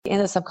in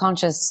the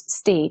subconscious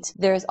state,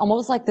 there's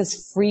almost like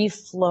this free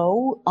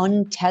flow,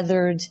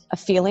 untethered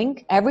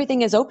feeling.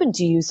 Everything is open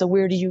to you. So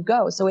where do you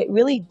go? So it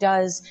really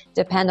does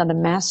depend on the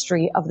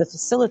mastery of the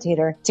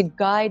facilitator to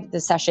guide the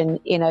session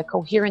in a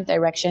coherent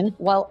direction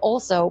while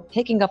also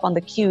picking up on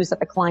the cues that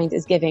the client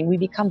is giving. We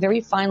become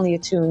very finely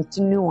attuned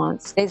to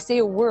nuance. They say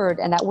a word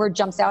and that word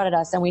jumps out at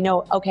us and we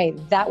know, okay,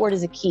 that word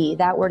is a key.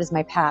 That word is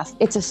my path.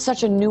 It's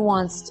such a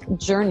nuanced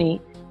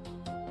journey.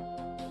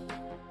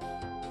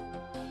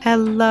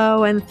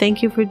 Hello, and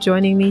thank you for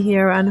joining me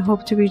here on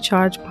Hope to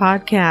Recharge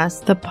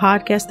podcast, the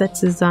podcast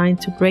that's designed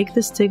to break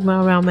the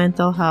stigma around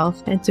mental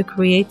health and to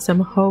create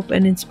some hope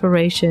and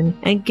inspiration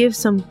and give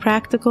some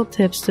practical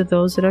tips to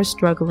those that are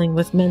struggling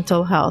with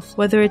mental health,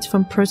 whether it's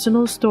from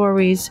personal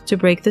stories to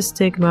break the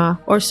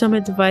stigma or some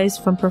advice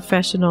from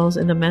professionals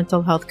in the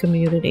mental health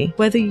community.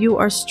 Whether you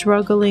are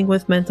struggling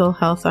with mental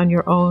health on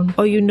your own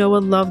or you know a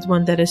loved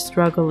one that is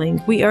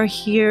struggling, we are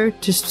here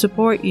to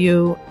support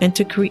you and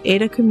to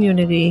create a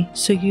community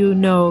so you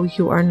know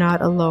you are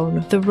not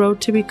alone. The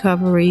road to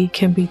recovery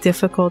can be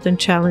difficult and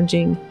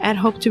challenging. At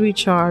Hope to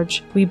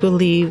Recharge, we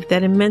believe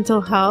that in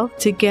mental health,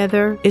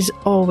 together is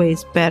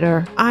always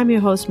better. I'm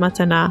your host,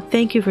 Matana.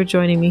 Thank you for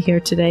joining me here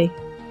today.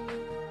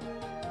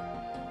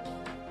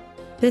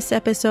 This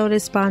episode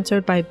is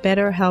sponsored by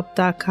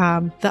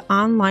BetterHelp.com, the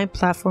online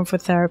platform for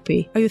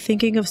therapy. Are you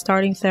thinking of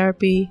starting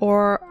therapy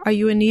or are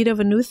you in need of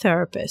a new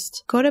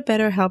therapist? Go to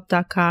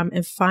BetterHelp.com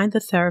and find the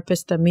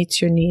therapist that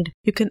meets your need.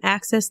 You can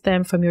access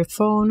them from your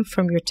phone,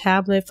 from your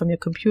tablet, from your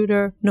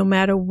computer, no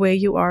matter where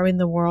you are in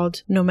the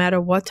world, no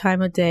matter what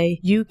time of day,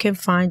 you can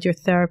find your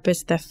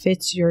therapist that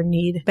fits your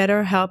need.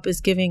 BetterHelp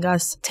is giving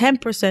us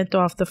 10%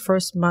 off the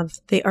first month.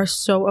 They are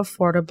so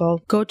affordable.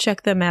 Go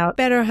check them out.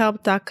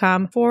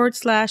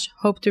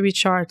 BetterHelp.com/Hope to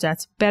Recharge.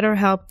 That's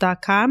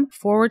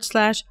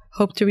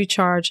BetterHelp.com/Hope to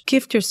Recharge.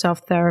 Gift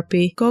yourself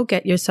therapy. Go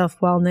get yourself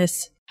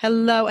wellness.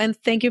 Hello, and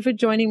thank you for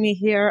joining me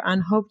here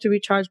on Hope to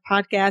Recharge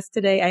podcast.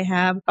 Today, I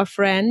have a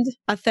friend,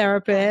 a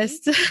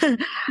therapist,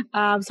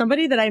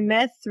 somebody that I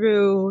met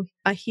through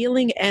a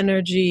healing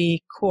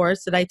energy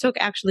course that I took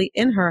actually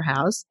in her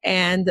house.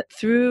 And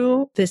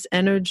through this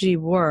energy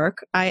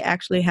work, I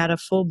actually had a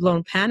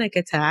full-blown panic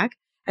attack.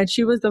 And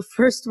she was the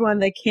first one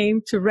that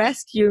came to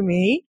rescue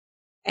me.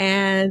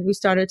 And we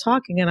started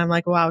talking and I'm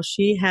like, wow,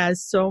 she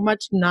has so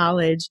much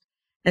knowledge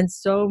and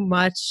so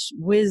much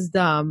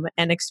wisdom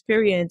and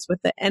experience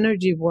with the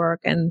energy work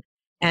and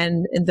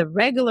in the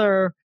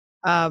regular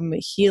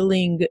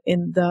healing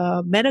in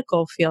the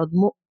medical field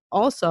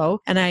also.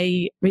 And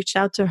I reached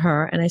out to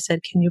her and I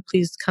said, can you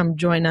please come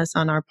join us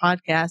on our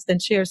podcast and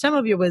share some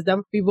of your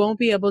wisdom? We won't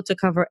be able to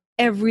cover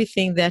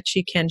everything that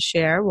she can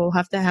share. We'll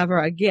have to have her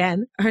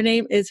again. Her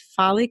name is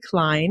Fali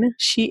Klein.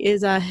 She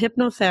is a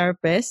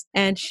hypnotherapist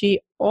and she's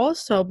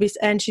also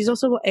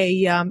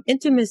a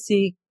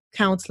intimacy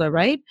counselor,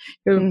 right?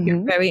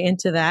 You're very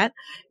into that.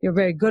 You're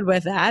very good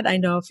with that. I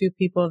know a few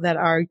people that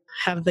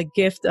have the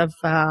gift of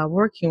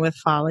working with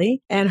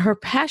Fali, and her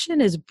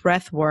passion is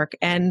breath work.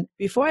 And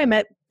before I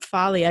met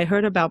Fali, I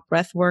heard about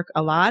breath work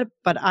a lot,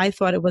 but I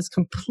thought it was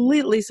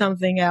completely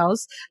something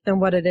else than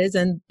what it is.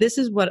 And this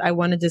is what I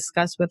want to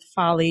discuss with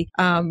Fali,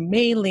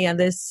 mainly on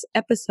this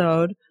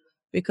episode,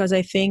 because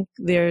I think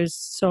there's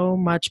so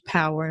much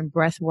power in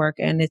breath work,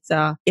 and it's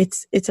a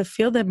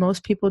field that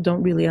most people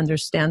don't really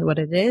understand what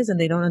it is, and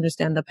they don't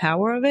understand the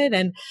power of it.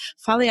 And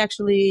Fali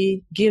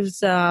actually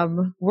gives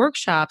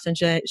workshops, and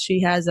she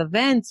has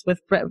events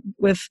with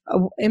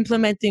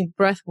implementing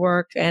breath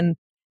work, and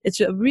it's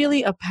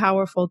really a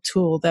powerful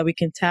tool that we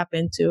can tap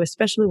into,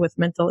 especially with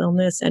mental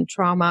illness and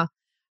trauma.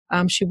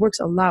 She works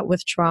a lot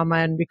with trauma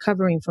and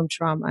recovering from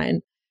trauma,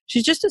 and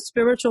she's just a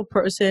spiritual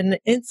person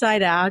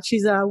inside out.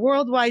 She's a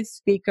worldwide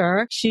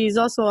speaker. She's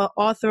also an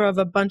author of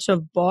a bunch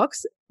of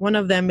books. One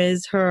of them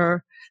is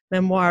her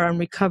memoir on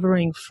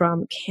recovering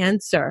from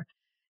cancer.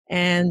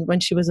 And when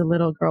she was a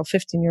little girl,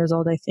 15 years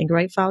old, I think,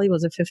 right, Fali?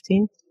 Was it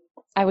 15?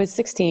 I was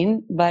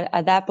 16, but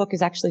that book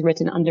is actually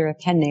written under a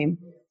pen name.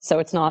 So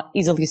it's not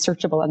easily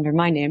searchable under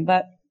my name,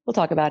 but we'll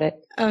talk about it.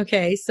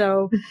 Okay.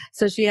 So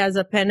she has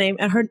a pen name,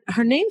 and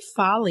her name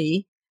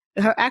Fali,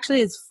 her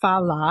actually is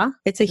Fala.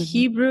 It's a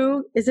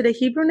Hebrew. Is it a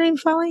Hebrew name,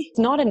 Fali? It's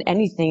not an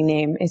anything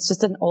name. It's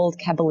just an old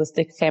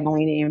Kabbalistic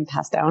family name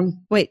passed down.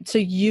 Wait, so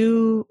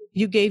you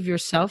gave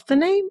yourself the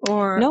name,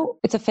 or? No,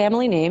 it's a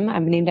family name.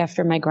 I'm named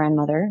after my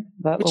grandmother.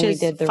 But which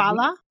is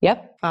Fala?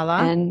 Yep.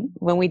 Fala. And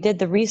when we did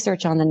the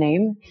research on the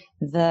name,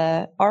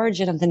 the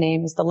origin of the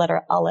name is the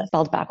letter Aleph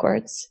spelled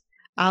backwards.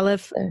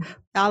 Aleph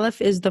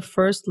is the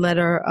first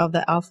letter of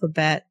the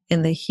alphabet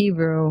in the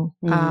Hebrew,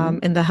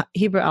 in the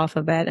Hebrew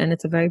alphabet, and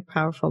it's a very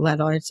powerful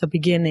letter. It's a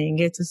beginning,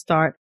 it's a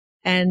start.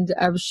 And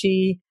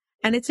she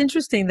And it's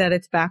interesting that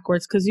it's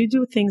backwards because you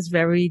do things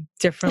very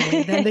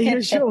differently than the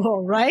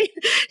usual, right?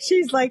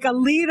 She's like a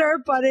leader,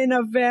 but in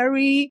a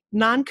very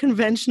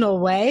non-conventional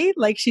way.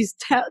 Like she's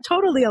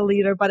totally a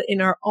leader, but in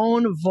her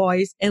own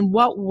voice and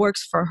what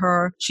works for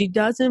her. She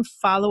doesn't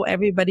follow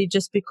everybody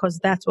just because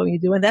that's what you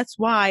do. And that's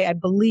why I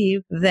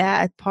believe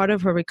that part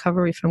of her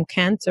recovery from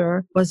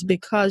cancer was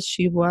because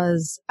she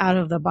was out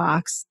of the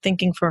box,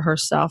 thinking for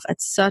herself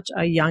at such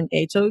a young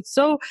age.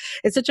 So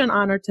it's such an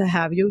honor to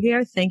have you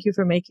here. Thank you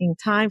for making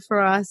time for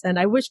us. And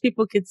I wish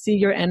people could see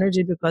your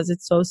energy because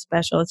it's so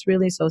special. It's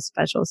really so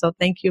special. So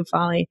thank you,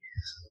 Folly.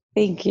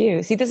 Thank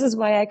you. See, this is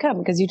why I come,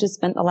 because you just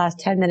spent the last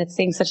 10 minutes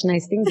saying such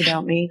nice things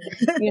about me.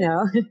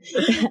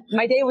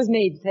 My day was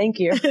made. Thank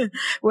you.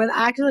 When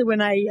I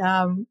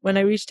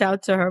reached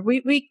out to her,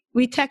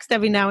 we text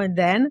every now and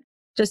then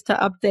just to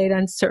update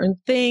on certain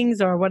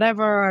things or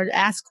whatever, or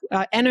ask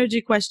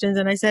energy questions.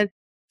 And I said,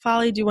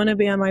 Folly, do you want to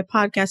be on my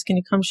podcast? Can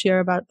you come share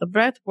about the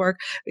breath work?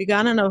 We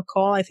got on a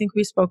call. I think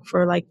we spoke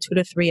for like 2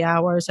 to 3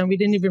 hours and we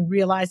didn't even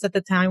realize that the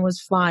time was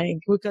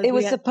flying. It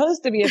was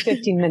supposed to be a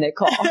 15-minute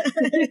call.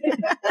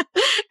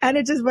 And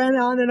it just went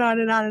on and on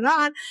and on and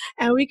on.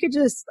 And we could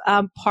just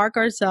park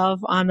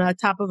ourselves on the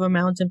top of a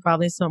mountain,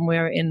 probably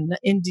somewhere in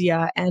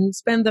India, and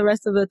spend the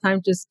rest of the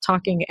time just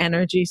talking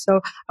energy.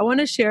 So I want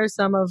to share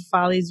some of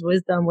Folly's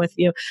wisdom with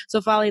you. So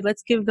Folly,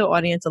 let's give the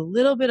audience a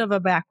little bit of a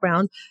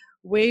background,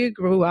 where you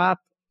grew up,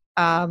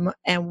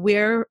 and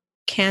where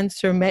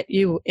cancer met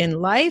you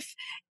in life,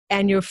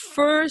 and your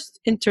first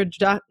welcome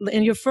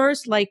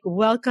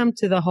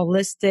to the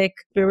holistic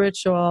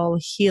spiritual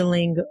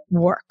healing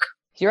work.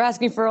 You're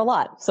asking for a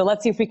lot, so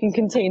let's see if we can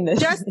contain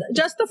this.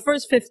 Just the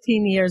first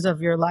 15 years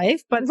of your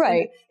life, but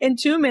right. in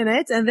 2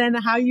 minutes, and then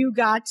how did you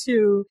get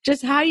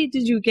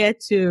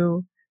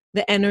to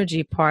the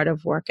energy part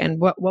of work, and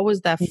what was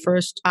that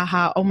first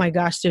aha? Oh my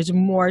gosh, there's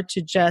more to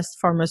just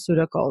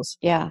pharmaceuticals.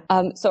 Yeah.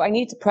 So I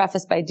need to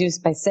preface by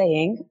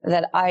saying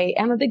that I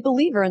am a big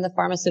believer in the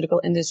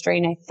pharmaceutical industry,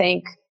 and I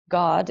thank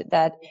God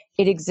that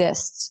it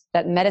exists,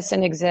 that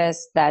medicine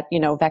exists, that,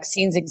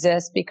 vaccines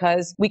exist,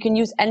 because we can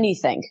use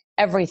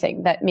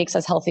everything that makes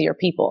us healthier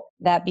people.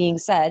 That being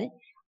said,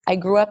 I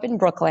grew up in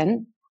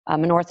Brooklyn.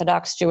 I'm an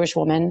Orthodox Jewish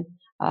woman.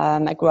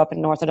 I grew up in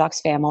an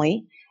Orthodox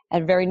family,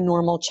 had a very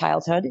normal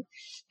childhood.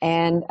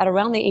 And at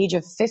around the age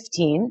of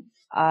 15,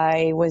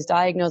 I was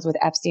diagnosed with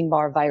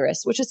Epstein-Barr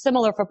virus, which is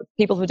similar for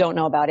people who don't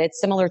know about it.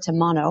 It's similar to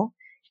mono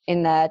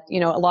in that,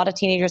 a lot of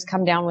teenagers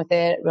come down with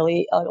it,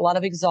 really a lot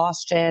of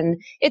exhaustion.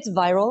 It's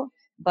viral,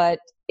 but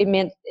it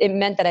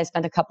meant that I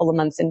spent a couple of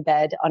months in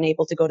bed,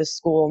 unable to go to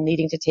school,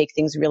 needing to take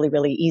things really,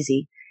 really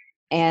easy.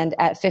 And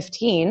at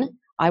 15,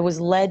 I was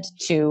led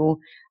to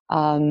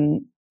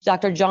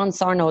Dr. John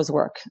Sarno's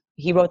work.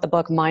 He wrote the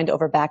book Mind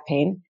Over Back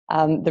Pain.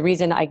 The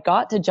reason I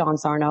got to John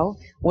Sarno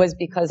was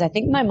because I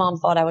think my mom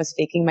thought I was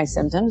faking my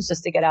symptoms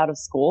just to get out of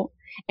school.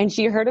 And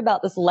she heard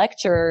about this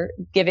lecture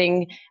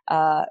giving,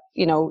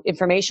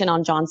 information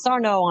on John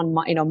Sarno, on,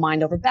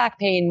 mind over back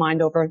pain,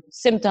 mind over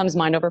symptoms,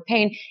 mind over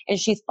pain. And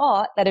she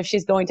thought that if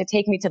she's going to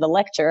take me to the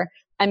lecture,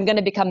 I'm going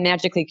to become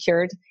magically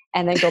cured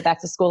and then go back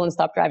to school and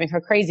stop driving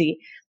her crazy.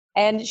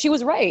 And she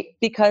was right,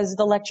 because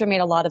the lecture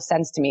made a lot of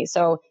sense to me.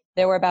 So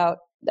there were about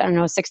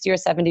 60 or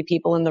 70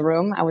 people in the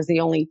room. I was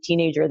the only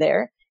teenager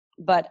there,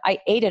 but I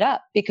ate it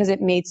up because it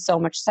made so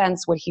much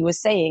sense what he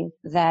was saying,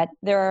 that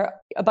there are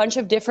a bunch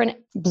of different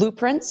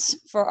blueprints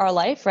for our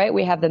life, right?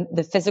 We have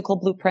the physical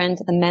blueprint,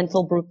 the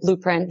mental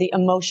blueprint, the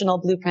emotional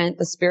blueprint,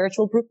 the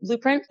spiritual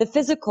blueprint. The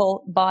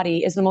physical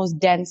body is the most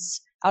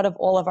dense out of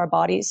all of our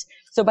bodies.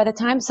 So by the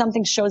time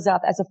something shows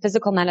up as a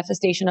physical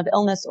manifestation of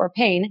illness or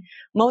pain,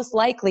 most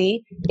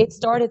likely it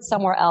started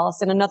somewhere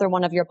else in another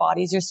one of your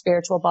bodies, your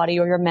spiritual body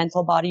or your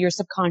mental body, your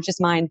subconscious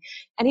mind.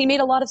 And he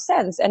made a lot of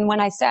sense. And when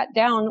I sat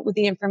down with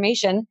the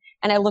information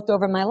and I looked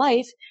over my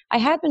life, I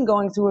had been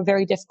going through a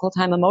very difficult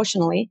time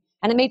emotionally.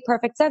 And it made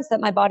perfect sense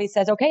that my body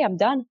says, okay, I'm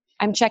done.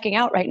 I'm checking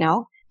out right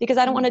now because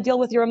I don't want to deal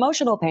with your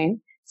emotional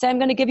pain. So I'm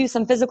going to give you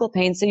some physical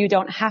pain so you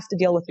don't have to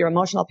deal with your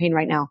emotional pain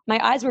right now. My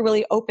eyes were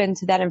really open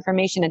to that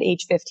information at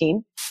age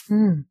 15.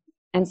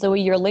 And so a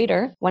year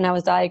later, when I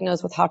was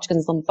diagnosed with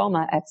Hodgkin's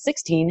lymphoma at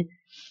 16,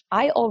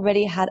 I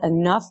already had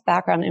enough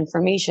background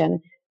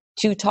information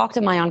to talk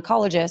to my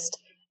oncologist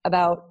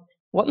about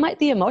what might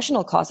the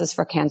emotional causes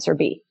for cancer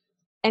be.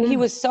 And he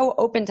was so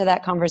open to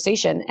that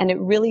conversation, and it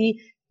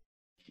really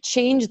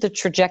changed the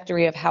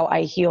trajectory of how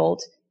I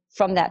healed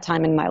from that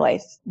time in my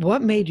life.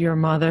 What made your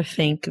mother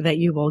think that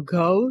you will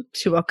go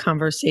to a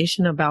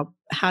conversation about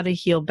how to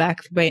heal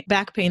back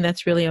pain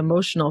that's really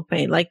emotional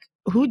pain? Like,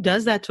 who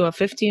does that to a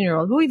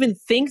 15-year-old? Who even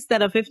thinks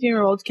that a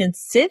 15-year-old can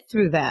sit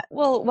through that?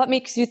 Well, what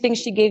makes you think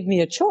she gave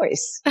me a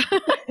choice?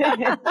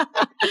 Well,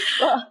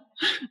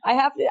 I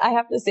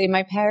have to say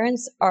my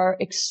parents are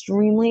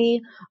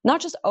extremely, not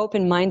just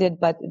open-minded,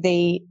 but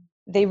they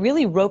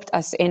really roped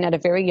us in at a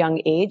very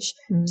young age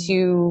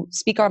to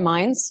speak our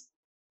minds.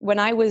 When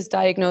I was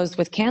diagnosed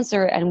with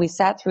cancer and we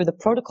sat through the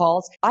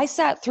protocols, I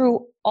sat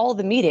through all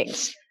the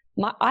meetings.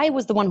 I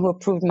was the one who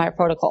approved my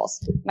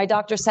protocols. My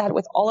doctor sat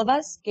with all of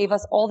us, gave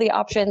us all the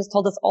options,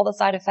 told us all the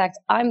side effects.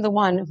 I'm the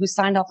one who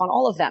signed off on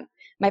all of them.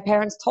 My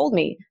parents told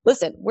me,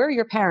 listen, we're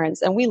your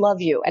parents and we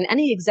love you. And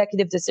any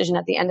executive decision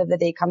at the end of the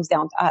day comes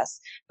down to us.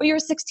 But you're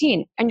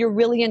 16 and you're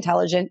really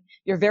intelligent.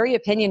 You're very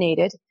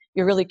opinionated.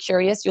 You're really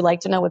curious. You like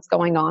to know what's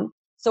going on.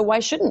 So why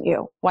shouldn't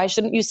you? Why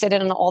shouldn't you sit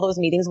in on all those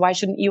meetings? Why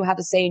shouldn't you have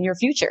a say in your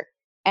future?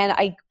 And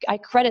I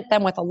credit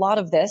them with a lot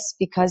of this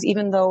because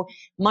even though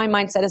my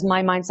mindset is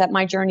my mindset,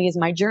 my journey is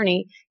my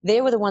journey,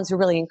 they were the ones who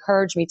really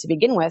encouraged me to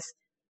begin with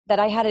that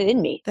I had it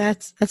in me.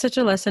 That's such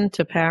a lesson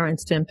to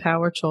parents to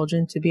empower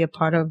children to be a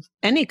part of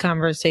any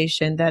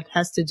conversation that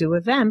has to do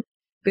with them,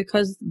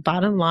 because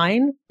bottom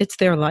line, it's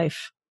their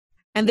life.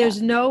 And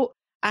there's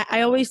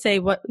I always say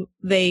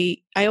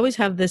I always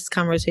have this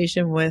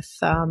conversation with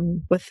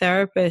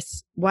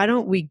therapists. Why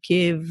don't we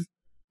give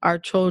our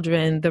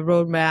children the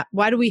roadmap?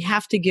 Why do we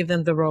have to give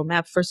them the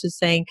roadmap versus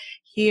saying,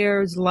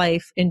 here's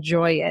life,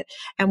 enjoy it?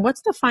 And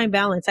what's the fine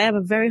balance? I have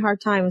a very hard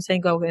time with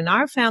saying, in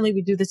our family,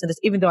 we do this and this,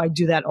 even though I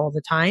do that all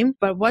the time.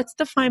 But what's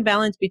the fine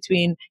balance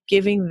between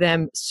giving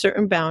them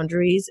certain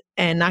boundaries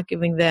and not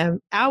giving them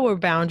our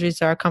boundaries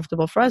that are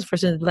comfortable for us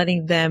versus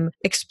letting them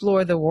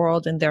explore the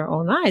world in their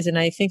own eyes? And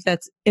I think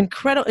that's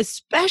incredible,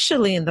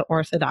 especially in the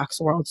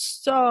Orthodox world.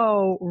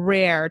 So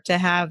rare to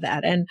have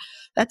that. And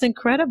that's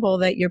incredible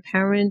that your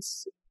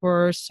parents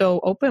were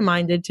so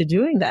open-minded to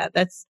doing that.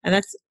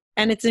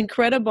 And it's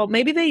incredible.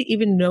 Maybe they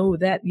even know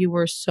that you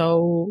were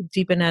so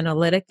deep and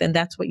analytic, and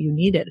that's what you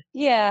needed.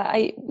 Yeah,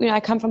 I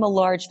come from a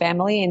large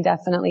family, and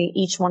definitely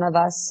each one of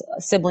us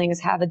siblings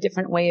have a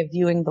different way of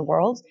viewing the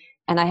world.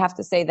 And I have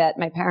to say that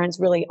my parents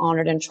really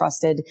honored and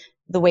trusted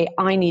the way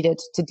I needed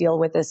to deal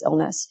with this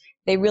illness.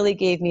 They really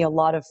gave me a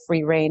lot of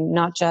free rein,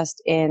 not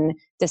just in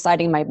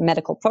deciding my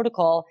medical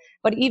protocol,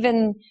 but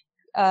even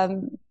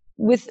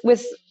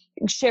with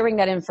sharing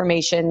that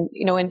information.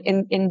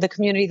 In the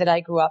community that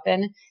I grew up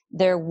in,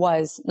 there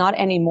was not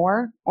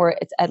anymore, or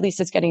at least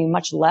it's getting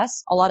much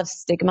less, a lot of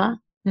stigma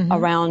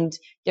around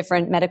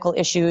different medical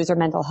issues or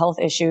mental health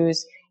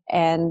issues.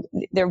 And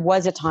there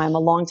was a time, a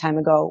long time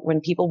ago,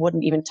 when people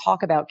wouldn't even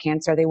talk about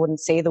cancer. They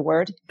wouldn't say the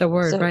word.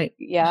 Right.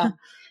 Yeah.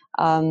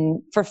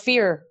 For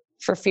fear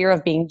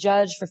of being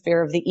judged, for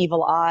fear of the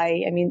evil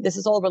eye. I mean, this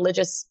is all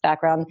religious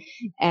background.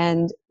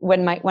 And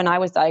when I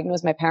was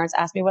diagnosed, my parents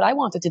asked me what I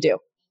wanted to do.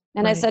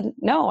 And I said,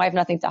 no, I have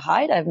nothing to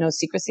hide. I have no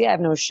secrecy. I have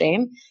no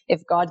shame.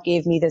 If God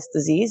gave me this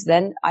disease,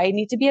 then I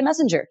need to be a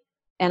messenger.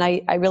 And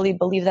I really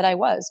believe that I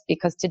was,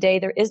 because today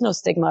there is no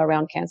stigma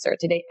around cancer.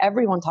 Today,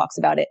 everyone talks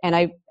about it. And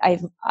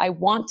I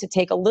want to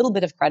take a little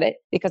bit of credit,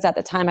 because at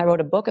the time I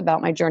wrote a book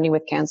about my journey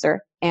with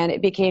cancer and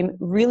it became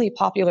really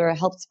popular. It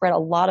helped spread a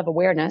lot of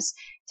awareness.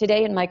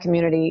 Today in my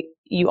community,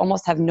 you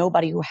almost have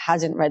nobody who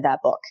hasn't read that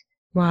book.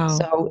 Wow.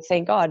 So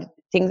thank God,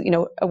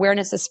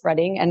 awareness is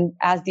spreading. And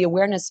as the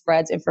awareness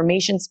spreads,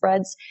 information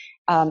spreads,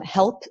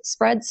 help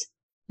spreads,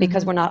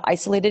 because we're not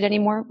isolated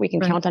anymore. We can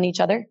count on each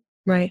other.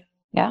 Right.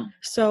 Yeah.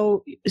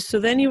 So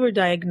then you were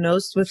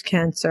diagnosed with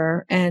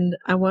cancer, and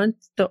I want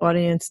the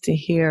audience to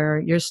hear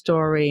your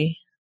story,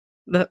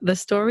 the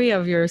story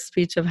of your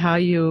speech of how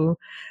you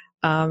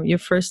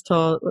first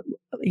told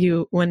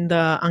when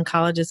the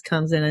oncologist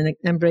comes in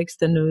and breaks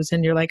the news,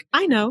 and you're like,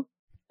 I know.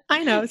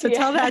 So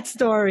tell that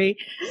story.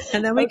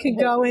 And then we can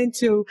go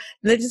into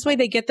this way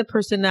they get the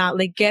person out,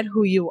 they get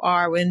who you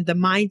are and the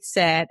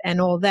mindset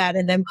and all that.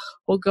 And then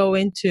we'll go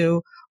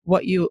into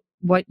what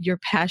your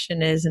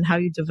passion is and how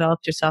you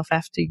developed yourself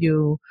after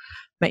you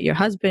met your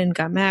husband,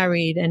 got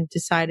married, and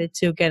decided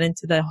to get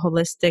into the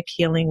holistic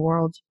healing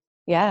world.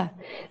 Yeah.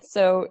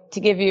 So to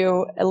give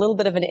you a little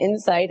bit of an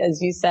insight, as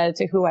you said,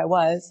 to who I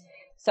was.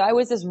 So I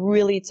was this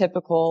really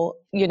typical,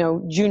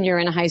 junior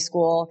in high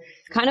school,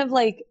 kind of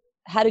like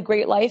had a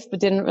great life, but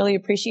didn't really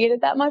appreciate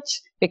it that much,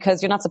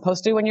 because you're not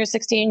supposed to when you're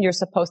 16. You're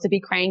supposed to be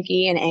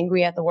cranky and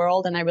angry at the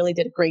world. And I really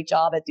did a great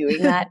job at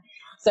doing that.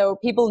 So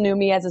people knew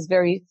me as this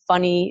very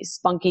funny,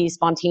 spunky,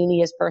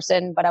 spontaneous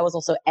person, but I was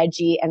also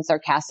edgy and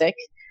sarcastic.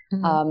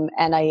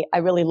 And I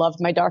really loved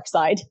my dark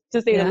side,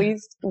 to say the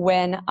least.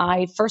 When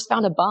I first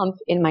found a bump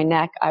in my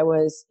neck, I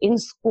was in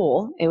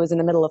school. It was in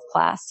the middle of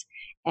class.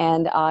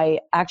 And I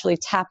actually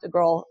tapped a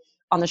girl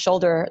on the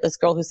shoulder, this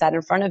girl who sat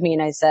in front of me.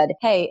 And I said,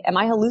 hey, am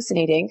I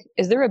hallucinating?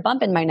 Is there a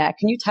bump in my neck?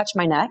 Can you touch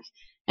my neck?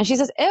 And she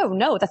says, ew,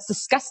 no, that's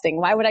disgusting.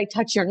 Why would I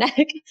touch your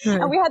neck?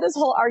 And we had this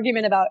whole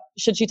argument about,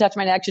 should she touch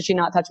my neck? Should she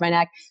not touch my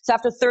neck? So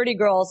after 30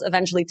 girls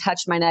eventually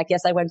touched my neck,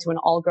 yes, I went to an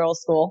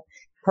all-girls school,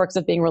 perks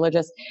of being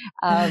religious.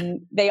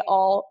 They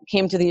all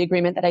came to the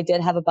agreement that I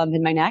did have a bump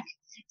in my neck.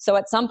 So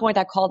at some point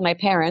I called my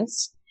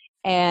parents,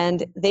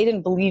 and they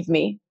didn't believe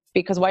me,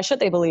 because why should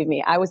they believe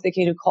me? I was the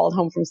kid who called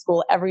home from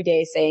school every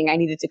day saying I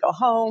needed to go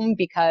home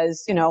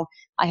because,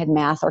 I had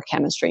math or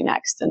chemistry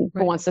next, and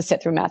who wants to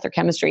sit through math or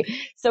chemistry?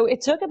 So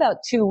it took about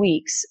 2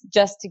 weeks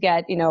just to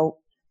get,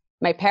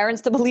 my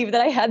parents to believe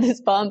that I had this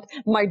bump,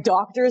 my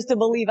doctors to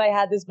believe I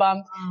had this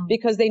bump,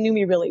 because they knew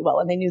me really well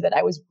and they knew that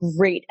I was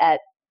great at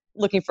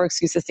looking for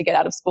excuses to get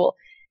out of school.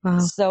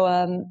 So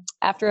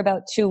after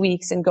about 2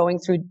 weeks and going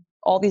through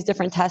all these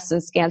different tests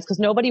and scans because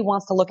nobody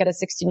wants to look at a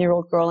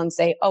 16-year-old girl and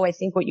say, oh, I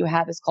think what you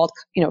have is called,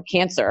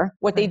 cancer.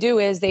 What they do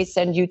is they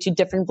send you to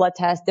different blood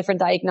tests, different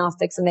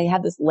diagnostics, and they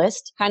have this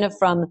list kind of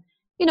from,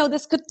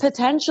 this could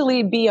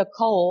potentially be a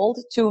cold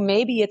to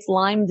maybe it's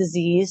Lyme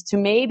disease to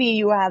maybe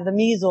you have the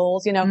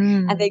measles,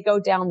 and they go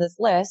down this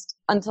list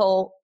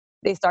until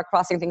they start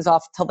crossing things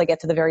off till they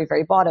get to the very,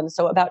 very bottom.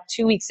 So about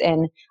 2 weeks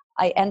in,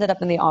 I ended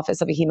up in the office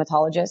of a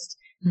hematologist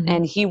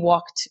and he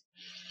walked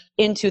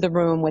into the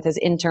room with his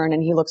intern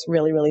and he looks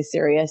really, really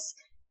serious.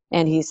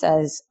 And he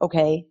says,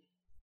 okay,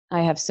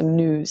 I have some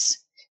news.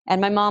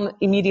 And my mom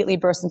immediately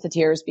burst into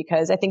tears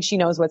because I think she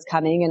knows what's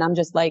coming. And I'm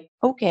just like,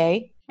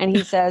 okay. And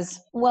he says,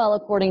 well,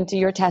 according to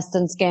your tests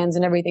and scans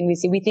and everything we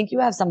see, we think you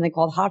have something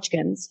called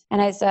Hodgkin's.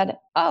 And I said,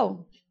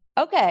 oh,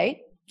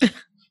 okay.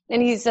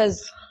 And he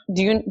says,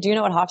 do you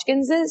know what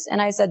Hodgkin's is?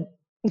 And I said,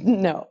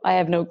 no, I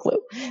have no clue.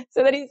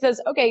 So then he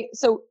says, okay,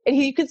 so, and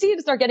you could see him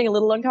start getting a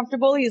little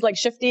uncomfortable. He's like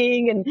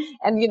shifting and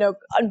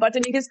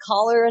unbuttoning his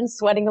collar and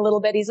sweating a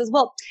little bit. He says,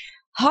 well,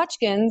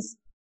 Hodgkin's,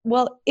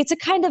 well, it's a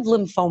kind of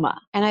lymphoma.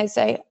 And I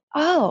say,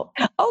 oh,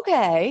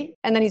 okay.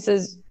 And then he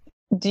says,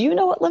 do you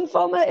know what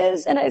lymphoma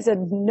is? And I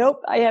said,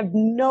 nope, I have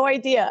no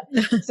idea.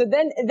 So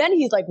then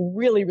he's like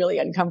really, really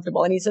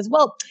uncomfortable. And he says,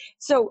 well,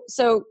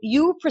 so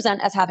you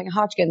present as having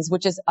Hodgkin's,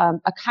 which is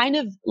a kind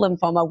of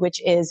lymphoma,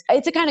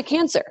 it's a kind of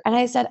cancer. And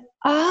I said,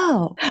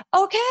 oh,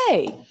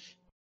 okay.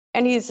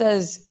 And he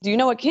says, do you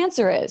know what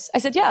cancer is? I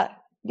said, yeah,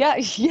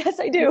 yes,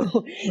 I do.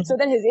 So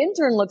then his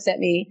intern looks at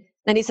me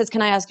and he says,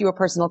 can I ask you a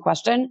personal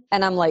question?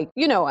 And I'm like,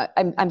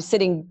 I'm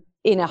sitting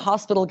in a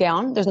hospital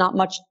gown. There's not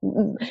much.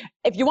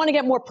 If you want to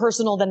get more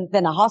personal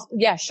than a hospital,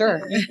 yeah, sure.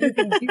 You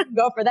can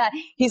go for that.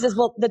 He says,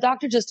 well, the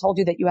doctor just told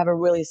you that you have a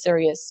really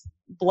serious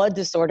blood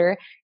disorder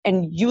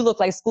and you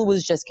look like school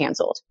was just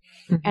canceled.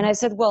 And I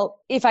said, well,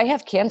 if I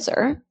have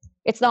cancer,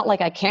 it's not like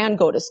I can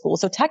go to school.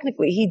 So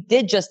technically he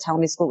did just tell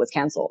me school was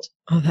canceled.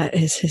 Oh, that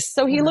is his.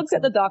 So he looks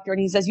at the doctor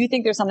and he says, you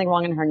think there's something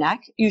wrong in her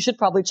neck? You should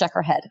probably check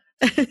her head.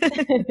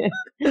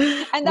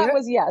 And that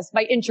was, yes,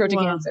 my intro to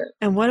cancer.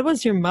 And what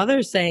was your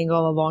mother saying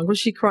all along? Was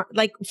she crying?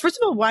 Like, first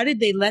of all, why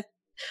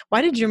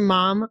did your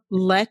mom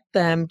let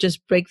them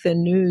just break the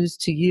news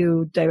to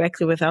you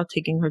directly without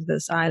taking her to the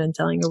side and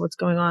telling her what's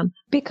going on?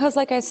 Because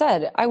like I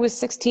said, I was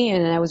 16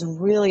 and I was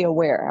really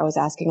aware. I was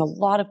asking a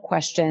lot of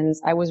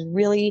questions. I was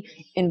really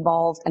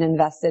involved and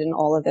invested in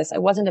all of this. I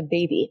wasn't a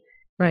baby.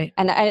 Right.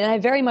 And I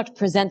very much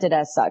presented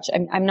as such.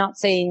 I'm not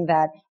saying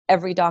that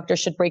every doctor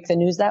should break the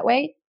news that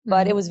way,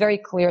 but it was very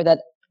clear that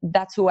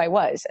that's who I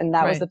was. And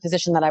that was the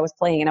position that I was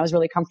playing. And I was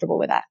really comfortable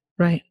with that.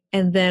 Right.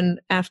 And then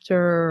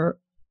after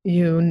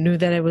you knew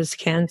that it was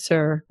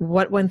cancer,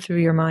 what went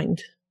through your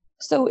mind?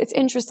 So it's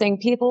interesting.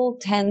 People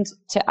tend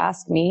to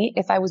ask me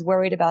if I was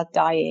worried about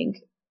dying.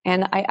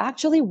 And I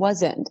actually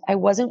wasn't. I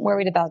wasn't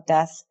worried about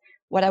death.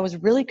 What I was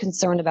really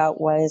concerned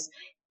about was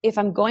if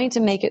I'm going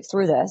to make it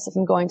through this, if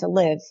I'm going to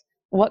live,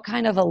 what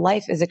kind of a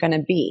life is it going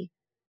to be?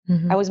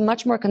 I was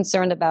much more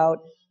concerned about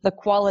the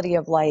quality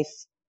of life,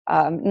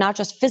 not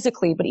just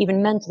physically, but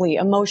even mentally,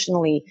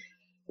 emotionally.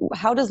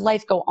 How does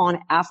life go on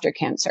after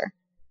cancer?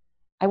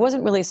 I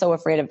wasn't really so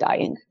afraid of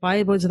dying.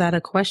 Why was that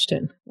a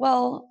question?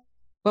 Well,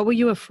 what were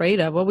you afraid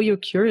of? What were you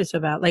curious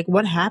about? Like,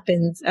 what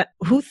happens?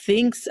 Who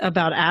thinks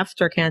about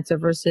after cancer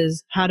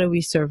versus how do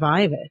we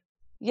survive it?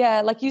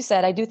 Yeah, like you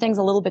said, I do things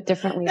a little bit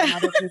differently than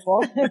other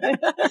people.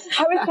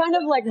 I was kind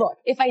of like, look,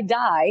 if I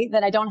die,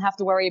 then I don't have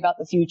to worry about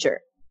the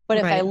future. But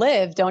if I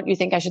live, don't you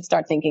think I should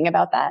start thinking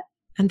about that?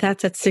 And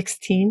that's at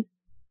 16?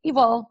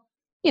 Well,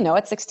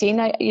 at 16,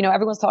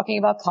 everyone's talking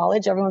about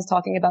college. Everyone's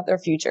talking about their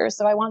future.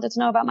 So I wanted to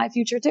know about my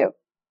future too.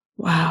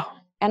 Wow.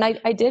 And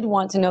I did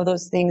want to know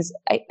those things.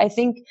 I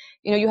think,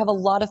 you have a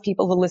lot of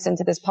people who listen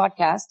to this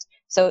podcast.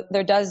 So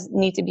there does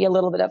need to be a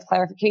little bit of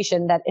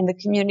clarification that in the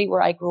community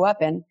where I grew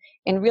up in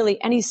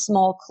really any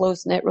small,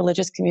 close-knit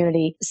religious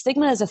community,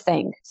 stigma is a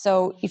thing.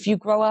 So if you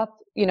grow up,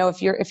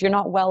 if you're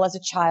not well as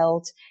a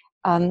child,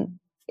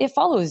 it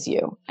follows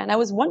you. And I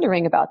was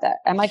wondering about that.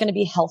 Am I going to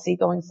be healthy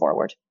going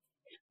forward?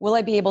 Will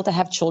I be able to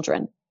have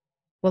children?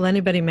 Will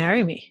anybody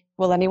marry me?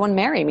 Will anyone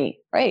marry me?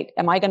 Right.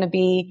 Am I going to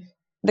be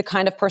the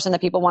kind of person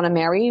that people want to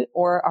marry,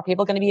 or are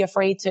people going to be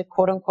afraid to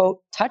quote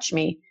unquote touch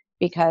me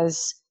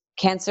because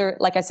cancer,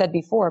 like I said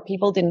before,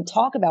 people didn't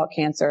talk about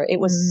cancer. It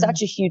was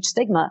such a huge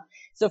stigma.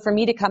 So for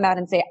me to come out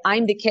and say,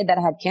 I'm the kid that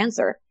had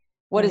cancer,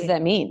 what does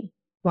that mean?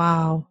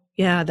 Wow.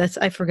 Yeah,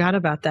 I forgot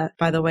about that,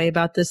 by the way,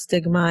 about the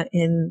stigma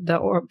in the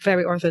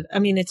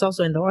it's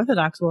also in the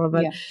Orthodox world,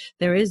 but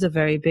there is a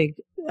very big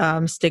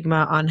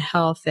stigma on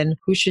health and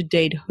who should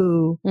date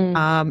who,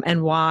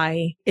 and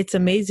why. It's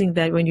amazing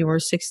that when you were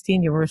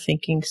 16, you were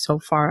thinking so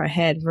far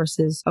ahead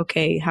versus,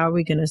 okay, how are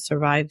we going to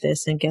survive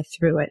this and get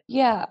through it?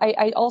 Yeah,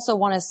 I also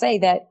want to say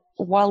that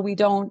while we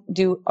don't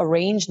do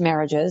arranged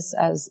marriages,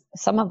 as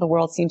some of the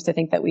world seems to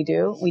think that we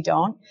do, we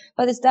don't.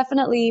 But it's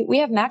definitely, we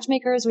have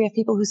matchmakers, we have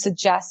people who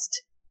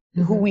suggest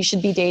who we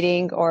should be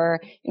dating, or,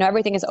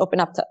 everything is open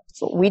up to,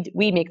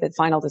 we make the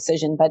final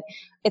decision. But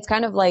it's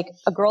kind of like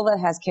a girl that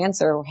has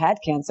cancer or had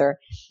cancer,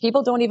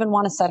 people don't even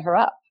want to set her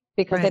up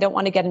because they don't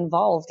want to get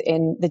involved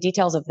in the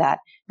details of that.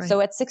 Right.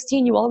 So at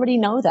 16, you already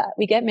know that.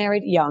 We get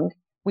married young.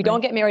 We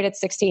don't get married at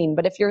 16,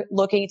 but if you're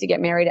looking to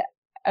get married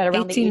at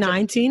around 18,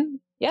 19?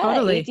 Yeah,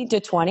 totally. 18 to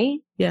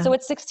 20. Yeah. So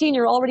at 16,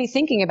 you're already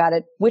thinking about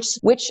it.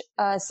 Which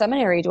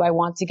seminary do I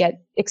want to get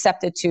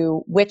accepted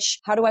to?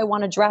 How do I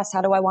want to dress?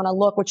 How do I want to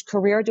look? Which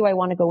career do I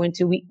want to go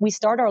into? We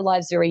start our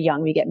lives very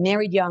young. We get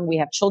married young. We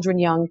have children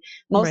young.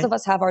 Most of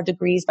us have our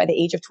degrees by the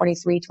age of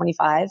 23,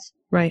 25.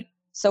 Right.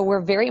 So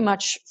we're very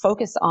much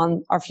focused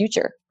on our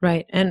future.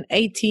 Right. And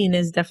 18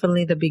 is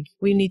definitely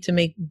we need to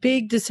make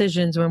big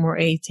decisions when we're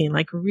 18,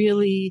 like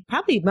really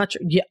probably much.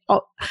 Yeah.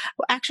 Oh,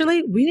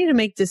 actually, we need to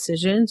make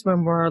decisions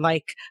when we're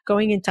like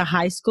going into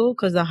high school,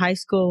 because the high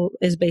school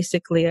is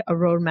basically a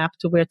roadmap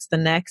to where it's the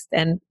next.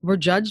 And we're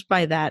judged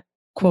by that,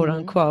 quote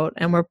unquote,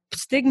 and we're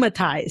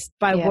stigmatized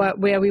by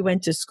where we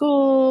went to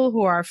school,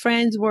 who our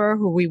friends were,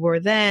 who we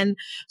were then.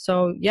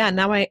 So yeah,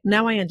 now I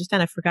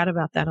understand. I forgot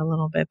about that a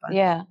little bit, but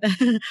yeah,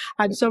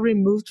 I'm so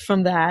removed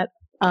from that.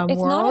 It's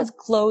world. Not as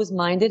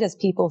closed-minded as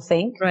people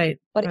think. Right.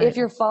 But if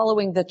you're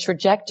following the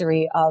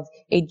trajectory of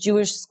a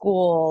Jewish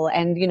school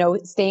and,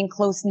 staying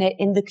close-knit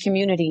in the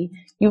community,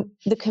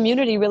 the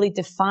community really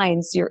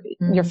defines your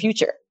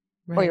future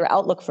or your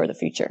outlook for the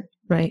future.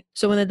 Right.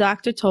 So when the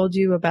doctor told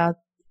you about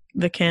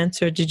the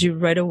cancer, did you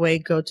right away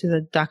go to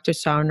the Dr.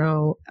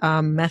 Sarno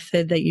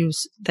method that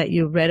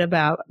you read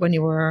about when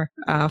you were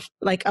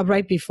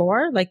right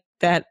before, like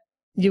that?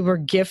 You were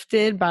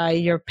gifted by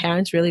your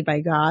parents, really by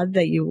God,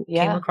 that you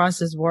came across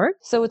his work?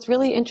 So it's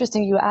really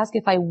interesting. You ask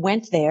if I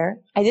went there.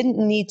 I didn't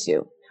need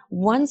to.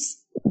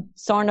 Once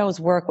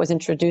Sarno's work was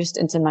introduced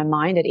into my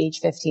mind at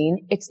age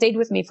 15, it stayed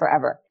with me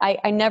forever.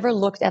 I never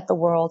looked at the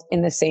world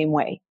in the same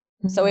way.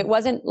 Mm-hmm. So it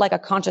wasn't like a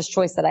conscious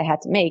choice that I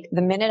had to make.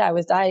 The minute I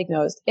was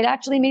diagnosed, it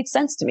actually made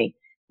sense to me.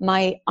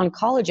 My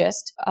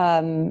oncologist,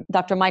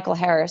 Dr. Michael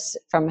Harris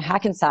from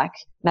Hackensack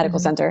Medical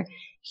Center,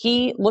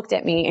 he looked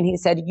at me and he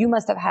said, "You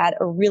must have had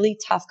a really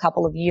tough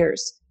couple of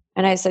years."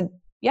 And I said,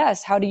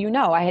 "Yes. How do you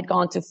know?" I had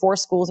gone to 4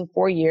 schools in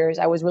 4 years.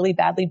 I was really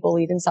badly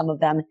bullied in some of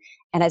them.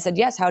 And I said,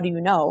 "Yes. How do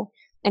you know?"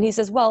 And he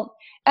says, "Well,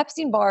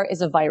 Epstein-Barr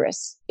is a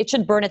virus. It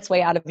should burn its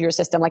way out of your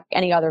system like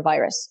any other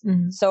virus."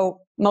 Mm-hmm. So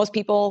most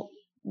people,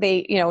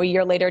 a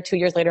year later, 2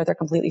 years later, they're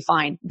completely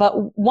fine.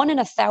 But 1 in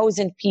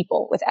 1,000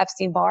 people with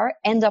Epstein-Barr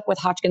end up with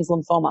Hodgkin's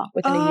lymphoma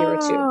within a year or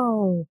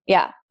two.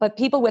 Yeah. But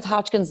people with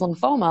Hodgkin's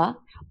lymphoma,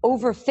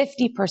 over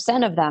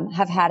 50% of them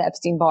have had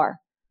Epstein-Barr,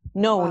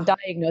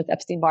 diagnosed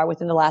Epstein-Barr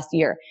within the last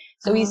year.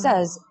 So he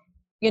says,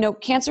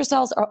 cancer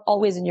cells are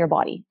always in your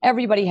body.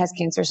 Everybody has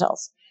cancer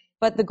cells.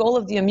 But the goal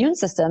of the immune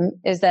system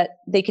is that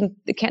the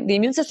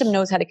immune system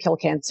knows how to kill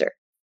cancer.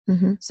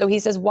 Mm-hmm. So he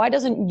says, why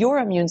doesn't your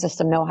immune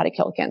system know how to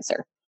kill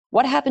cancer?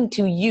 What happened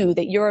to you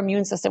that your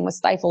immune system was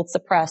stifled,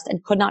 suppressed,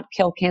 and could not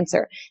kill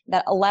cancer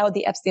that allowed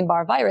the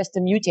Epstein-Barr virus to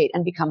mutate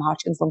and become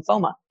Hodgkin's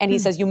lymphoma? And he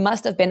says, you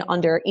must have been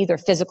under either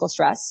physical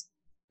stress,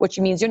 which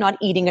means you're not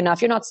eating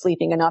enough, you're not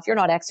sleeping enough, you're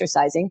not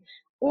exercising,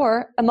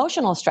 or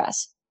emotional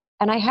stress.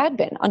 And I had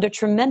been under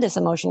tremendous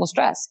emotional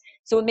stress.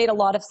 So it made a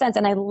lot of sense.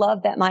 And I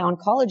love that my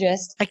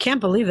oncologist. I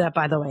can't believe that,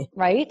 by the way.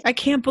 Right? I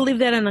can't believe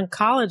that an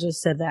oncologist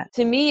said that.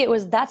 To me,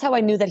 that's how I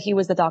knew that he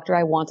was the doctor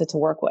I wanted to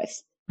work with.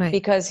 Right.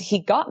 Because he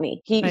got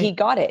me. He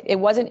got it. It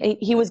wasn't,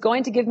 he was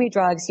going to give me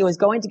drugs. He was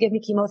going to give me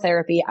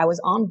chemotherapy. I was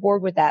on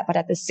board with that. But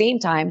at the same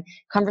time,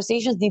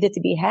 conversations needed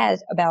to be had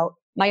about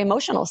my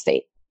emotional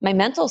state, my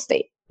mental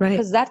state. Right.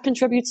 Because that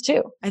contributes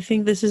too. I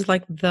think this is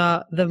like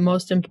the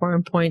most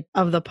important point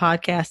of the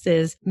podcast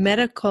is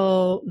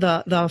medical,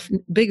 the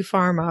big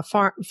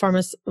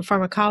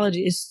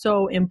pharmacology is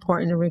so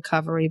important in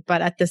recovery.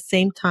 But at the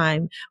same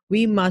time,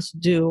 we must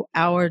do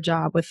our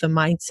job with the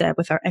mindset,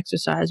 with our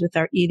exercise, with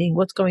our eating,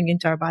 what's going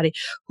into our body,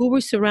 who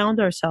we surround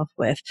ourselves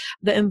with,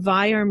 the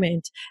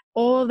environment,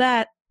 all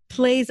that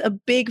plays a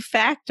big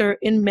factor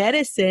in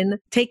medicine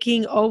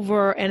taking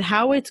over and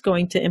how it's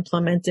going to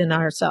implement in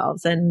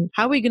ourselves and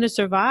how we're going to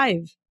survive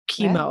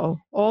chemo,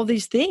 all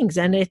these things.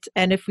 And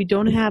if we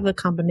don't have the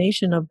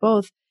combination of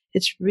both,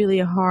 it's really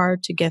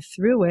hard to get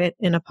through it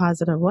in a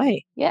positive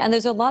way. Yeah. And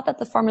there's a lot that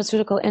the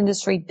pharmaceutical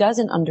industry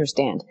doesn't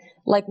understand,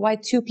 like why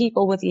 2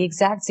 people with the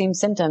exact same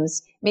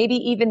symptoms, maybe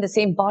even the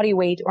same body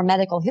weight or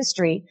medical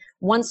history,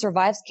 one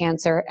survives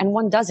cancer and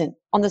one doesn't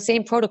on the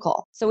same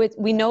protocol. So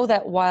we know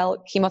that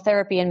while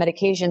chemotherapy and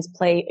medications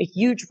play a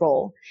huge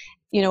role,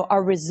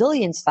 our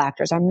resilience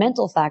factors, our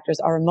mental factors,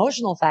 our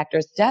emotional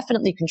factors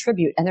definitely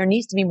contribute. And there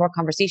needs to be more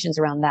conversations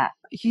around that.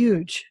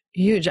 Huge.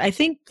 I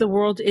think the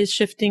world is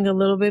shifting a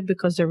little bit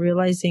because they're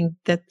realizing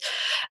that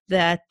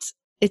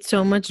it's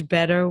so much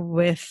better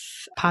with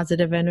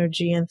positive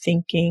energy and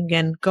thinking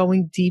and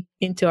going deep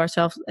into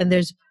ourselves. And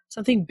there's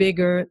something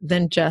bigger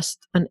than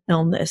just an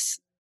illness.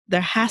 There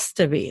has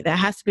to be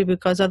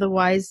because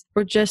otherwise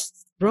we're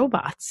just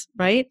robots,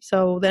 right?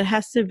 So that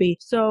has to be.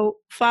 So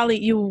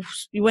Fali, you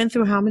went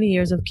through how many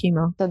years of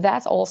chemo? So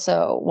that's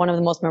also one of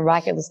the most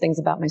miraculous things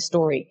about my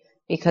story,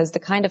 because the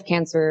kind of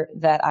cancer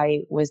that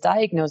I was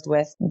diagnosed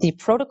with, the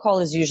protocol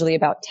is usually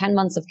about 10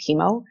 months of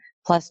chemo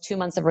plus 2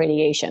 months of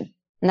radiation.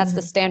 And that's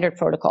the standard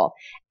protocol.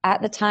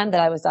 At the time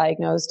that I was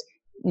diagnosed,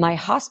 my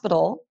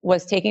hospital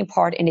was taking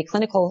part in a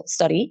clinical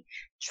study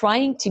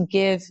trying to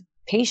give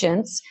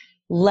patients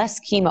less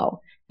chemo,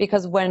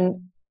 because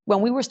when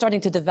we were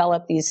starting to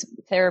develop these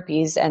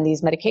therapies and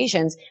these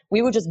medications,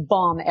 we would just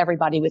bomb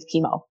everybody with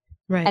chemo.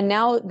 Right. And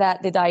now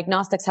that the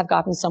diagnostics have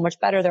gotten so much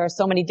better, there are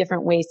so many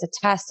different ways to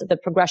test the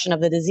progression of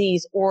the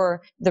disease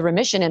or the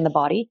remission in the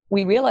body.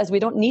 We realized we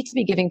don't need to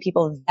be giving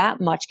people that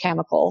much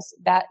chemicals,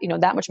 that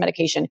much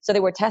medication. So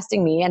they were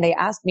testing me and they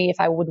asked me if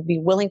I would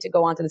be willing to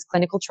go on to this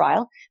clinical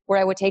trial where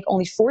I would take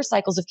only 4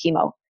 cycles of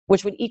chemo,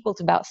 which would equal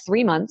to about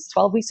 3 months,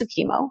 12 weeks of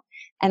chemo.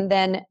 And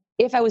then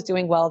if I was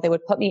doing well, they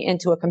would put me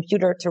into a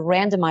computer to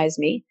randomize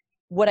me.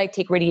 Would I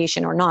take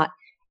radiation or not?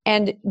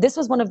 And this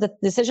was one of the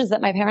decisions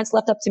that my parents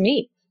left up to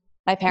me.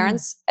 My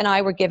parents and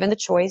I were given the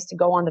choice to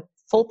go on the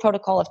full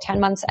protocol of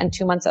 10 months and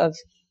 2 months of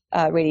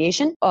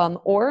radiation,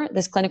 or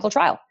this clinical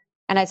trial.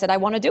 And I said, I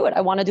want to do it. I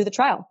want to do the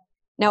trial.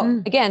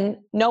 Now,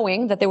 again,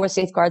 knowing that there were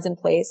safeguards in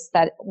place,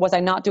 that was I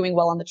not doing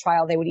well on the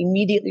trial, they would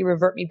immediately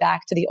revert me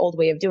back to the old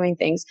way of doing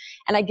things.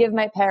 And I give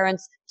my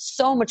parents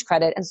so much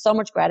credit and so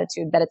much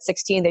gratitude that at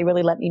 16, they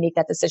really let me make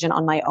that decision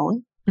on my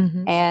own.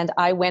 And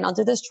I went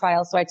onto this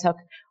trial. So I took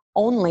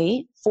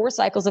only 4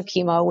 cycles of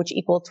chemo, which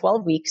equaled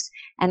 12 weeks.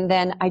 And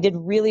then I did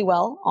really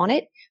well on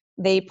it.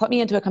 They put me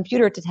into a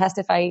computer to test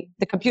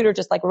the computer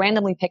just like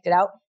randomly picked it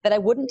out that I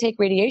wouldn't take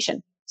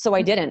radiation. So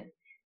I didn't.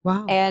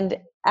 Wow. And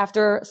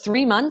after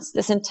 3 months,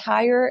 this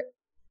entire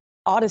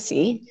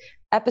Odyssey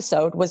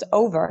episode was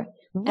over.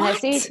 What? And I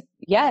say,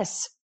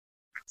 yes,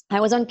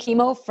 I was on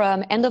chemo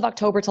from end of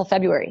October till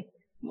February.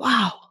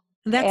 Wow.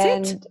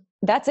 That's it?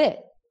 That's it.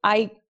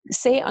 I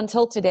say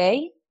until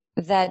today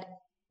that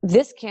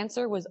this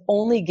cancer was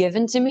only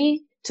given to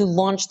me to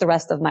launch the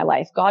rest of my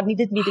life. God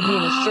needed me to be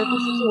in a certain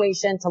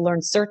situation to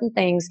learn certain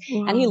things.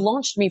 Wow. And he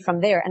launched me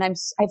from there. And I'm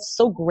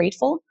so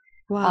grateful.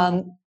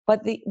 Wow.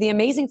 But the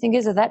amazing thing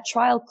is that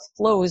trial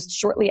closed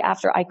shortly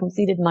after I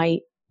completed my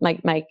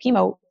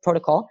chemo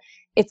protocol.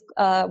 It's,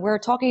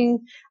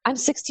 I'm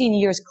 16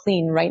 years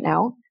clean right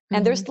now,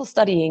 and they're still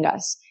studying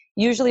us.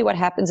 Usually what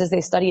happens is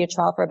they study a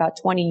trial for about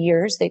 20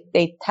 years.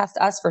 They test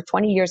us for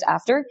 20 years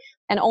after.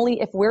 And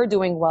only if we're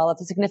doing well, if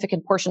a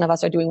significant portion of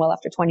us are doing well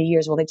after 20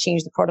 years, will they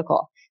change the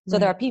protocol. So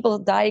there are people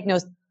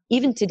diagnosed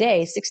even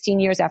today, 16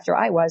 years after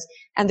I was,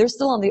 and they're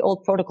still on the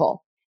old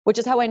protocol, which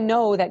is how I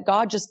know that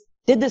God just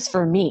did this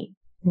for me.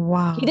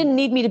 Wow. He didn't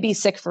need me to be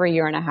sick for 1.5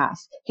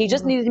 years. He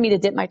just needed me to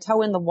dip my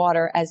toe in the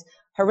water, as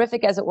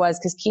horrific as it was,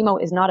 because chemo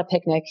is not a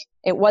picnic.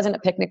 It wasn't a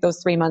picnic.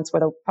 Those 3 months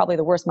were probably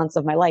the worst months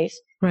of my life.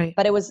 Right.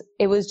 But it was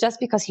just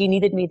because he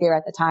needed me there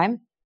at the time,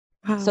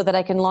 so that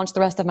I can launch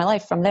the rest of my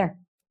life from there.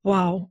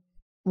 Wow.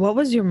 What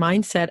was your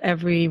mindset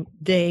every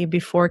day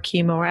before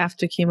chemo or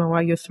after chemo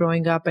while you're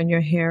throwing up and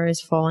your hair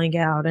is falling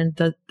out, and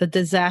the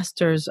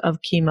disasters of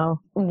chemo?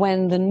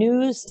 When the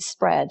news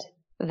spread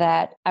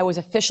that I was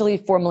officially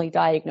formally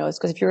diagnosed,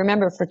 because if you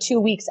remember, for 2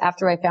 weeks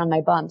after I found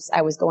my bumps,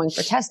 I was going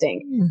for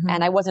testing,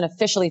 and I wasn't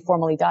officially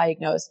formally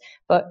diagnosed.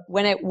 But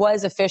when it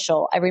was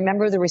official, I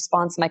remember the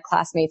response my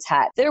classmates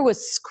had. There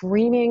was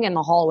screaming in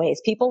the hallways.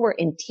 People were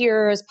in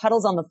tears,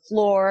 puddles on the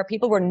floor.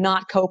 People were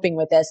not coping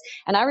with this.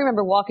 And I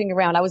remember walking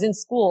around. I was in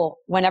school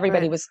when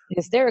everybody was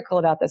hysterical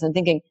about this and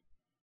thinking,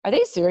 are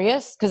they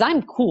serious? Because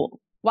I'm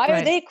cool. Why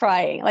are they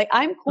crying? Like,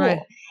 I'm cool. Right.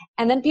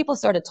 And then people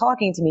started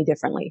talking to me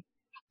differently.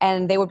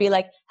 And they would be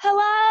like,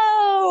 hello,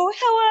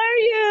 how are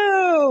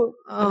you?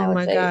 Oh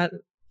my God.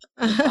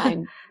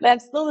 Fine. I'm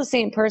still the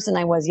same person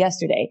I was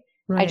yesterday.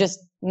 Right. I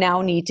just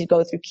now need to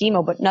go through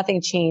chemo, but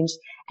nothing changed.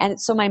 And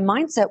so my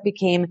mindset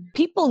became,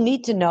 people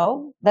need to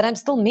know that I'm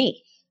still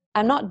me.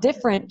 I'm not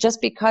different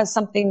just because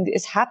something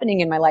is happening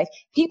in my life.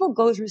 People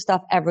go through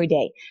stuff every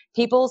day.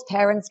 People's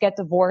parents get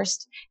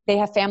divorced. They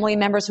have family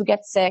members who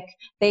get sick.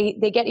 They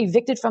get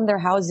evicted from their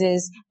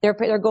houses. They're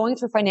going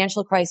through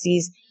financial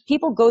crises.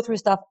 People go through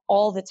stuff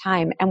all the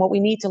time. And what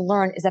we need to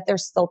learn is that they're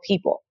still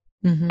people.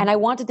 And I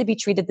wanted to be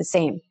treated the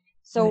same.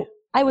 So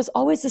I was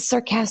always this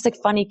sarcastic,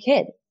 funny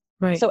kid.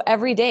 Right. So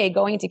every day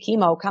going to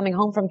chemo, coming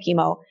home from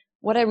chemo,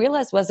 what I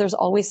realized was there's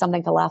always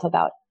something to laugh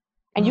about.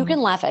 And you can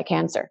laugh at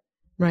cancer.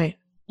 Right.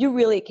 You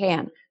really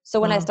can. So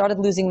when I started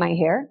losing my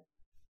hair,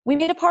 we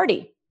made a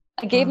party.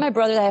 I gave my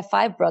brother, I have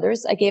 5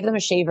 brothers. I gave them a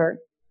shaver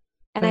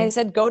and I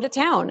said, go to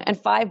town. And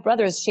 5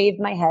 brothers shaved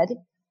my head.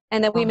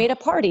 And then we made a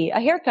party, a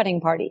haircutting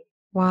party.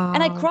 Wow.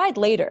 And I cried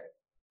later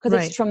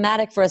because it's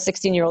traumatic for a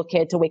 16-year-old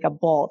kid to wake up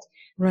bald.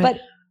 Right. But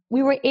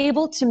we were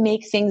able to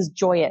make things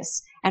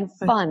joyous and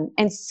fun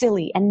and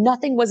silly, and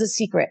nothing was a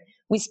secret.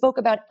 We spoke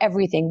about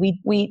everything.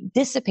 We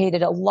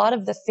dissipated a lot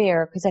of the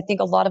fear, because I think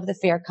a lot of the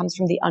fear comes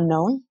from the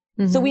unknown.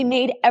 So we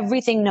made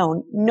everything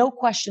known. No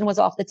question was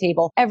off the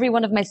table. Every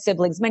one of my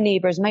siblings, my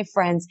neighbors, my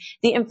friends,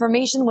 the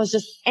information was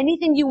just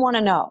anything you want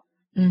to know.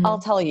 I'll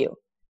tell you.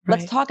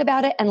 Let's talk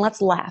about it and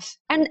let's laugh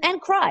and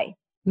cry.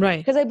 Right.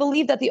 Because I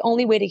believe that the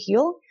only way to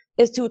heal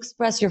is to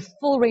express your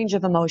full range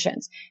of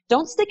emotions.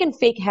 Don't stick in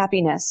fake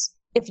happiness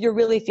if you're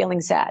really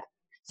feeling sad.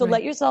 So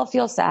let yourself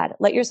feel sad,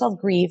 let yourself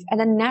grieve, and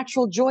then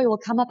natural joy will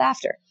come up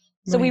after.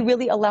 So we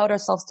really allowed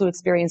ourselves to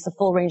experience the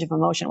full range of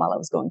emotion while I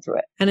was going through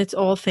it. And it's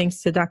all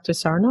thanks to Dr.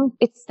 Sarno?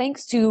 It's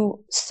thanks to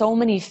so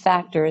many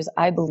factors,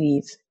 I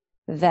believe,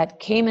 that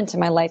came into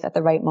my life at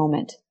the right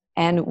moment.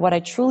 And what I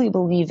truly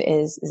believe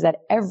is that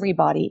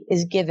everybody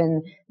is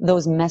given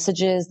those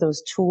messages,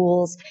 those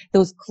tools,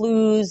 those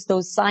clues,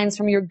 those signs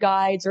from your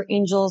guides or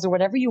angels or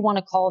whatever you want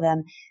to call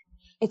them.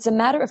 It's a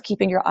matter of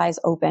keeping your eyes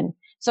open.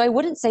 So I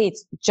wouldn't say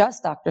it's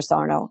just Dr.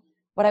 Sarno.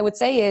 What I would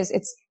say is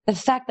it's the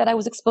fact that I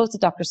was exposed to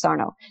Dr.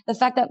 Sarno, the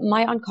fact that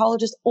my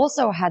oncologist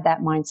also had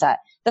that mindset,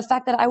 the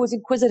fact that I was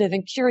inquisitive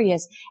and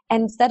curious,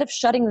 and instead of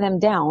shutting them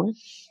down,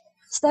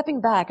 stepping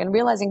back and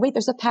realizing, wait,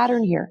 there's a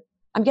pattern here.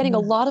 I'm getting a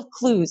lot of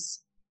clues.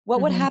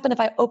 What would happen if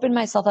I opened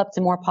myself up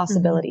to more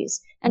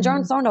possibilities? And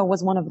John Sarno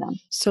was one of them.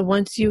 So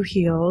once you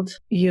healed,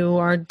 you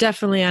are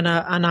definitely on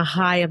a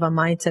high of a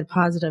mindset,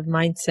 positive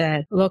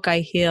mindset. Look,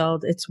 I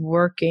healed. It's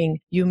working.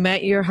 You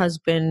met your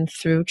husband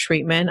through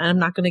treatment. I'm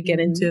not going to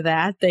get into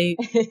that.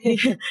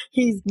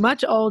 He's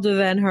much older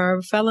than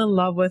her, fell in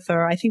love with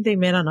her. I think they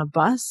met on a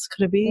bus.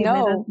 Could it be?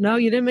 No,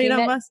 you didn't meet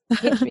on a bus?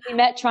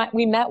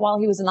 We met while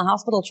he was in the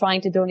hospital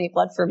trying to donate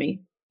blood for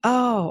me.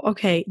 Oh,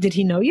 okay. Did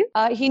he know you?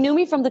 He knew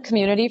me from the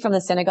community, from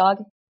the synagogue.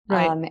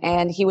 Right.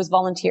 And he was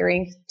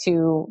volunteering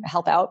to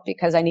help out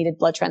because I needed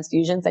blood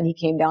transfusions, and he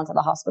came down to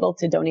the hospital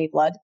to donate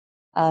blood.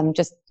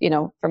 Just,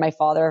 for my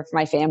father, for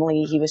my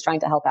family, he was trying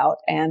to help out,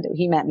 and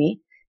he met me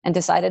and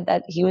decided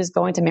that he was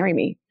going to marry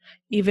me.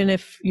 Even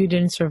if you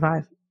didn't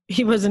survive.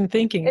 He wasn't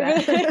thinking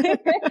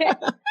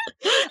that.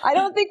 I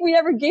don't think we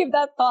ever gave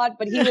that thought,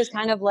 but he was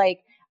kind of like,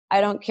 I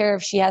don't care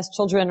if she has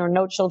children or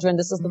no children.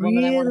 This is the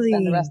woman I want to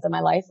spend the rest of my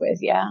life with.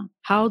 Yeah.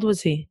 How old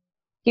was he?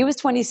 He was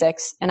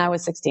 26 and I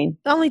was 16.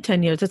 Only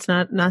 10 years. It's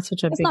not such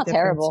a big difference. It's not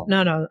terrible.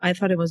 No. I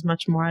thought it was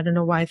much more. I don't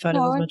know why I thought it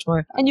was much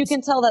more. And you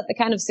can tell that the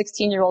kind of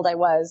 16-year-old I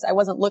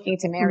wasn't looking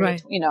to marry,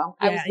 right.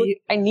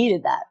 I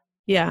needed that.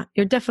 Yeah,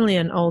 you're definitely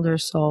an older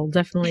soul.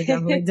 Definitely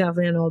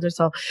an older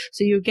soul.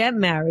 So you get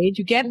married,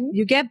 you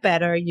get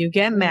better, you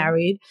get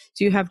married.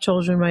 Do you have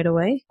children right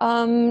away?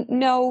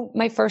 No,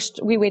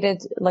 we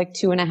waited like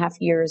 2.5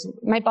 years.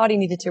 My body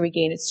needed to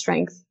regain its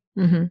strength.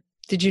 Mm-hmm.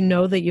 Did you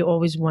know that you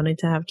always wanted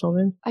to have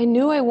children? I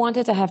knew I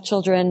wanted to have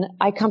children.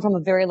 I come from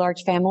a very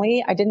large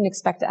family. I didn't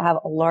expect to have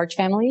a large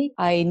family.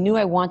 I knew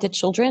I wanted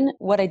children.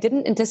 What I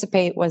didn't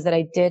anticipate was that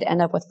I did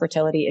end up with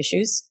fertility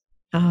issues.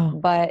 Oh.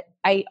 But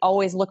I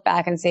always look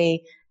back and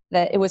say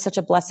that it was such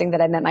a blessing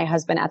that I met my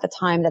husband at the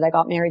time, that I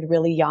got married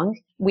really young.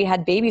 We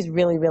had babies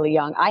really, really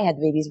young. I had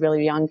babies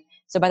really young.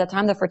 So by the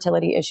time the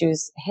fertility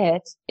issues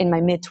hit in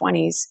my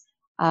mid-20s,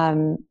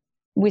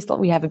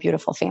 we have a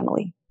beautiful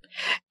family.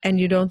 And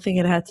you don't think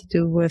it had to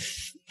do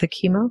with the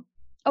chemo?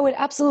 Oh, it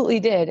absolutely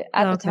did.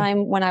 At the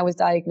time when I was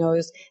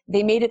diagnosed,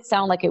 they made it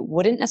sound like it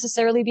wouldn't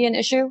necessarily be an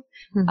issue,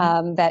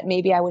 that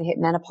maybe I would hit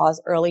menopause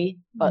early,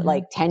 but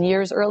like 10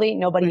 years early.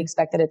 Nobody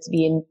expected it to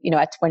be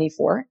at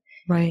 24.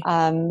 Right.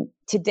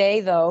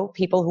 Today, though,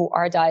 people who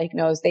are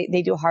diagnosed,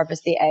 they do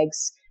harvest the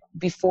eggs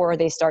before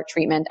they start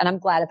treatment. And I'm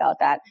glad about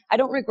that. I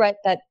don't regret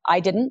that I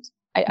didn't.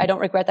 I don't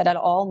regret that at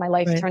all. My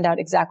life turned out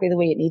exactly the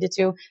way it needed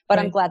to, but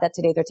I'm glad that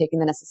today they're taking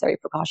the necessary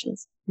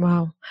precautions.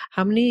 Wow.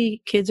 How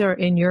many kids are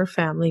in your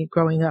family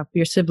growing up,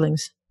 your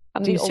siblings?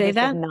 Do you say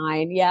that?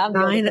 9. Yeah. I'm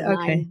 9.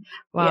 Okay. 9.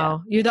 Wow. Yeah.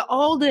 You're the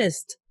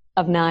oldest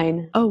of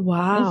 9. Oh,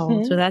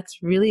 wow. So that's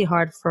really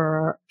hard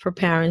for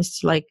parents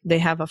to they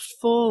have a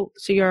full,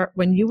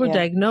 when you were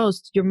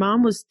diagnosed, your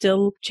mom was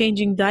still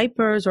changing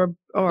diapers or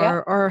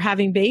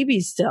having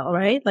babies still,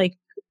 right?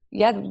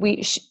 Yeah,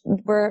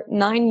 we're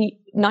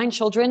nine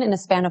children in a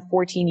span of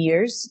 14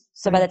 years.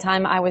 So by the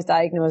time I was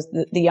diagnosed,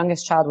 the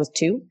youngest child was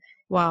 2.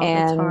 Wow,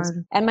 that's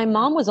hard. And my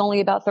mom was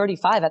only about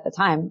 35 at the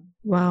time.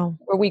 Wow.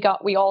 Where we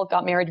all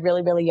got married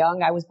really, really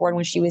young. I was born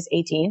when she was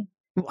 18.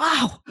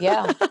 Wow.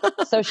 Yeah.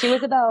 So she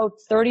was about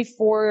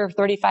 34 or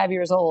 35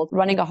 years old,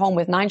 running a home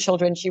with 9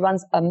 children. She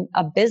runs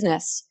a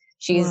business.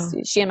 She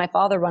and my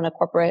father run a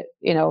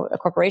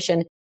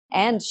corporation,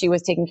 and she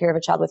was taking care of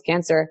a child with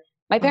cancer.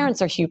 My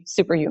parents are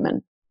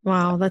superhuman.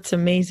 Wow, that's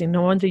amazing.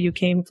 No wonder you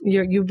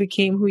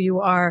became who you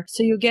are.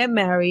 So you get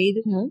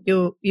married.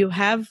 Mm-hmm. You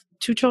have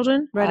 2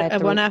 children, right?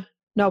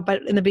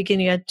 But in the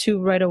beginning you had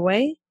 2 right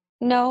away?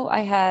 No,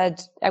 I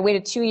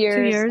waited 2 years.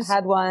 2 years.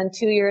 Had 1,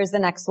 2 years, the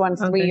next one,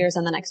 3 years,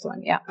 and the next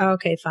one. Yeah.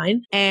 Okay,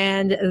 fine.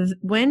 And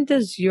when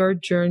does your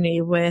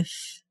journey with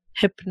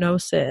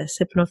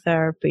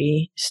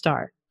hypnotherapy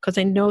start? Because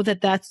I know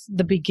that that's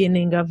the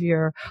beginning of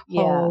your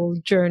whole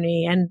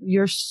journey, and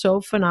you're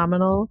so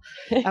phenomenal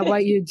at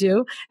what you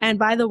do. And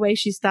by the way,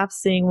 she stopped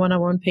seeing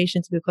one-on-one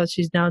patients because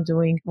she's now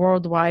doing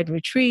worldwide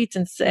retreats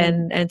and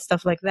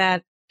stuff like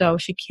that. So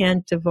she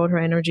can't devote her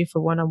energy for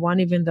one-on-one,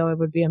 even though it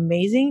would be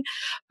amazing.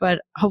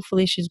 But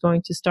hopefully she's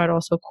going to start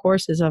also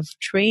courses of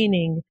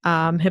training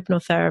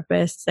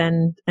hypnotherapists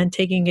and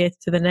taking it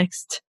to the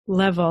next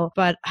level.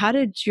 But how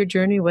did your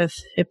journey with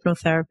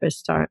hypnotherapy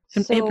start?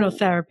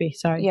 Hypnotherapy,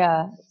 sorry.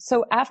 Yeah.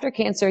 So after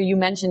cancer, you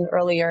mentioned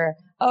earlier,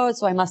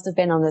 so I must have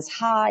been on this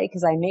high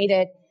because I made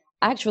it.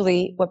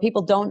 Actually, what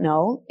people don't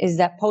know is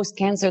that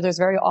post-cancer, there's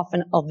very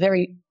often a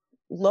very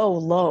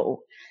low.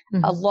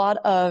 A lot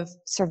of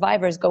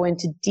survivors go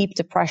into deep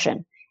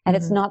depression, and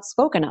it's not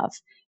spoken of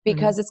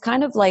because it's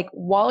kind of like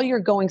while you're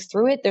going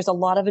through it, there's a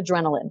lot of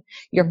adrenaline.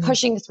 You're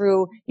pushing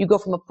through, you go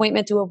from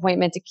appointment to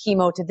appointment to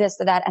chemo to this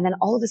to that. And then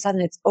all of a sudden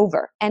it's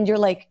over and you're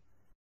like,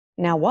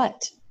 now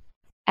what?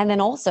 And then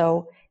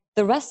also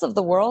the rest of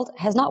the world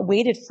has not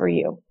waited for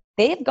you.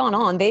 They've gone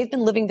on. They've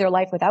been living their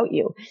life without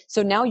you.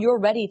 So now you're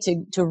ready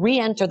to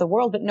re-enter the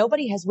world, but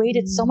nobody has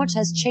waited. So much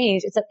has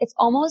changed. It's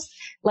almost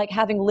like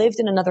having lived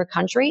in another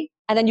country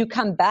and then you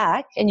come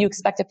back and you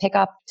expect to pick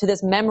up to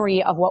this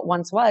memory of what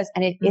once was.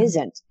 And it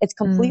isn't. It's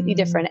completely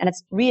different and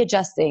it's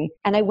readjusting.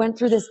 And I went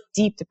through this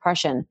deep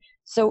depression.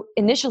 So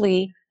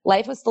initially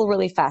life was still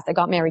really fast. I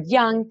got married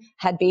young,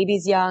 had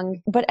babies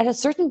young, but at a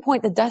certain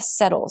point, the dust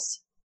settles.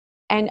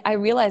 And I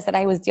realized that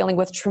I was dealing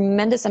with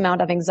tremendous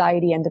amount of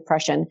anxiety and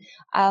depression.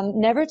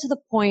 Never to the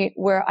point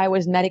where I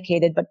was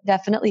medicated, but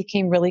definitely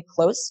came really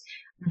close.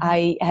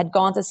 I had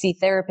gone to see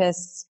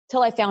therapists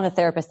till I found a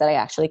therapist that I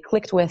actually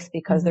clicked with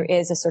because there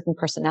is a certain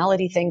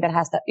personality thing that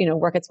has to,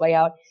 work its way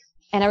out.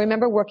 And I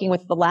remember working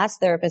with the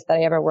last therapist that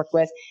I ever worked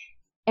with.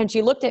 And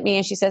she looked at me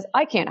and she says,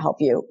 I can't help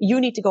you.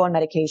 You need to go on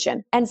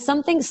medication. And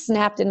something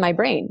snapped in my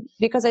brain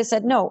because I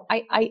said, no,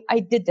 I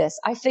did this.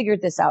 I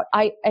figured this out.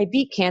 I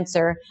beat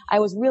cancer. I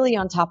was really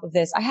on top of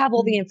this. I have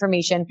all the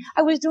information.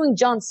 I was doing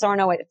John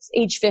Sarno at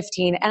age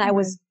 15 and I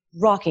was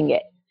rocking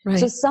it. Right.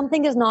 So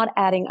something is not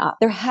adding up.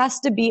 There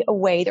has to be a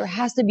way. There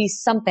has to be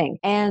something.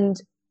 And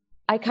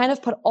I kind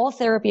of put all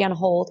therapy on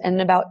hold.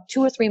 And about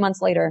 2 or 3 months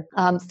later,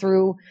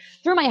 through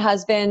my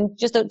husband,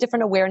 just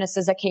different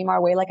awarenesses that came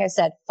our way, like I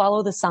said,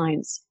 follow the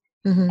signs.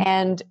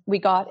 And we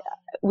got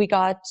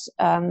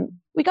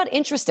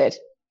interested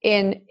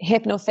in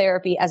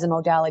hypnotherapy as a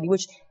modality,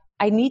 which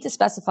I need to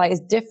specify is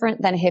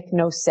different than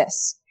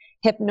hypnosis.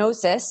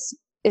 Hypnosis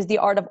is the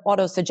art of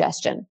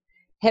autosuggestion.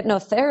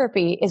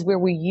 Hypnotherapy is where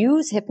we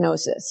use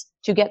hypnosis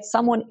to get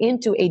someone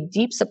into a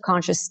deep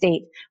subconscious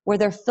state where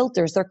their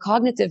filters, their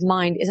cognitive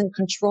mind isn't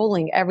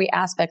controlling every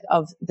aspect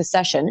of the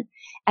session.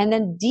 And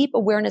then deep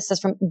awarenesses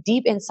from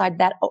deep inside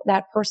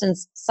that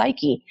person's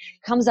psyche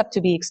comes up to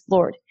be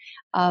explored.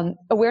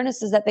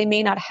 Awarenesses that they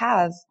may not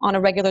have on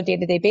a regular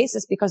day-to-day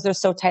basis because they're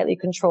so tightly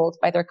controlled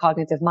by their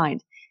cognitive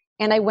mind.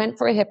 And I went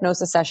for a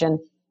hypnosis session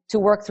to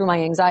work through my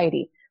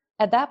anxiety.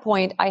 At that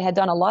point, I had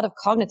done a lot of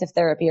cognitive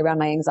therapy around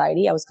my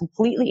anxiety. I was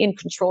completely in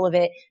control of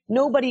it.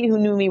 Nobody who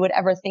knew me would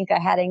ever think I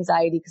had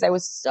anxiety because I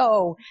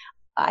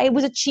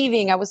was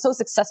achieving. I was so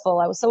successful.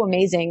 I was so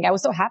amazing. I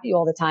was so happy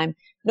all the time.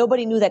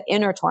 Nobody knew that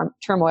inner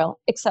turmoil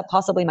except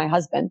possibly my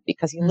husband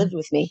because he lived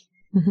with me.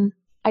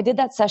 I did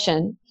that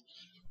session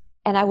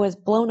and I was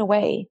blown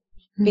away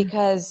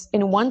because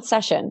in one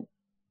session,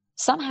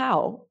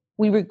 somehow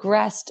we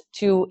regressed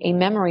to a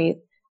memory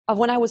of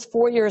when I was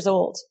 4 years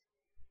old.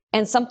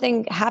 And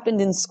something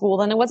happened in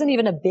school, and it wasn't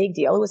even a big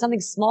deal. It was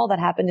something small that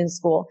happened in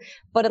school,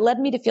 but it led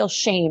me to feel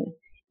shame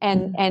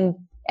and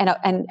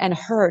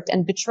hurt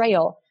and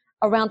betrayal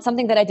around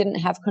something that I didn't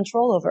have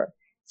control over.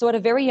 So at a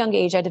very young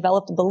age, I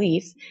developed a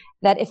belief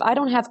that if I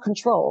don't have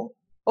control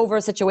over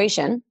a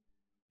situation,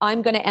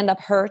 I'm going to end up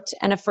hurt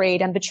and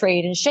afraid and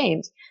betrayed and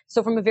shamed.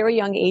 So from a very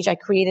young age, I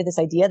created this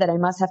idea that I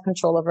must have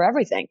control over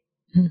everything.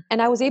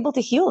 And I was able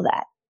to heal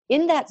that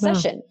in that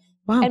session.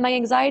 Wow. And my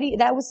anxiety,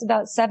 that was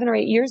about 7 or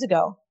 8 years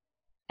ago.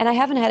 And I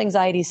haven't had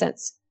anxiety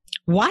since.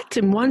 What?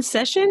 In one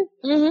session?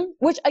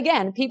 Which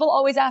again, people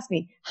always ask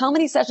me, how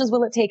many sessions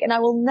will it take? And I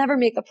will never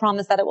make the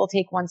promise that it will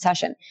take one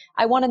session.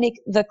 I want to make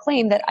the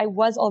claim that I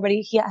was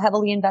already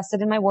heavily invested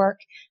in my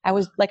work. I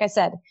was, like I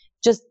said,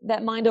 just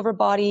that mind over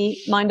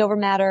body, mind over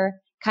matter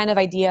kind of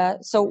idea.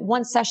 So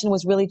one session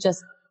was really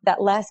just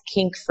that last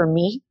kink for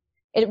me.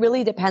 It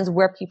really depends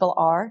where people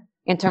are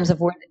in terms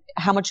of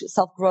how much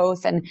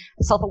self-growth and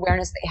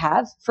self-awareness they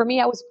have. For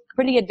me, I was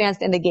pretty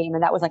advanced in the game,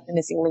 and that was like the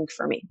missing link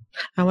for me.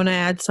 I want to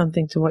add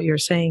something to what you're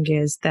saying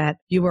is that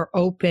you were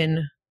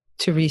open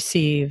to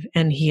receive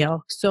and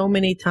heal. So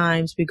many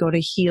times we go to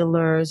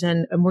healers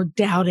and we're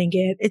doubting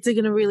it. Is it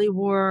going to really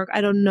work?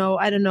 I don't know.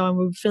 And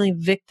we're feeling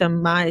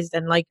victimized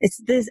and like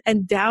it's this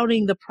and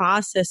doubting the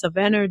process of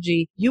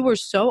energy. You were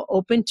so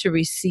open to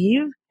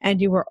receive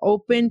and you were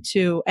open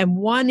to and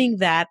wanting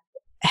that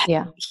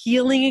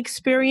healing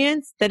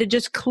experience that it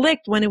just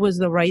clicked when it was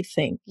the right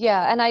thing.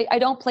 Yeah. And I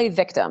don't play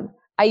victim.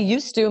 I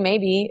used to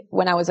maybe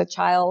when I was a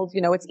child,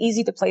 it's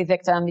easy to play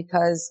victim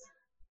because,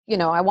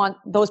 I want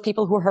those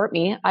people who hurt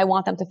me, I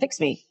want them to fix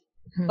me.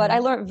 But I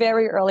learned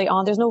very early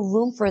on, there's no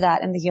room for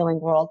that in the healing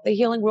world. The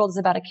healing world is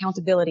about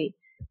accountability,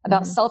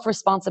 about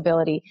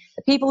self-responsibility.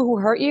 The people who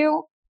hurt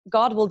you,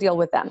 God will deal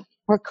with them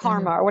or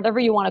karma or whatever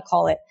you want to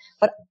call it.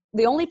 But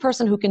the only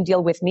person who can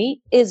deal with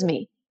me is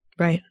me.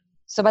 Right.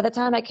 So by the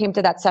time I came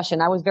to that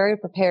session, I was very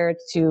prepared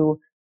to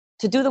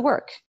do the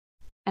work.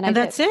 And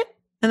that's it?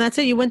 And that's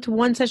it? You went to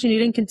one session, you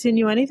didn't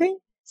continue anything?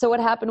 So what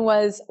happened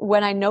was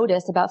when I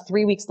noticed about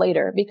 3 weeks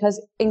later,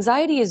 because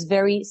anxiety is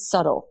very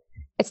subtle.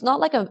 It's not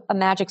like a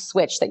magic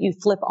switch that you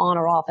flip on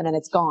or off and then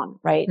it's gone,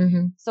 right?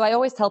 So I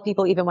always tell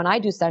people, even when I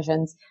do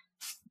sessions,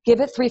 give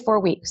it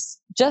 3-4 weeks.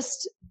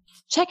 Just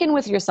check in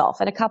with yourself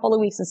in a couple of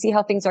weeks and see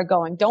how things are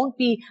going. Don't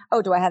be,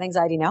 oh, do I have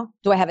anxiety now?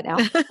 Do I have it now?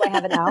 Do I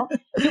have it now?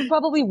 You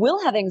probably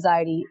will have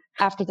anxiety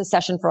after the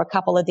session for a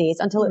couple of days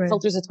until it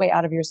filters its way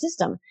out of your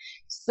system.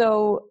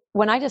 So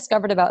when I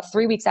discovered about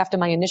 3 weeks after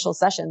my initial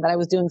session that I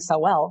was doing so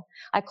well,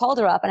 I called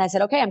her up and I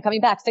said, okay, I'm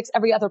coming back, fix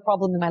every other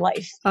problem in my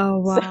life. Oh,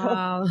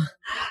 wow.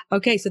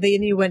 Okay. So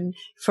then you went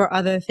for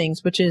other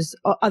things, which is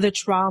other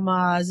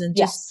traumas and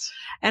just,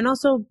 and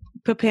also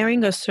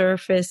preparing a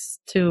surface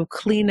to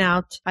clean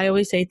out. I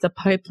always say it's a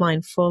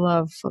pipeline full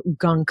of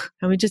gunk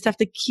and we just have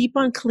to keep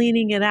on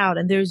cleaning it out.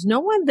 And there's no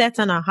one that's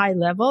on a high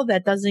level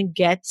that doesn't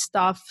get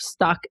stuff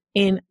stuck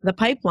in the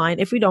pipeline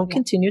if we don't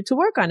continue to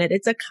work on it.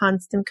 It's a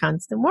constant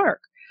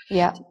work.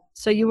 Yeah.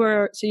 So you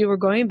were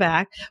going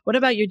back. What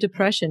about your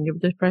depression? Your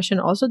depression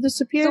also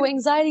disappeared? So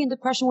anxiety and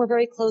depression were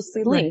very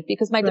closely linked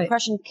because my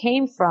depression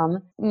came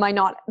from my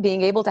not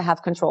being able to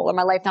have control or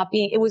my life not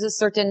being, it was a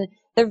certain,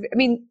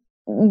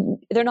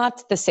 they're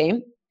not the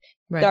same.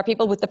 There are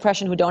people with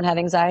depression who don't have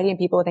anxiety and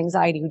people with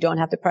anxiety who don't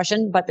have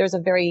depression, but there's a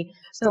very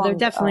strong... So they're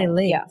definitely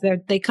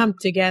linked. They come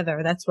together.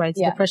 That's why it's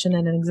depression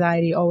and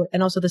anxiety. Oh,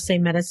 and also the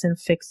same medicine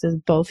fixes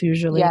both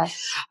usually.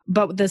 Yes.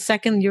 But the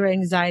second your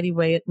anxiety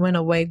went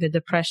away, the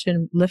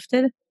depression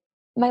lifted?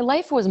 My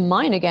life was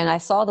mine again. I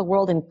saw the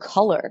world in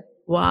color.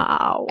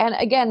 Wow. And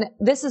again,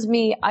 this is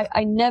me.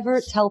 I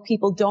never tell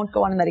people don't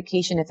go on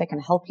medication if it can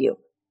help you.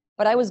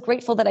 But I was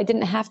grateful that I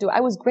didn't have to.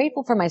 I was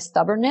grateful for my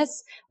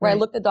stubbornness where I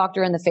looked the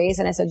doctor in the face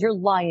and I said, you're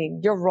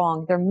lying. You're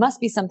wrong. There must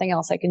be something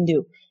else I can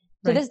do.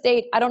 To this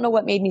date, I don't know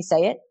what made me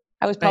say it.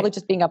 I was probably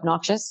just being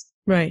obnoxious.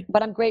 Right.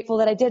 But I'm grateful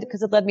that I did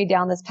because it led me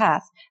down this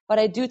path. But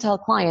I do tell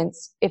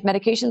clients, if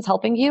medication's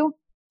helping you,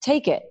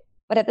 take it.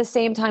 But at the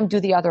same time, do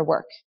the other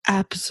work.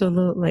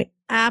 Absolutely.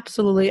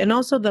 Absolutely. And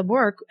also the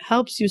work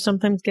helps you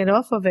sometimes get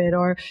off of it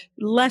or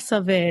less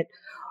of it.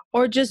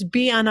 Or just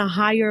be on a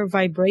higher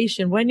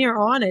vibration when you're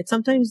on it.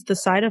 Sometimes the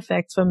side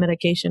effects from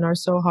medication are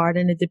so hard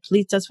and it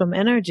depletes us from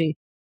energy.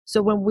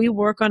 So when we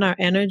work on our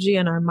energy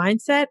and our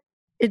mindset,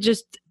 it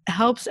just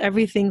helps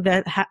everything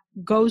that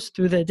goes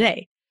through the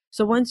day.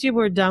 So once you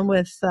were done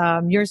with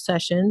your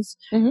sessions,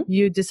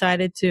 you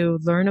decided to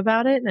learn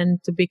about it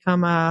and to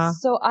become a...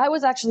 So I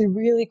was actually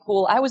really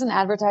cool. I was in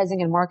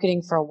advertising and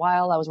marketing for a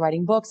while. I was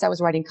writing books. I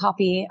was writing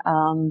copy.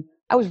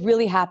 I was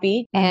really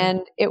happy.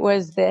 And it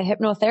was the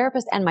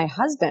hypnotherapist and my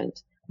husband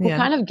who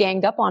kind of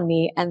ganged up on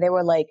me. And they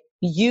were like,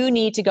 you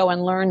need to go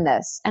and learn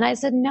this. And I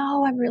said,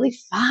 no, I'm really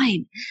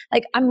fine.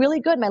 Like, I'm really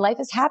good. My life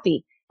is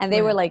happy. And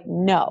they were like,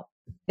 no,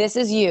 this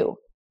is you.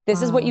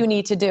 This is what you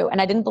need to do.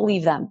 And I didn't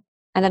believe them.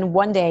 And then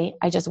one day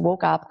I just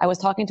woke up. I was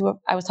talking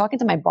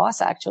to my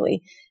boss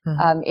actually,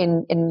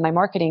 in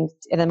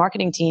the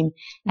marketing team.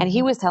 And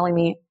he was telling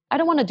me, I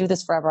don't want to do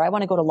this forever. I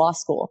want to go to law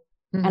school.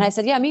 And I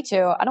said, yeah, me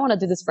too. I don't want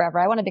to do this forever.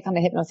 I want to become a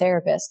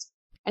hypnotherapist.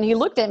 And he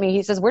looked at me.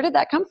 He says, where did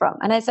that come from?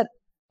 And I said,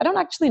 I don't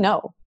actually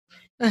know.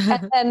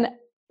 And then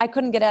I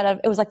couldn't get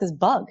it was like this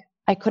bug.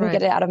 I couldn't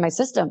get it out of my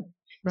system.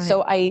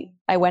 So I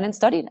went and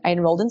studied. I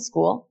enrolled in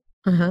school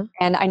and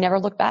I never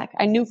looked back.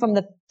 I knew from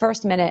the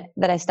first minute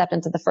that I stepped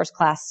into the first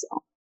class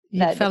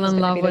that fell in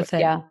love with it.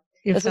 Yeah.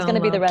 This is going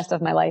to be the rest of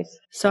my life.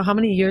 So how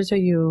many years are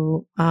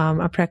you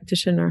a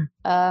practitioner?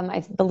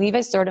 I believe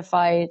I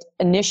certified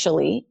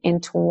initially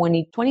in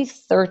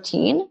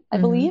 2013, I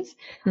believe.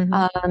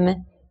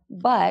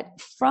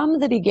 But from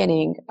the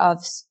beginning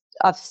of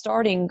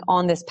starting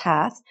on this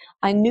path,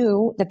 I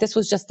knew that this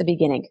was just the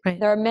beginning.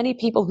 There are many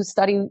people who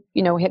study,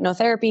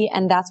 hypnotherapy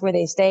and that's where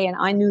they stay. And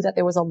I knew that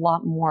there was a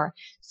lot more.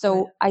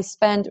 So I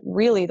spent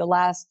really the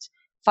last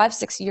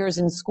 5-6 years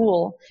in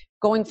school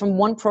going from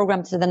one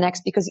program to the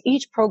next because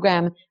each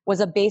program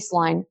was a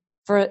baseline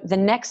for the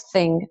next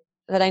thing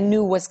that I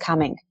knew was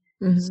coming.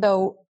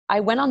 So I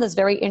went on this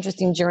very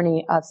interesting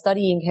journey of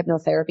studying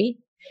hypnotherapy.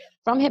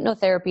 From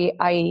hypnotherapy,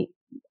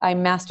 I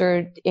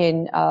mastered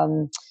in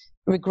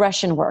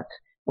regression work,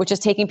 which is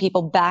taking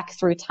people back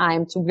through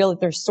time to really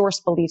their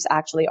source beliefs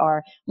actually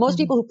are. Most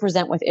people who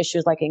present with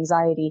issues like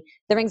anxiety,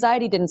 their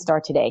anxiety didn't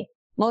start today.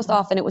 Most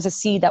often it was a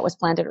seed that was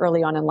planted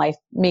early on in life,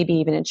 maybe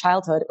even in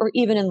childhood or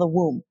even in the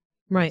womb.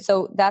 Right.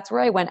 So that's where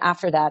I went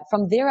after that.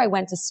 From there, I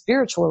went to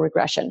spiritual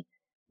regression,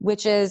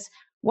 which is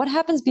what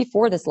happens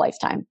before this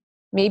lifetime.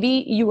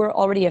 Maybe you were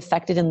already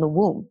affected in the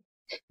womb.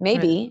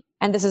 Maybe,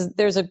 and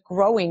there's a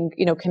growing,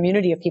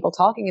 community of people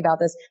talking about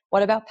this.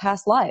 What about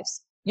past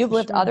lives? You've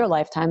lived other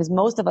lifetimes.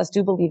 Most of us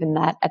do believe in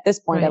that at this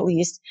point, at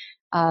least.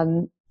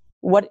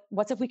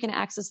 What's if we can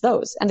access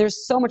those? And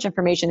there's so much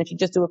information. If you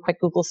just do a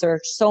quick Google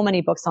search, so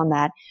many books on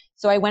that.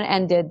 So I went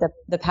and did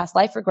the past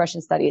life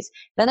regression studies.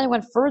 Then I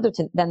went further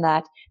than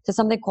that to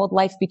something called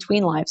life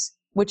between lives,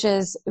 which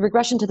is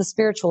regression to the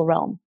spiritual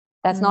realm.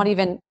 That's not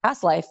even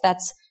past life.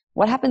 That's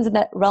what happens in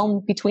that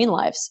realm between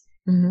lives.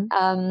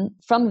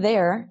 From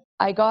there,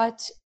 I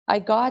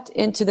got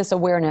into this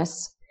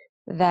awareness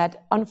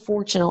that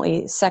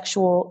unfortunately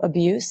sexual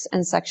abuse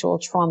and sexual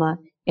trauma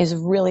is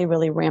really,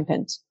 really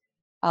rampant.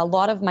 A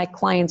lot of my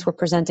clients were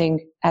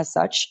presenting as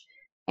such.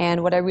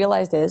 And what I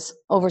realized is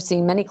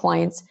overseeing many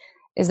clients,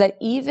 is that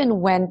even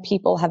when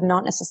people have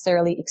not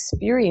necessarily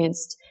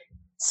experienced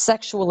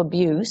sexual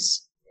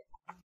abuse,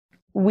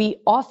 we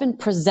often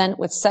present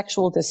with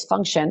sexual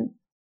dysfunction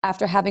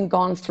after having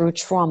gone through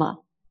trauma,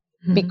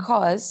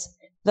 because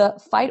the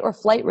fight or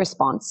flight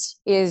response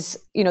is,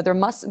 there's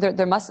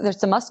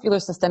the muscular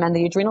system and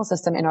the adrenal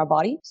system in our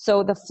body.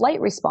 So the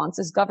flight response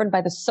is governed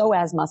by the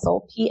psoas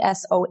muscle,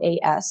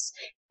 PSOAS,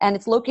 and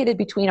it's located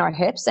between our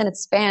hips and it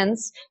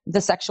spans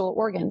the sexual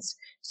organs.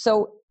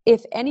 So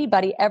if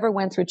anybody ever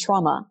went through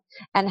trauma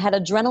and had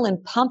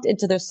adrenaline pumped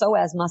into their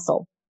psoas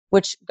muscle,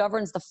 which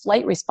governs the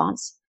flight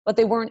response, but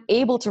they weren't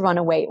able to run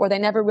away, or they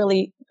never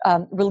really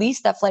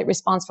released that flight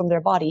response from their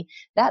body,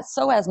 that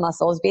psoas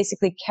muscle is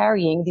basically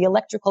carrying the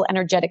electrical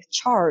energetic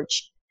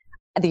charge,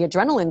 the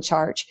adrenaline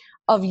charge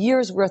of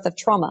years worth of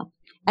trauma.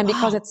 And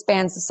because it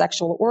spans the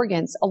sexual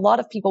organs, a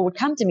lot of people would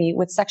come to me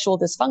with sexual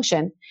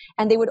dysfunction,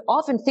 and they would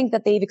often think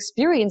that they've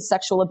experienced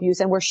sexual abuse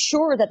and were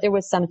sure that there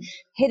was some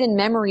hidden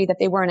memory that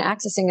they weren't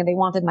accessing, and they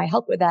wanted my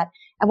help with that.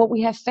 And what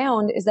we have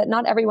found is that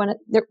not everyone,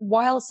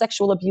 while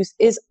sexual abuse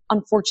is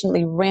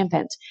unfortunately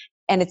rampant,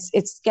 and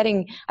it's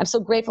getting, I'm so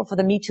grateful for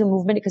the Me Too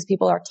movement, because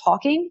people are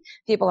talking,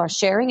 people are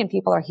sharing, and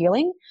people are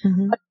healing.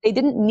 But they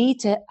didn't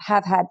need to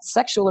have had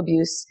sexual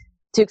abuse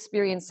to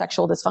experience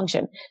sexual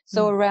dysfunction.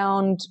 So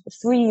around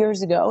 3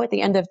 years ago, at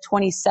the end of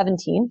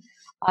 2017,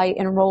 I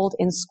enrolled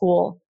in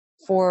school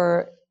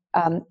for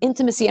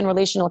intimacy and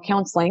relational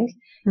counseling,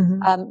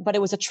 but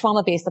it was a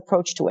trauma-based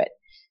approach to it.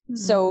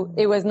 So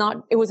it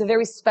was a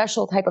very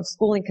special type of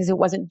schooling, because it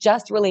wasn't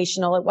just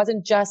relational. It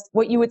wasn't just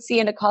what you would see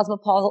in a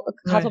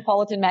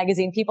Cosmopolitan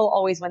magazine. People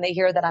always, when they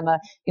hear that I'm a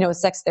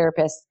sex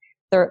therapist,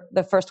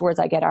 the first words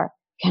I get are,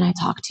 "Can I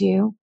talk to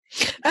you?"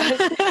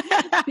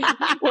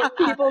 What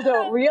people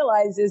don't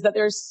realize is that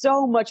there's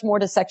so much more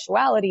to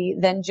sexuality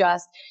than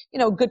just,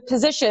 good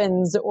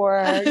positions or,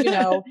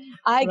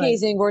 eye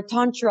gazing or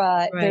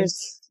tantra.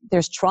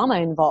 There's trauma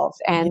involved.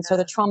 And so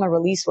the trauma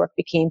release work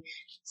became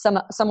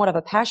somewhat of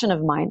a passion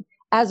of mine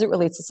as it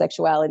relates to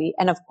sexuality.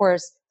 And of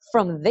course,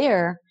 from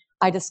there,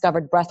 I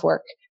discovered breath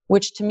work,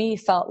 which to me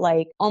felt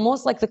like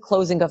almost like the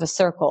closing of a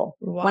circle.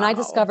 Wow. When I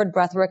discovered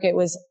breath work, it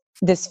was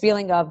this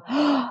feeling of,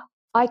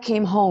 I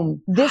came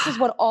home. This is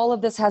what all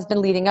of this has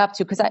been leading up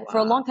to. Because for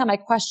a long time, I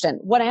questioned,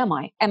 what am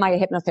I? Am I a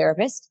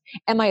hypnotherapist?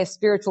 Am I a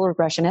spiritual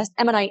regressionist?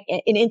 Am I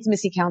an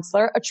intimacy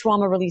counselor, a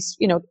trauma release,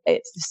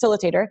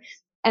 facilitator?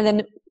 And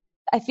then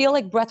I feel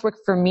like breathwork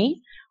for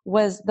me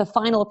was the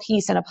final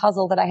piece in a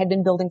puzzle that I had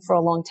been building for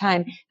a long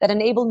time, that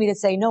enabled me to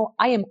say, no,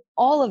 I am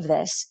all of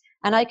this,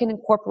 and I can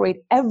incorporate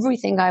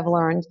everything I've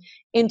learned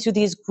into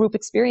these group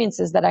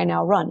experiences that I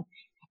now run.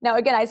 Now,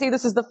 again, I say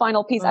this is the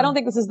final piece. I don't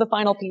think this is the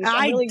final piece.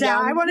 I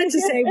wanted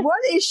to say, what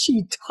is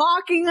she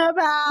talking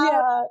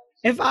about?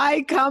 Yeah. If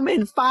I come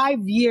in 5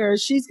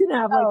 years, she's going to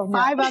have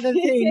five other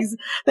things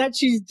that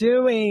she's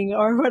doing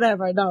or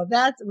whatever. No,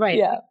 that's right.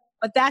 Yeah.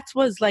 But that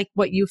was like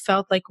what you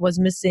felt like was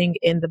missing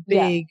in the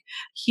big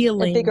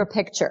healing. The bigger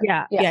picture.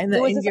 Yeah. And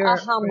there was this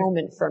aha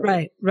moment for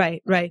me.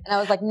 Right. And I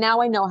was like,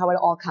 now I know how it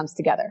all comes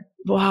together.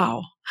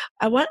 Wow.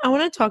 I want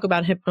to talk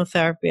about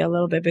hypnotherapy a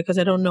little bit, because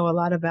I don't know a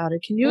lot about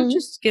it. Can you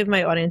just give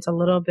my audience a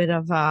little bit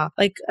of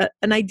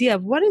an idea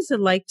of what is it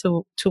like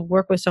to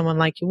work with someone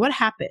like you? What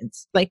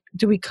happens? Like,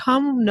 do we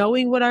come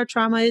knowing what our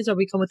trauma is, or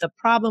we come with a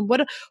problem?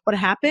 What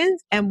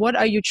happens, and what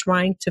are you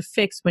trying to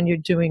fix when you're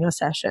doing a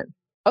session?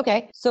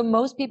 Okay. So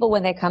most people,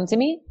 when they come to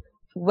me,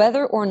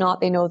 whether or not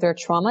they know their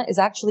trauma is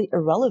actually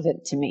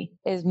irrelevant to me.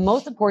 Is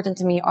most important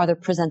to me are the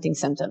presenting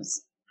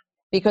symptoms.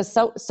 Because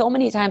so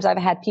many times I've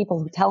had people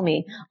who tell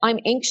me, I'm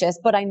anxious,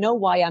 but I know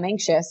why I'm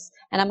anxious.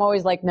 And I'm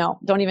always like, no,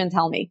 don't even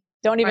tell me.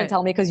 Don't even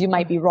tell me, because you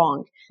might be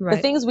wrong. Right.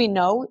 The things we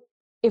know,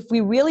 if we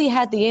really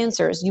had the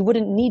answers, you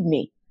wouldn't need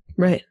me.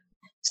 Right.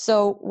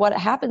 So what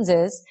happens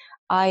is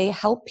I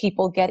help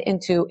people get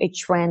into a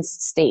trance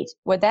state.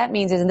 What that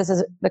means is, and this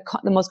is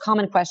the most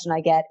common question I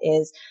get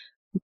is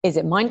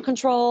it mind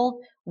control?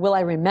 Will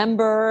I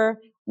remember?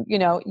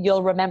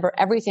 You'll remember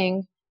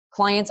everything.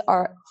 Clients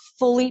are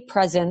fully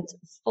present,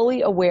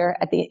 fully aware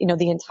at the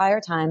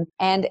entire time.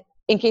 And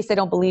in case they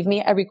don't believe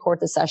me, I record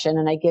the session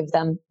and I give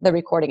them the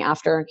recording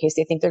after, in case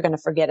they think they're going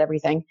to forget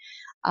everything.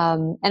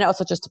 And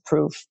also just to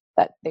prove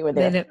that they were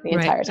there the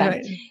entire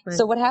time. Right.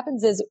 So what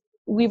happens is,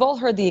 we've all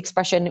heard the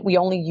expression, we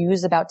only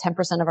use about 10%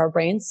 of our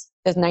brains.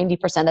 There's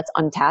 90% that's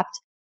untapped.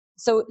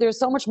 So there's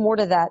so much more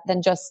to that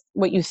than just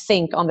what you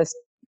think on this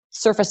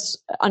surface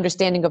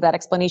understanding of that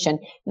explanation.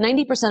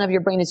 90% of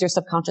your brain is your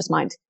subconscious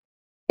mind.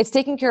 It's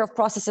taking care of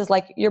processes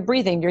like your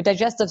breathing, your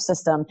digestive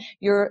system,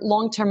 your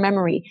long-term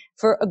memory.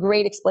 For a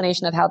great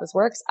explanation of how this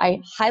works, I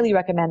highly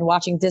recommend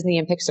watching Disney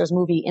and Pixar's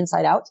movie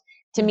Inside Out.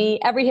 To me,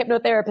 every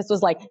hypnotherapist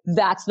was like,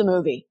 that's the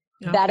movie.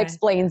 Okay. That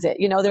explains it.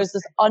 There's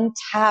this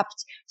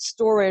untapped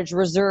storage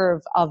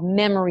reserve of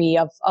memory,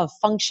 of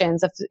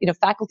functions, of,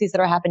 faculties that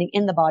are happening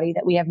in the body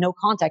that we have no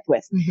contact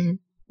with. Mm-hmm.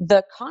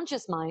 The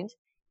conscious mind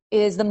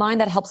is the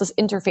mind that helps us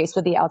interface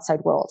with the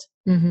outside world.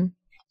 Mm-hmm.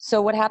 So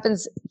what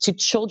happens to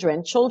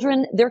children?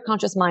 Children, their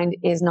conscious mind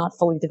is not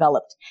fully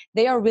developed.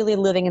 They are really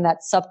living in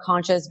that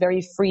subconscious,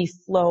 very free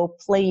flow,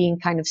 playing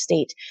kind of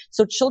state.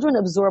 So children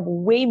absorb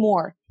way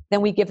more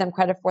than we give them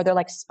credit for. They're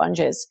like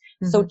sponges.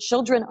 Mm-hmm. So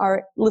children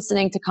are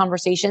listening to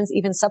conversations,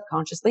 even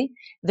subconsciously.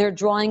 They're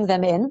drawing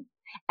them in,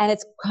 and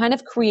it's kind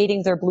of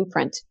creating their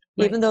blueprint.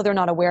 Right. Even though they're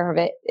not aware of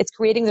it, it's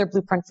creating their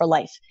blueprint for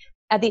life.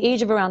 At the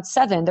age of around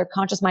 7, their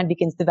conscious mind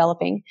begins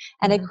developing,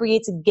 and it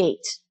creates a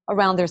gate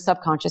around their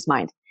subconscious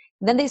mind.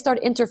 Then they start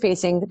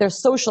interfacing, their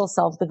social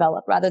self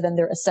develop rather than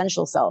their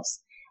essential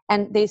selves.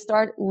 And they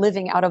start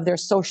living out of their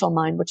social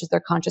mind, which is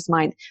their conscious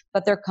mind.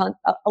 But they're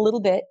a little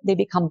bit, they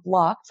become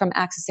blocked from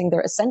accessing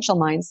their essential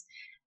minds.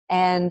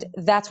 And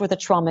that's where the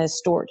trauma is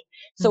stored.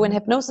 So in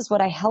hypnosis,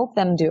 what I help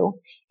them do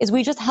is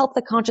we just help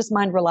the conscious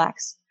mind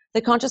relax.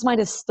 The conscious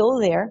mind is still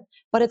there,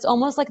 but it's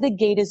almost like the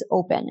gate is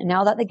open. And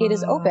now that the gate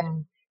is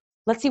open,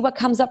 let's see what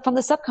comes up from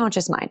the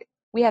subconscious mind.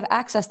 We have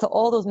access to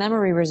all those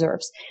memory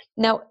reserves.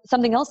 Now,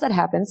 something else that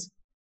happens,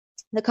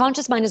 the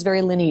conscious mind is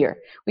very linear.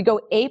 We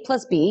go A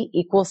plus B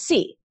equals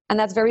C. And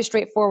that's very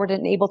straightforward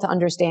and able to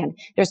understand.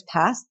 There's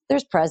past,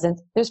 there's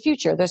present, there's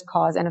future, there's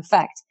cause and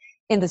effect.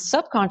 In the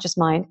subconscious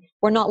mind,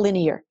 we're not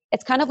linear.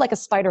 It's kind of like a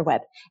spider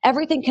web.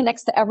 Everything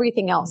connects to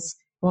everything else.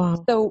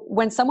 Wow. So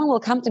when someone will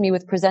come to me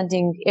with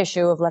presenting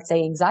issue of, let's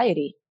say,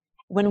 anxiety,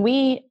 when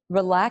we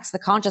relax the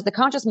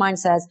conscious mind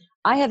says,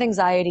 I have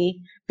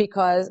anxiety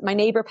because my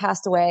neighbor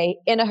passed away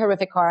in a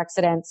horrific car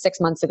accident 6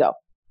 months ago.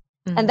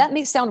 Mm-hmm. And that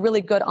may sound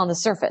really good on the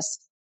surface,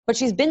 but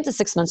she's been to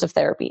 6 months of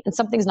therapy and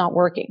something's not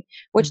working,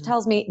 which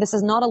tells me this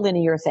is not a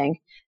linear thing.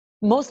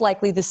 Most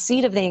likely the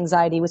seed of the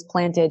anxiety was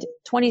planted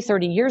 20,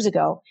 30 years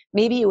ago.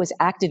 Maybe it was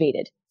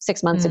activated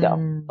 6 months ago,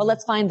 but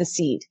let's find the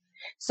seed.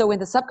 So in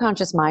the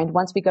subconscious mind,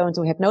 once we go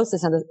into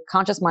hypnosis and the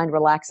conscious mind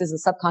relaxes, the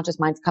subconscious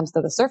mind comes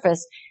to the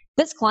surface.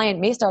 This client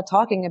may start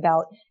talking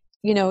about,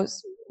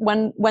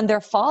 when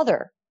their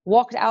father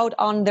walked out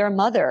on their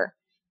mother,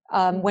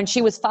 when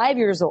she was 5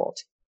 years old.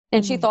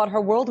 And she thought her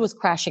world was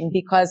crashing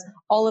because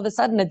all of a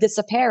sudden a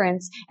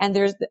disappearance, and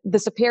there's the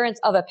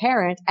disappearance of a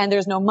parent, and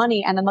there's no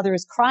money, and the mother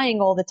is crying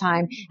all the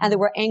time, and there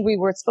were angry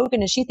words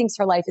spoken, and she thinks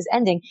her life is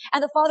ending.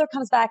 And the father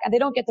comes back and they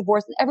don't get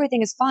divorced and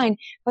everything is fine.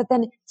 But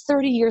then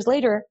 30 years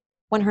later,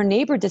 when her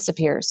neighbor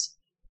disappears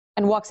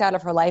and walks out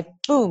of her life,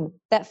 boom,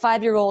 that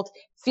 5-year-old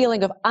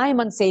feeling of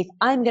I'm unsafe,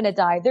 I'm going to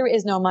die, there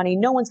is no money,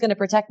 no one's going to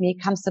protect me,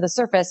 comes to the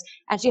surface,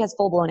 and she has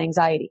full-blown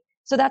anxiety.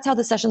 So that's how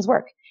the sessions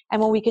work.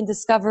 And when we can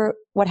discover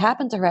what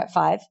happened to her at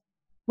 5,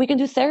 we can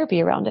do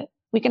therapy around it.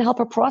 We can help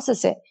her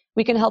process it.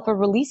 We can help her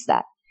release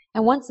that.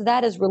 And once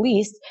that is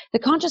released, the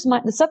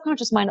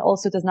subconscious mind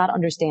also does not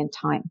understand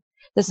time.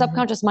 The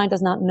subconscious mind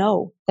does not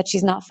know that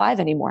she's not 5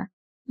 anymore.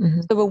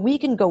 So when we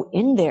can go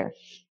in there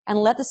and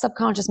let the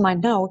subconscious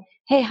mind know,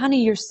 hey,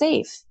 honey, you're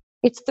safe.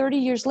 It's 30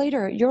 years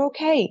later. You're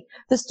okay.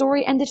 The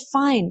story ended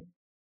fine.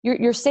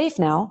 You're safe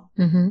now.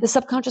 The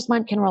subconscious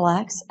mind can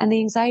relax and the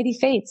anxiety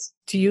fades.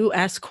 Do you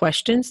ask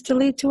questions to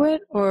lead to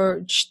it,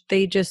 or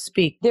they just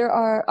speak?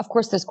 Of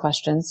course, there's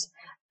questions.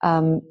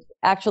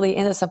 Actually,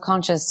 in the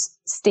subconscious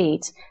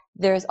state,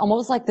 there's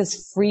almost like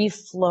this free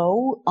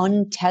flow,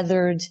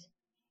 untethered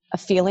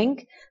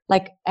feeling.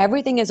 Like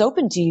everything is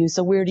open to you.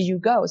 So where do you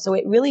go? So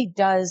it really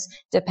does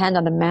depend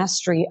on the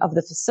mastery of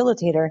the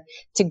facilitator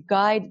to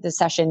guide the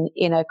session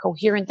in a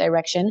coherent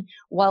direction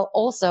while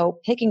also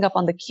picking up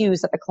on the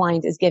cues that the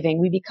client is giving.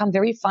 We become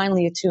very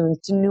finely attuned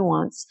to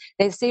nuance.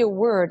 They say a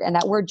word and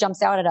that word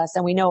jumps out at us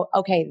and we know,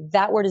 okay,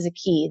 that word is a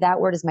key. That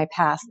word is my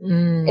path.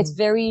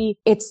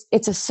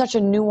 It's such a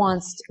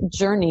nuanced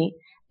journey.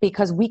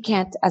 Because we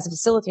can't, as a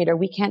facilitator,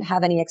 we can't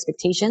have any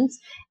expectations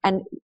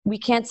and we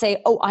can't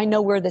say, oh, I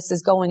know where this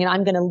is going and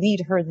I'm going to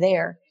lead her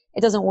there. It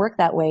doesn't work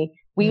that way.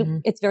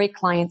 It's very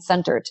client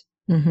centered.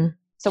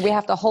 So we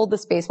have to hold the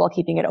space while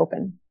keeping it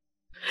open.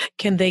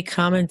 Can they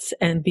comment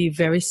and be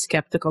very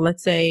skeptical?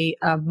 Let's say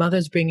a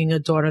mother's bringing a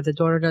daughter. The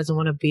daughter doesn't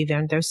want to be there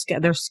and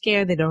they're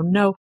scared. They don't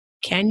know.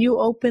 Can you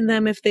open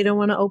them if they don't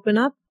want to open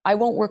up? I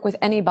won't work with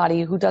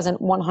anybody who doesn't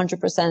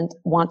 100%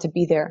 want to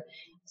be there.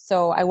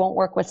 So I won't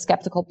work with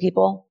skeptical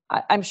people.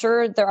 I'm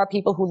sure there are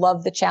people who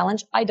love the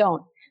challenge. I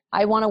don't.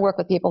 I want to work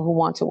with people who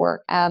want to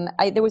work.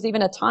 There was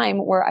even a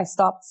time where I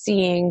stopped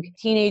seeing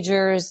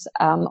teenagers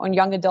or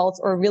young adults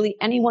or really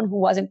anyone who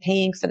wasn't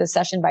paying for the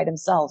session by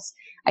themselves.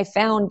 I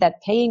found that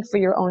paying for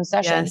your own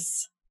session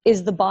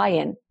is the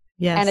buy-in.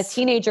 And a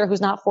teenager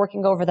who's not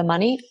forking over the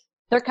money,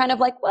 they're kind of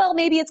like, well,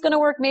 maybe it's going to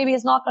work, maybe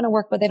it's not going to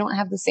work, but they don't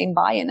have the same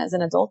buy-in as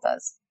an adult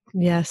does.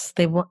 Yes,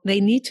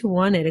 they need to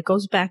want it. It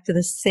goes back to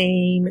the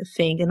same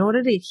thing. In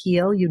order to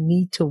heal, you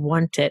need to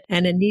want it.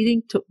 And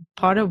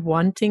part of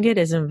wanting it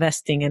is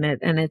investing in it.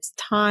 And it's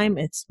time,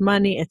 it's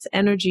money, it's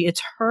energy,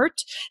 it's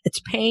hurt, it's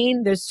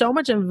pain. There's so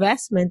much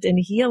investment in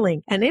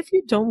healing. And if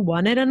you don't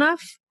want it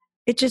enough,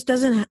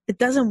 it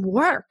doesn't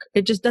work.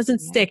 It just doesn't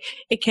stick.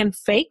 It can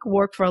fake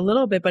work for a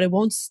little bit, but it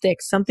won't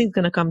stick. Something's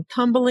going to come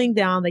tumbling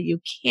down that you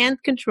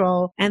can't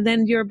control. And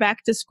then you're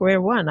back to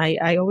square one.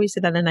 I always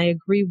say that. And I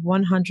agree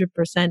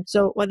 100%.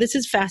 So, well, this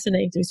is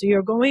fascinating to me. So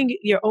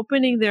you're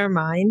opening their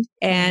mind,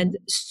 and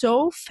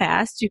so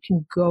fast you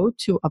can go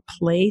to a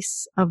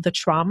place of the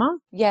trauma.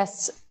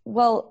 Yes.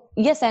 Well,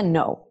 yes and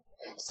no.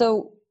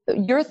 So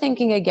you're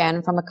thinking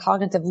again from a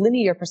cognitive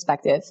linear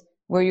perspective,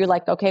 where you're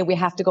like, okay, we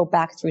have to go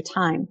back through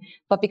time.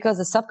 But because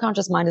the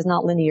subconscious mind is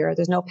not linear,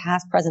 there's no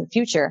past, present,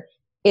 future.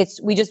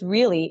 We just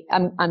really,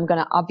 I'm going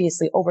to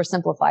obviously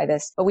oversimplify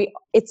this, but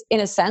it's in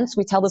a sense,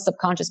 we tell the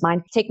subconscious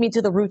mind, take me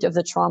to the root of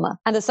the trauma.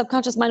 And the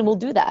subconscious mind will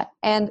do that.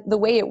 And the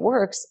way it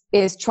works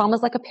is trauma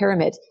is like a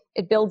pyramid.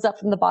 It builds up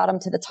from the bottom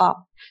to the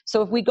top.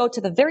 So if we go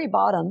to the very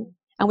bottom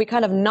and we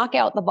kind of knock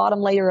out the bottom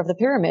layer of the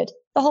pyramid,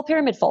 the whole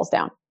pyramid falls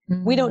down.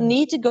 Mm-hmm. We don't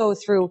need to go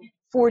through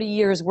 40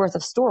 years worth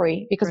of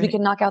story because we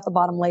can knock out the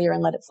bottom layer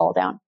and let it fall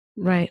down.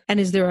 Right. And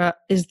is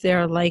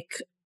there like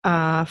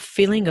a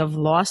feeling of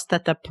loss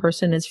that the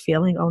person is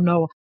feeling? Oh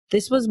no,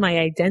 this was my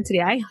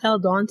identity. I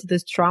held on to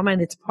this trauma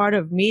and it's part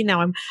of me.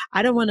 Now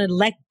I don't want to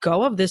let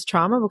go of this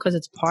trauma because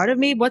it's part of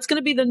me. What's going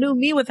to be the new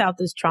me without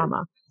this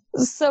trauma?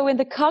 So in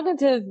the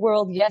cognitive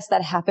world, yes,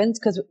 that happens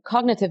because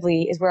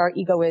cognitively is where our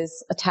ego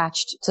is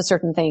attached to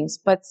certain things.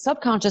 But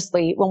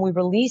subconsciously, when we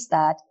release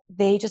that,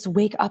 they just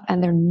wake up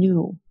and they're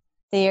new.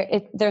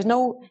 There's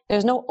no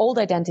old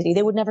identity.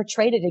 They would never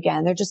trade it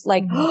again. They're just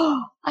like,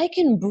 oh, I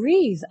can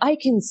breathe. I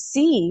can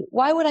see.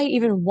 Why would I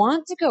even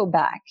want to go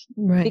back?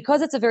 Right.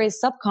 Because it's a very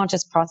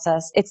subconscious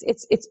process.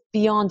 It's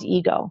beyond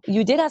ego.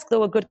 You did ask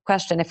though a good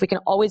question. If we can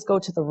always go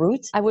to the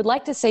root, I would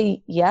like to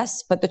say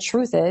yes, but the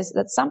truth is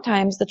that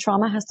sometimes the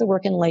trauma has to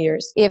work in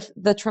layers. If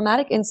the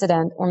traumatic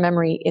incident or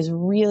memory is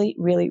really,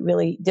 really,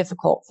 really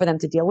difficult for them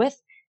to deal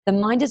with, the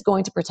mind is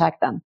going to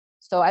protect them.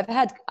 So I've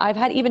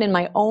had even in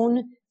my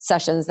own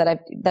sessions that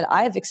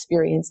I've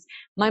experienced,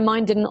 my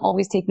mind didn't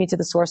always take me to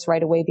the source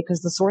right away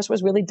because the source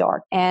was really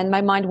dark and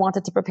my mind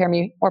wanted to prepare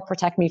me or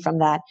protect me from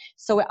that.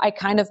 So I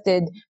kind of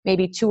did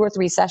maybe 2 or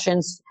 3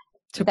 sessions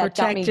to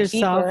protect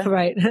yourself, deeper.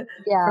 Right?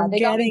 Yeah, they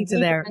got me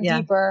deeper and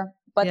deeper.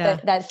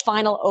 But that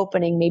final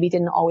opening maybe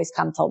didn't always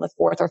come till the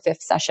 4th or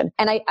 5th session.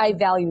 And I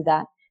value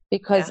that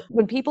because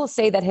when people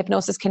say that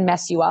hypnosis can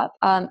mess you up,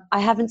 I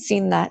haven't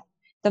seen that.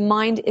 The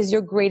mind is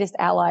your greatest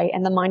ally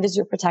and the mind is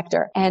your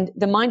protector. And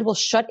the mind will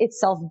shut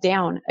itself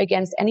down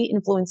against any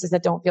influences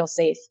that don't feel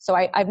safe. So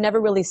I've never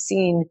really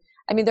seen,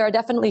 there are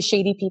definitely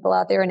shady people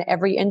out there in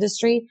every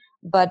industry,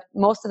 but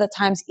most of the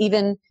times,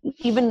 even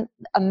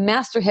a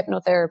master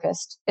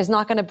hypnotherapist is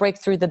not going to break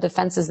through the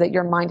defenses that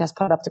your mind has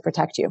put up to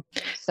protect you.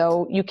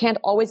 So you can't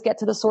always get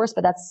to the source,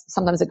 but that's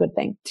sometimes a good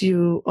thing. Do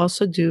you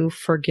also do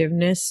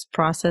forgiveness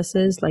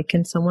processes? Like,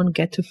 can someone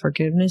get to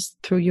forgiveness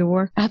through your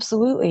work?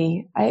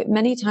 Absolutely.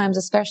 Many times,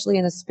 especially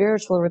in the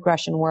spiritual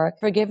regression work,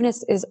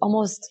 forgiveness is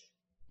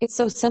it's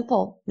so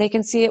simple. They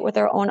can see it with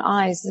their own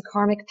eyes, the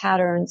karmic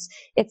patterns.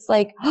 It's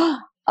like,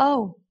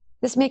 oh,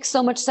 this makes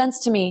so much sense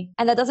to me.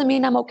 And that doesn't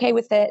mean I'm okay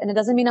with it. And it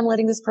doesn't mean I'm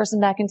letting this person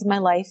back into my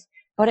life,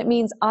 but it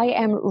means I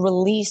am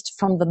released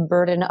from the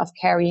burden of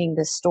carrying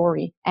this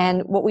story.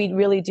 And what we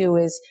really do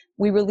is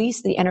we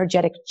release the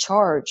energetic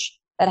charge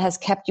that has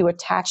kept you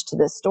attached to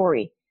this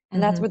story.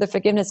 And that's where the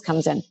forgiveness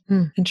comes in.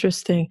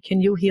 Interesting.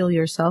 Can you heal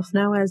yourself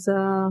now as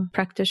a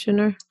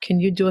practitioner? Can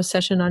you do a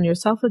session on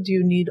yourself or do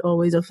you need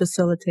always a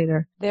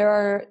facilitator?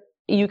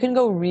 You can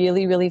go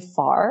really, really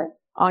far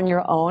on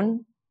your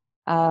own.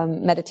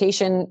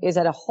 Meditation is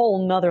at a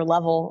whole nother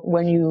level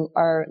when you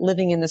are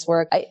living in this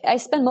work. I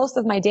spend most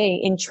of my day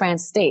in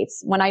trance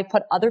states. When I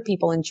put other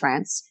people in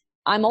trance,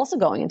 I'm also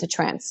going into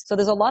trance. So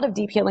there's a lot of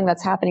deep healing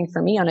that's happening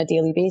for me on a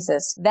daily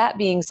basis. That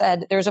being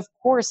said, there's of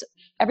course,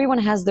 everyone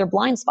has their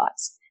blind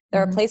spots.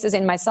 There are places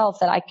in myself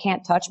that I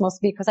can't touch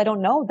mostly because I don't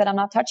know that I'm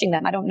not touching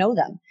them. I don't know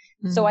them.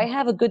 So I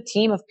have a good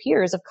team of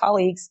peers, of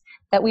colleagues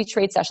that we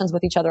trade sessions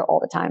with each other all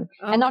the time.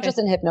 Okay. And not just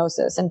in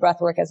hypnosis and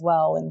breath work as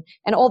well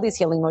and all these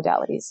healing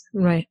modalities.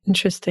 Right.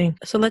 Interesting.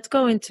 So let's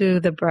go into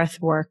the breath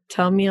work.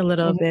 Tell me a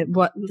little bit.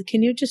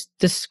 Can you just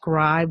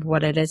describe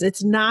what it is?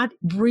 It's not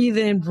breathe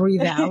in,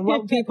 breathe out.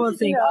 What people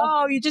think,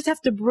 you just have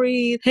to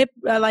breathe,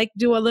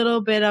 do a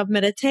little bit of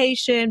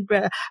meditation,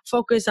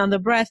 focus on the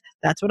breath.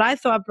 That's what I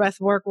thought breath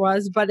work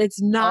was, but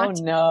it's not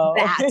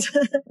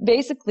that.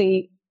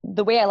 Basically,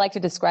 the way I like to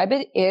describe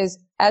it is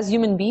as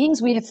human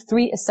beings, we have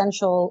 3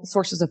 essential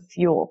sources of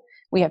fuel.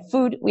 We have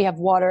food, we have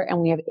water,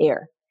 and we have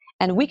air.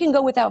 And we can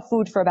go without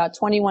food for about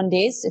 21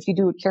 days if you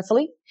do it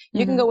carefully.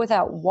 You can go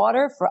without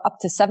water for up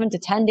to 7 to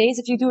 10 days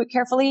if you do it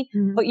carefully,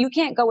 but you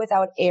can't go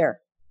without air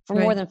for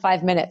more than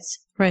 5 minutes.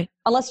 Right.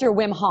 Unless you're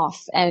Wim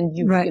Hof and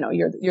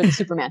you're the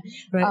Superman.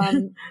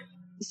 Right.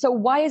 So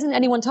why isn't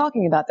anyone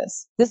talking about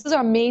this? This is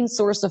our main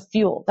source of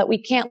fuel that we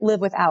can't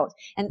live without.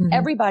 And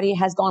everybody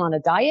has gone on a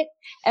diet.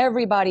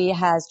 Everybody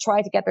has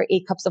tried to get their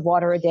 8 cups of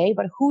water a day,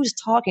 but who's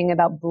talking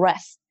about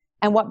breath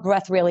and what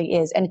breath really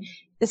is? And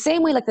The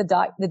same way, like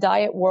the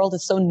diet world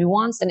is so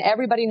nuanced, and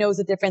everybody knows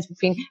the difference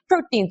between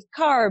proteins,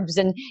 carbs,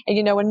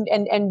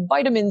 and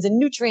vitamins and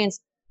nutrients.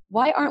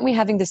 Why aren't we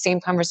having the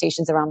same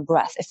conversations around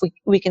breath? If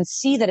we can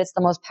see that it's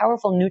the most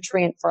powerful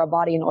nutrient for our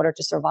body in order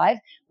to survive,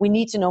 we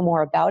need to know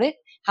more about it,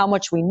 how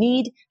much we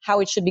need, how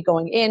it should be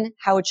going in,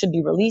 how it should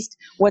be released,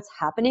 what's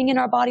happening in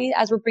our body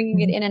as we're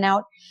bringing it in and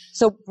out.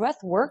 So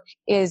breath work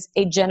is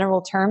a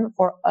general term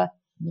for a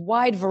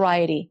wide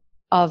variety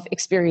of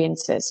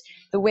experiences.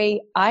 The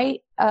way I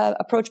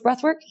approach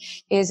breath work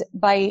is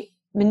by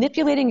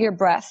manipulating your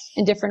breath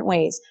in different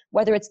ways,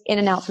 whether it's in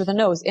and out through the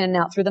nose, in and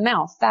out through the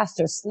mouth,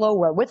 faster,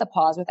 slower, with a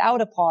pause,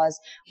 without a pause,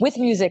 with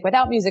music,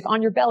 without music,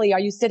 on your belly. Are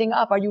you sitting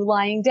up? Are you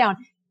lying down?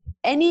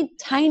 Any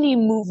tiny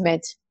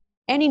movement,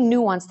 any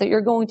nuance that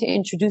you're going to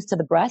introduce to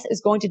the breath is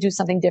going to do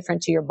something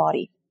different to your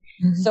body.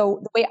 So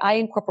the way I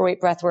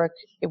incorporate breath work,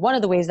 one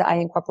of the ways that I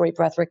incorporate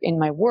breath work in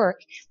my work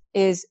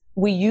is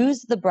we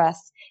use the breath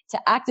to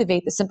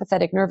activate the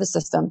sympathetic nervous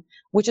system,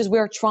 which is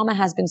where trauma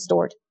has been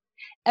stored.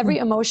 Every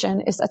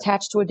emotion is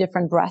attached to a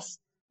different breath.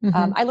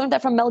 I learned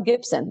that from Mel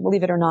Gibson,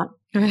 believe it or not.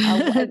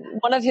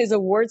 One of his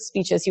award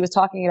speeches, he was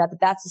talking about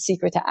that's the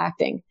secret to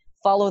acting.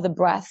 Follow the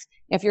breath.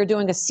 If you're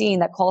doing a scene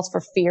that calls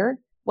for fear,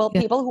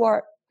 people who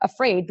are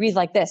afraid breathe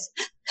like this.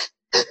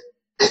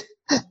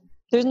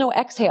 There's no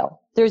exhale.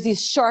 There's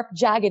these sharp,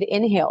 jagged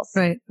inhales,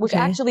 which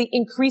actually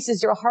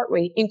increases your heart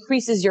rate,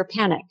 increases your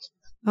panic.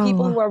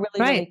 People who are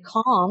really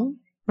calm,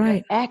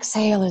 their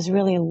exhale is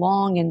really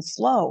long and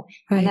slow,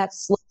 and that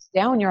slows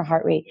down your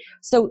heart rate.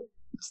 So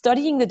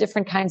studying the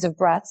different kinds of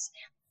breaths,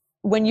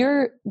 when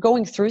you're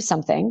going through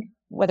something,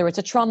 whether it's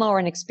a trauma or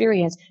an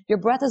experience, your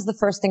breath is the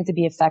first thing to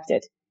be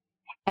affected.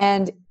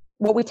 And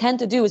what we tend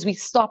to do is we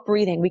stop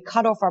breathing, we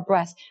cut off our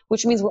breath,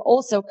 which means we're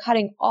also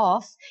cutting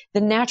off the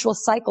natural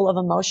cycle of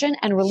emotion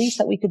and release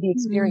that we could be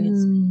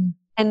experiencing.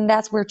 And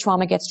that's where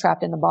trauma gets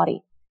trapped in the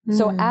body.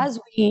 So as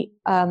we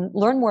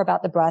learn more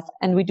about the breath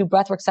and we do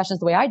breathwork sessions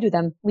the way I do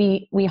them,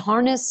 we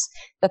harness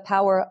the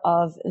power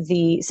of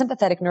the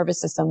sympathetic nervous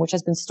system, which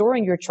has been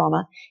storing your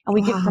trauma, and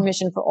we give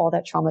permission for all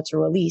that trauma to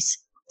release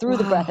through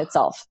the breath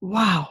itself.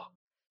 Wow.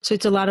 So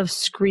it's a lot of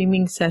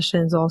screaming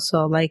sessions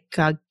also, like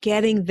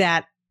getting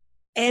that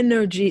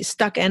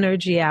stuck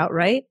energy out,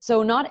 right?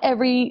 So not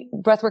every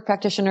breathwork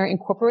practitioner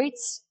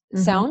incorporates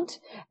sound.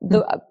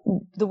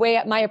 The way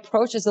my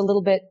approach is a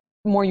little bit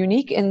more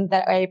unique in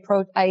that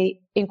I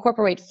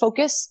incorporate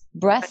focus,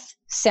 breath,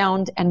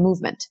 sound, and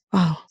movement.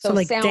 Oh, so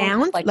like sound,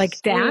 dance, like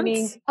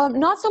dance?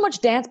 Not so much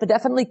dance, but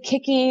definitely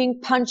kicking,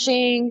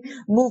 punching,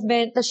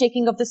 movement, the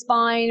shaking of the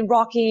spine,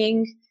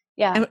 rocking.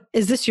 Yeah. And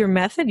is this your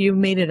method? You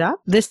made it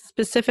up? This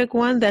specific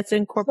one that's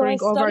incorporating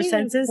all of our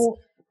senses?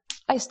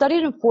 I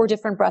studied in 4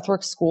 different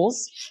breathwork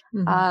schools,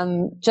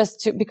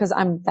 because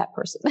I'm that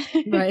person.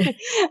 Right.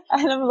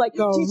 And I'm like,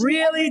 go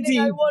really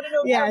deep. I want to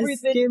know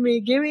everything.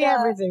 Give me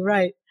everything.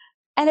 Right.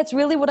 And it's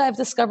really what I've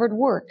discovered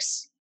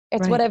works.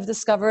 It's what I've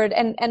discovered.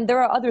 And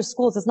there are other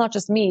schools. It's not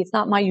just me. It's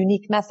not my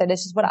unique method.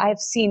 It's just what I've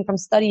seen from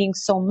studying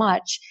so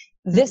much.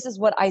 This is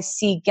what I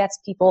see gets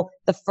people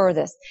the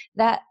furthest.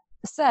 That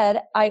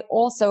said, I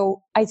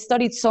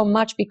studied so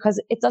much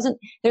because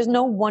there's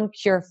no one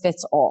cure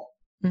fits all.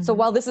 So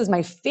while this is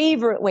my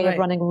favorite way of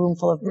running a room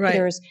full of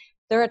breathers,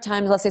 there are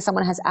times, let's say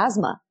someone has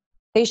asthma.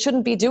 They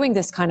shouldn't be doing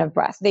this kind of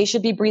breath. They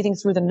should be breathing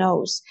through the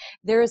nose.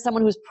 There is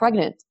someone who's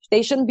pregnant.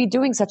 They shouldn't be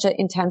doing such an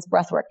intense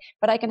breath work,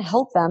 but I can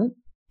help them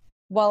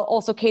while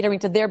also catering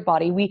to their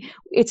body.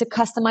 It's a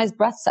customized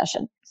breath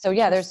session. So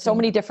yeah, there's so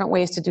many different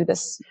ways to do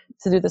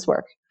this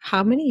work.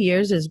 How many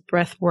years is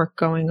breath work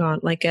going on,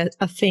 like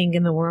a thing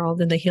in the world,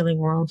 in the healing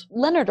world?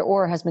 Leonard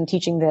Orr has been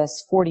teaching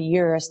this 40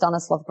 years.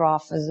 Stanislav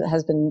Grof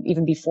has been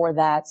even before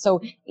that. So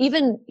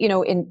even,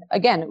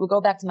 again, we'll go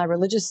back to my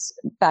religious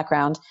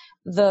background.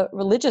 The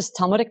religious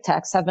Talmudic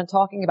texts have been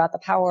talking about the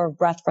power of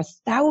breath for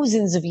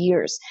thousands of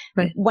years.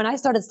 Right. When I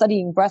started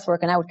studying breath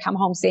work and I would come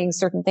home saying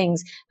certain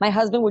things, my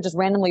husband would just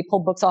randomly pull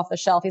books off the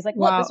shelf. He's like,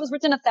 look, this was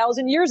written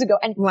 1,000 years ago.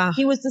 And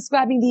he was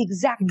describing the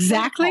exact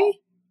protocol.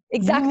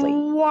 Exactly.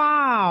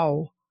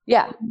 Wow.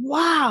 Yeah.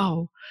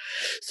 Wow.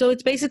 So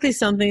it's basically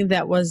something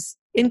that was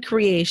in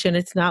creation.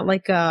 It's not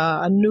like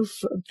a new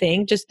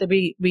thing, just that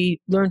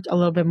we learned a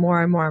little bit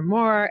more and more and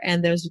more,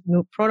 and there's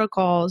new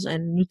protocols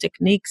and new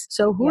techniques.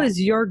 So who is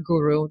your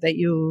guru that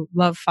you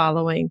love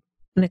following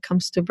when it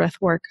comes to breath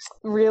work?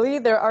 Really?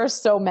 There are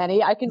so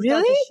many. I can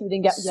start just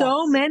shooting at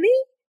so many?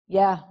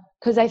 Yeah.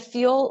 Because I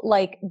feel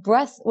like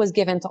breath was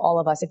given to all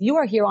of us. If you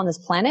are here on this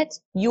planet,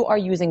 you are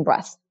using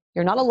breath.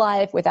 You're not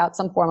alive without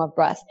some form of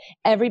breath.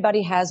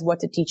 Everybody has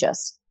what to teach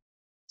us.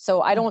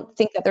 So I don't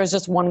think that there's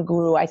just one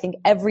guru. I think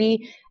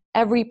every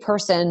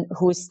person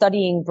who is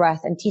studying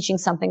breath and teaching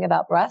something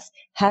about breath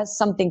has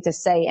something to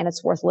say, and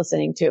it's worth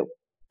listening to.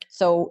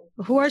 So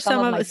who are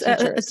some of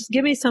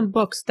give me some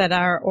books that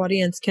our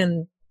audience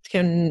can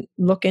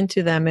look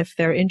into them if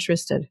they're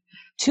interested.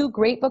 2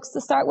 great books to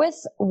start with.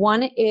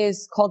 One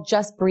is called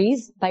Just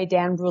Breathe by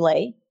Dan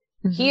Brule.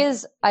 He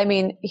is, I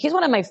mean, he's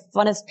one of my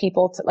funnest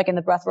people to, like in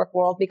the breathwork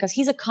world, because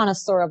he's a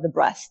connoisseur of the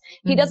breath.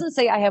 He doesn't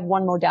say I have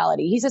one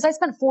modality. He says, I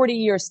spent 40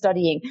 years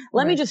studying.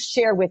 Let me just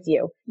share with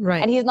you.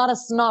 Right. And he's not a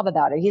snob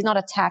about it. He's not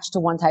attached to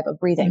one type of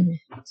breathing.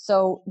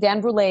 So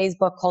Dan Brulet's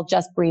book called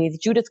Just Breathe,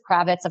 Judith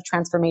Kravitz of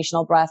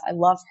Transformational Breath. I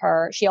love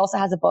her. She also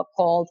has a book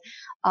called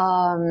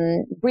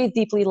Breathe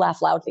Deeply,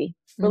 Laugh Loudly.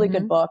 Really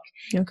good book.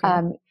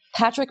 Okay.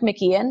 Patrick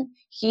McKeon,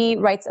 he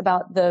writes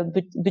about the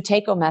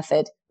Buteyko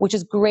method, which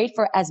is great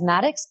for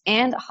asthmatics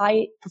and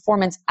high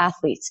performance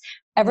athletes.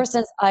 Ever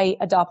since I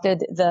adopted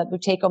the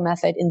Buteyko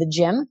method in the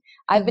gym,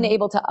 I've been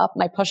able to up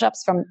my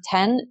push-ups from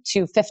 10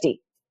 to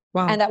 50.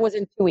 Wow. And that was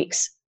in 2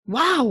 weeks.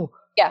 Wow.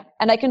 Yeah.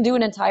 And I can do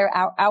an entire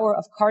hour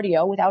of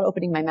cardio without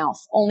opening my mouth,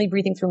 only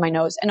breathing through my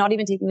nose and not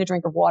even taking a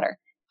drink of water.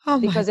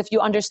 Because if you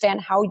understand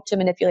how to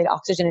manipulate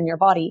oxygen in your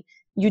body,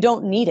 you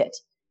don't need it.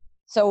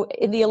 So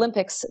in the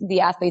Olympics,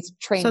 the athletes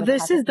train. So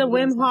this is the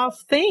Wim Hof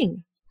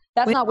thing.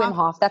 That's not Wim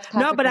Hof. That's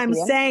Patrick No, but I'm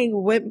McKeon. saying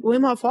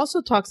Wim Hof also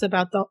talks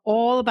about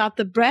all about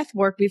the breath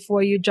work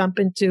before you jump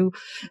into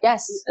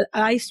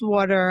ice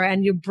water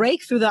and you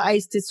break through the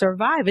ice to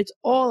survive. It's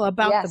all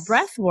about the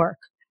breath work.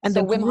 And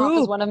so the Wim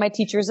Hof is one of my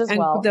teachers as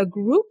well. The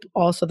group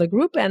also, the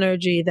group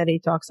energy that he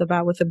talks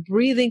about with the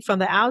breathing from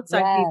the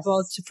outside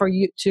people for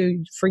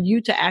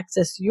you to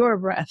access your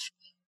breath.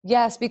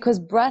 Yes, because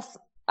breath,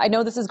 I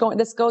know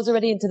this goes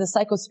already into the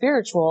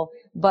psycho-spiritual,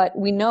 but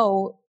we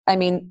know, I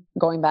mean,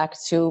 going back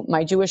to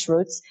my Jewish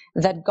roots,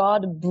 that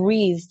God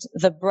breathed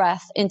the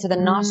breath into the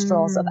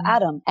nostrils of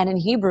Adam. And in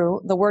Hebrew,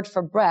 the word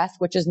for breath,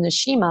 which is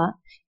neshima,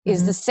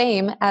 is the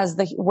same as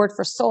the word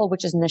for soul,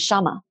 which is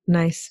neshama.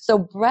 Nice. So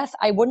breath,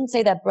 I wouldn't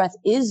say that breath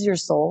is your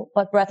soul,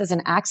 but breath is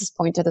an access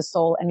point to the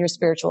soul and your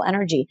spiritual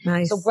energy.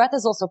 Nice. So breath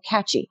is also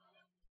catchy.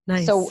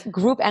 Nice. So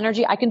group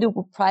energy, I can do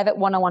private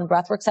one-on-one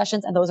breathwork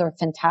sessions, and those are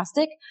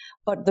fantastic.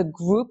 But the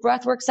group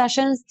breathwork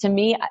sessions, to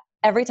me,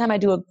 every time I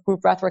do a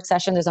group breathwork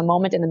session, there's a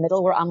moment in the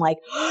middle where I'm like,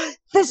 oh,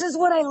 this is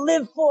what I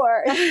live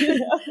for.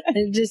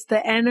 And just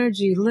the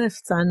energy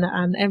lifts on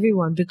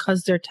everyone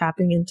because they're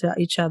tapping into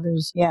each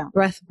other's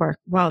breath work.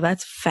 Wow,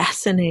 that's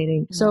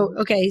fascinating. So,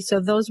 okay, so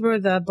those were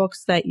the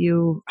books that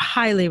you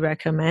highly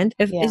recommend.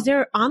 Is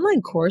there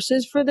online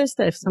courses for this?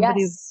 That if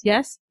somebody,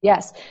 Yes.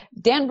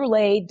 Dan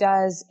Brulet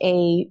does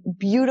a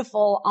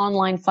beautiful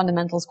online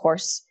fundamentals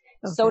course.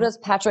 Okay. So does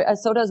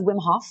Wim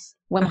Hof.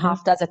 Wim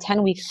Hof does a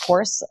 10-week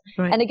course.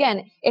 Right. And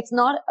again, it's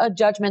not a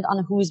judgment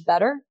on who's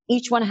better.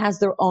 Each one has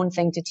their own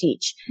thing to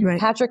teach. Right.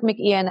 Patrick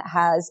McKeon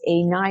has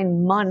a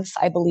 9-month,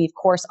 I believe,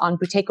 course on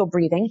Buteyko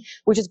breathing,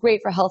 which is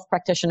great for health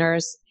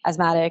practitioners,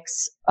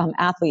 asthmatics,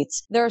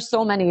 athletes. There are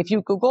so many. If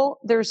you Google,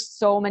 there's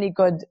so many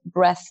good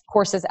breath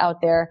courses out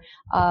there.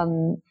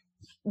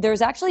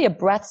 There's actually a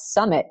breath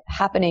summit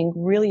happening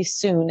really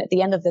soon at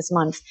the end of this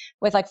month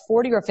with like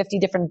 40 or 50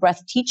 different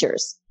breath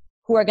teachers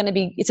who are going to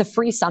be, it's a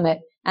free summit,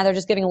 and they're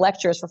just giving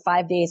lectures for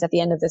 5 days at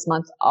the end of this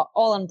month,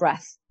 all on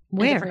breath.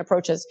 Where? And different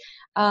approaches.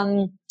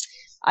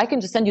 I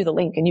can just send you the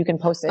link and you can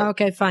post it.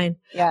 Okay, fine.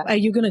 Yeah. Are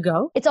you going to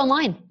go? It's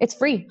online. It's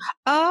free.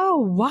 Oh,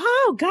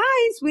 wow.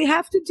 Guys, we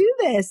have to do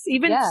this.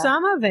 Even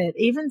some of it.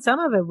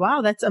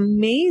 Wow, that's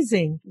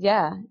amazing.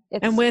 Yeah.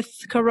 And with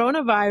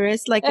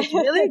coronavirus, like it's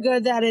really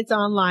good that it's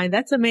online.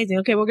 That's amazing.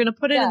 Okay, we're going to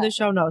put it in the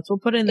show notes. We'll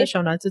put it in the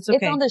show notes. It's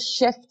okay. It's on the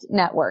Shift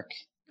Network.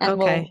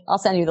 And I'll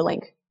send you the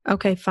link.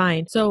 Okay,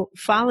 fine. So,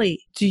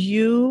 Folly, do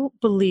you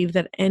believe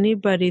that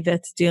anybody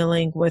that's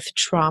dealing with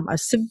trauma,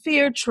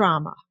 severe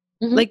trauma,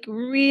 like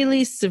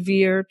really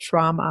severe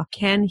trauma,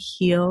 can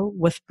heal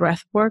with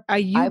breath work? Are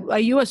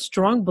you a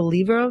strong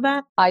believer of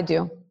that? I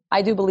do.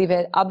 I do believe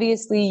it.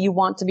 Obviously, you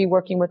want to be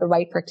working with the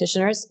right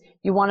practitioners.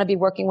 You want to be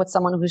working with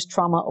someone who's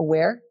trauma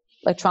aware.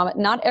 Like trauma,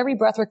 not every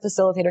breathwork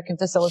facilitator can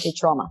facilitate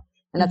trauma.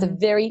 And that's a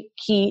very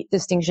key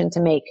distinction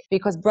to make,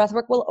 because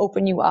breathwork will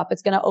open you up.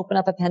 It's going to open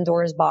up a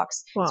Pandora's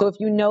box. Wow. So if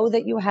you know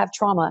that you have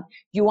trauma,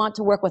 you want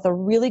to work with a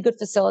really good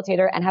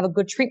facilitator and have a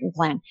good treatment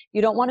plan.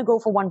 You don't want to go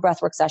for one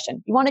breathwork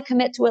session. You want to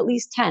commit to at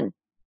least 10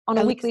 on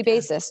a weekly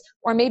basis,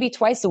 or maybe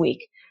twice a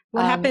week.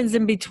 What happens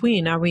in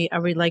between? Are we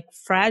like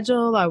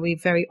fragile? Are we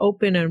very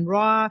open and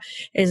raw?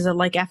 Is it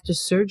like after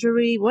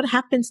surgery? What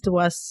happens to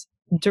us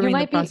during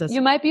the process?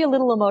 You might be a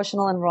little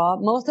emotional and raw.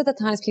 Most of the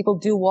times people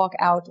do walk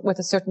out with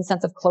a certain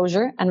sense of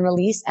closure and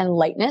release and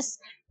lightness.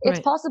 It's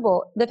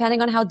possible,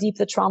 depending on how deep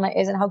the trauma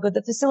is and how good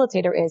the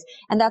facilitator is.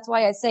 And that's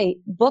why I say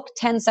book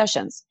 10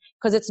 sessions,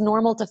 because it's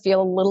normal to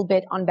feel a little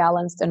bit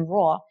unbalanced and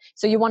raw.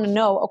 So you want to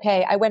know,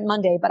 okay, I went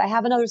Monday, but I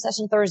have another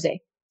session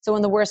Thursday. So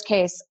in the worst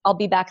case, I'll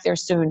be back there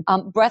soon.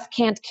 Breath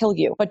can't kill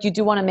you, but you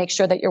do want to make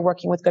sure that you're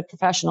working with good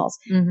professionals.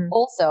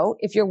 Also,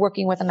 if you're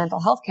working with a mental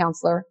health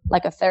counselor,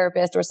 like a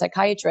therapist or a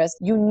psychiatrist,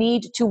 you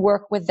need to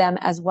work with them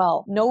as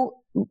well. No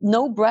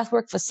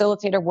breathwork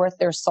facilitator worth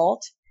their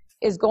salt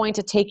is going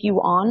to take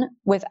you on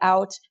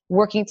without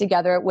working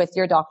together with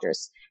your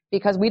doctors.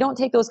 because we don't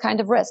take those kind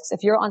of risks.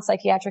 If you're on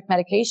psychiatric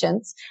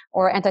medications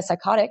or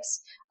antipsychotics,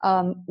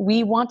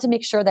 we want to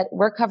make sure that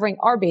we're covering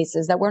our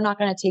bases, that we're not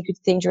going to take you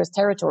to dangerous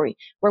territory.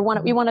 We want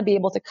to be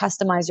able to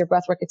customize your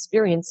breathwork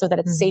experience so that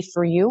it's safe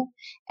for you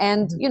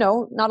and,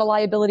 not a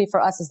liability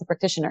for us as the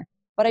practitioner.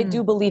 But I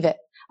do believe it.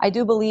 I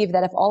do believe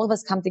that if all of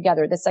us come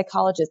together, the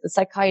psychologists, the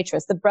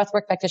psychiatrists, the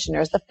breathwork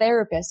practitioners, the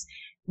therapists,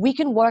 we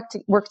can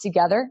work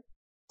together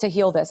to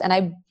heal this. And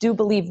I do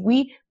believe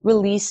we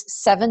release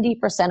 70%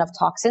 of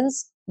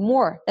toxins,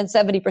 more than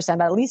 70%,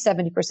 but at least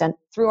 70%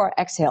 through our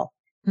exhale.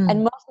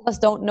 And most of us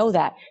don't know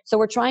that. So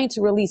we're trying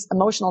to release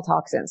emotional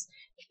toxins,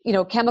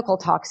 chemical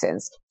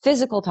toxins,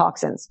 physical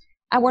toxins.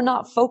 And we're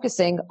not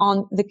focusing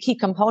on the key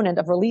component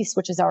of release,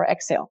 which is our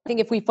exhale. I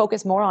think if we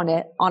focus more on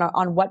it,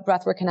 on what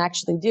breathwork can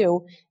actually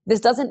do, this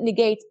doesn't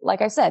negate,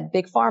 like I said,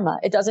 big pharma.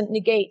 It doesn't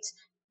negate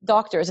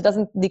doctors. It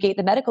doesn't negate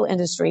the medical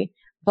industry,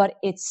 but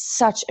it's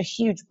such a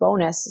huge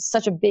bonus,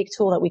 such a big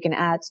tool that we can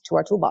add to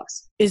our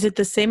toolbox. Is it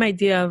the same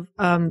idea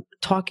of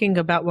talking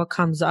about what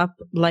comes up,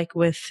 like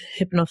with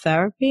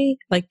hypnotherapy?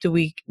 Like, do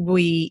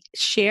we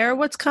share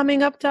what's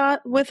coming up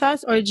with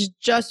us, or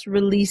just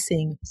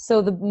releasing?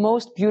 So the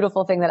most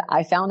beautiful thing that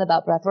I found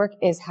about breathwork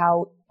is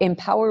how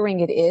empowering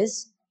it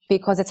is,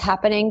 because it's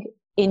happening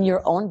in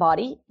your own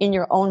body, in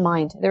your own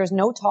mind. There is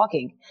no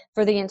talking.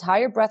 For the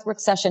entire breathwork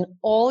session,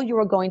 all you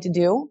are going to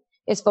do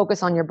is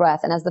focus on your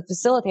breath. And as the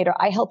facilitator,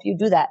 I help you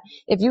do that.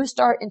 If you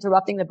start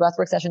interrupting the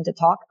breathwork session to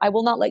talk, I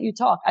will not let you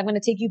talk. I'm going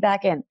to take you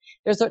back in.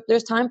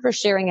 There's time for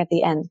sharing at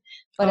the end.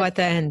 But at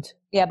the end.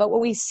 Yeah. But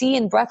what we see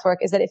in breathwork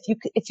is that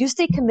if you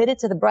stay committed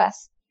to the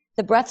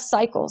breath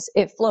cycles,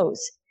 it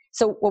flows.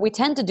 So what we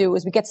tend to do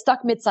is we get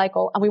stuck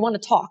mid-cycle and we want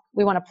to talk.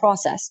 We want to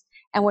process.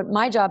 And what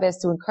my job is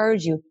to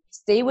encourage you,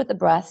 stay with the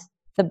breath.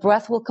 The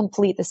breath will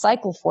complete the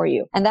cycle for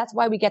you. And that's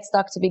why we get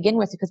stuck to begin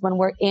with, because when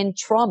we're in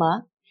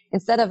trauma,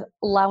 instead of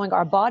allowing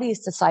our bodies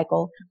to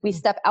cycle, we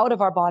step out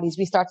of our bodies.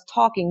 We start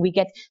talking. We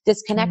get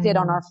disconnected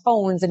on our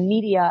phones and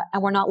media,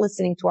 and we're not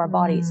listening to our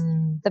bodies.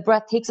 The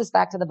breath takes us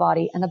back to the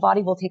body, and the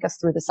body will take us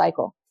through the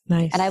cycle.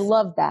 Nice. And I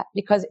love that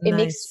because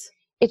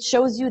it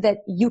shows you that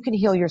you can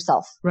heal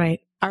yourself.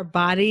 Right. Our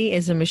body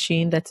is a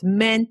machine that's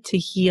meant to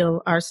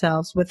heal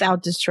ourselves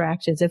without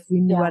distractions. If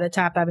we knew how to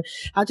tap out,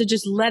 how to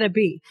just let it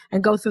be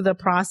and go through the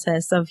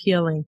process of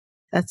healing.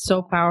 That's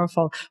so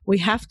powerful. We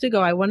have to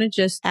go. I want to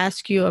just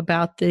ask you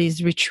about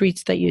these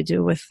retreats that you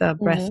do with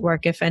breath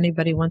work. If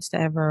anybody wants to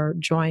ever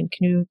join,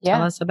 can you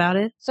tell us about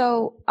it?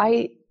 So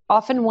I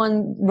often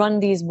run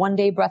these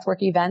one-day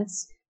breathwork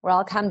events where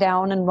I'll come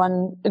down and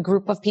run a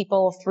group of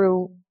people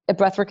through a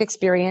breathwork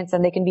experience.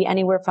 And they can be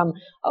anywhere from,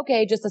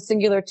 just a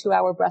singular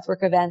 2-hour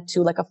breathwork event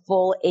to like a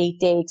full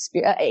 8-hour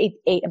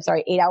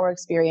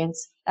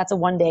experience. That's a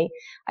 1 day.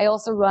 I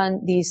also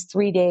run these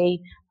 3-day,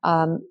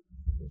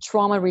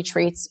 trauma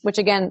retreats, which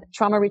again,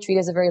 trauma retreat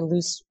is a very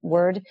loose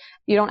word.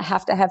 You don't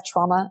have to have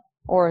trauma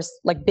or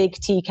like big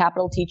T,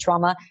 capital T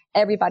trauma.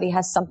 Everybody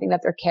has something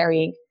that they're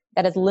carrying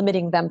that is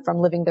limiting them from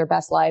living their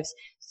best lives.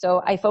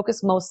 So I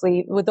focus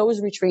mostly with those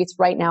retreats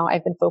right now.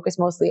 I've been focused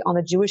mostly on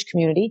the Jewish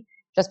community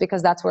just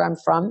because that's where I'm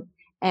from.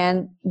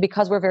 And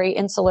because we're very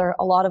insular,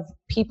 a lot of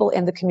people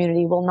in the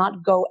community will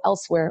not go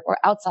elsewhere or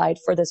outside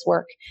for this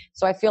work.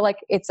 So I feel like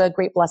it's a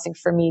great blessing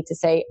for me to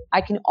say,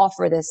 I can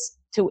offer this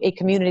to a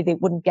community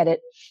that wouldn't get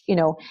it,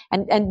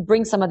 and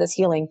bring some of this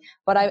healing.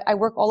 But I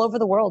work all over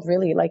the world,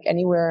 really, like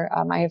anywhere.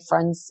 I have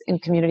friends in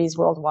communities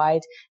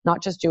worldwide,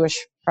 not just Jewish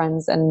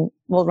friends, and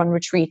we'll run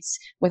retreats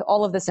with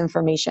all of this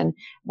information,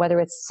 whether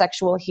it's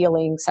sexual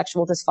healing,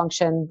 sexual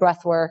dysfunction,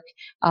 breath work,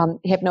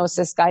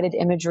 hypnosis, guided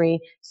imagery.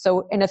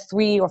 So in a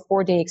 3 or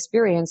 4 day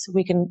experience,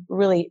 we can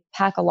really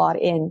pack a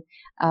lot in,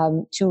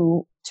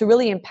 to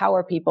really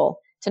empower people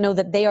to know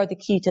that they are the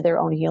key to their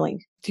own healing.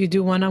 Do you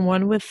do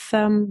one-on-one with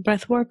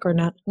breath work or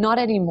not? Not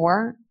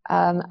anymore.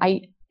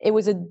 It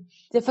was a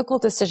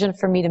difficult decision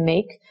for me to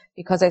make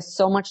because I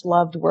so much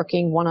loved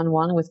working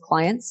one-on-one with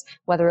clients,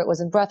 whether it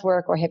was in breath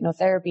work or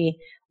hypnotherapy.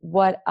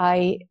 What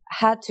I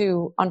had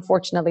to,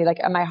 unfortunately,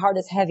 my heart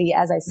is heavy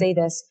as I say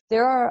this,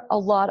 there are a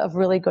lot of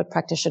really good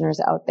practitioners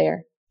out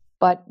there,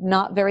 but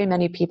not very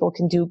many people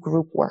can do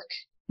group work.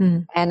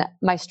 And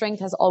my strength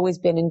has always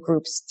been in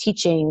groups,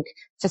 teaching,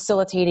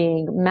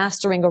 facilitating,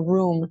 mastering a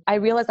room. I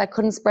realized I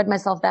couldn't spread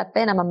myself that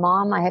thin. I'm a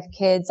mom. I have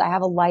kids. I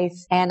have a life.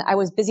 And I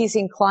was busy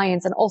seeing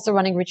clients and also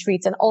running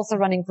retreats and also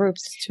running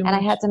groups. And I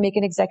had to make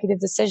an executive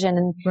decision.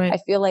 And I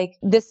feel like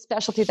this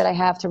specialty that I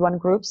have to run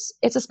groups,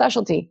 it's a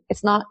specialty.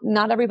 It's not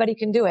everybody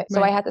can do it.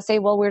 So I had to say,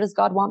 well, where does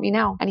God want me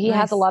now? And he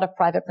has a lot of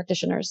private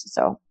practitioners.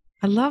 So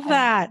I love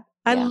that.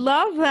 I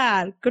love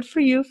that. Good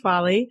for you,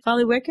 Folly.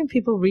 Folly, where can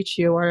people reach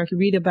you or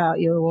read about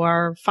you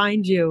or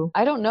find you?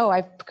 I don't know.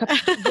 I've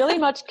really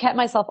much kept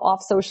myself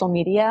off social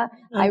media.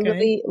 Okay. I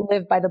really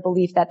live by the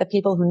belief that the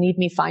people who need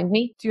me find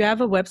me. Do you have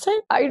a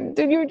website? I've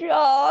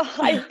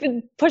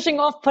been putting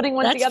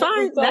one That's together.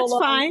 Fine. For so That's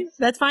long. fine.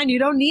 That's fine. You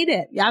don't need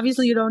it.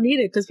 Obviously, you don't need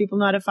it because people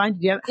know how to find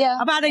you.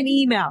 How about an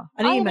email?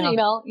 I have an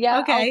email.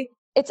 Yeah. Okay.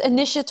 It's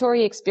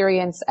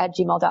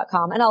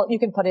initiatoryexperience@gmail.com. And you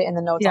can put it in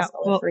the notes. I'll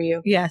spell it for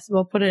you. Yes,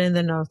 we'll put it in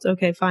the notes.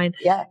 Okay, fine.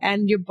 Yeah.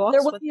 And your books?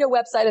 There will be a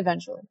website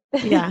eventually.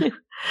 Yeah.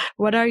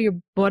 What are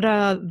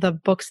the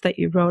books that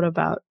you wrote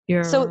about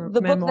your So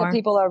the memoir? book that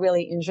people are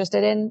really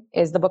interested in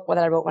is the book that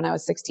I wrote when I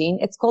was 16.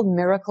 It's called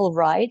Miracle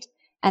Ride,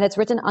 and it's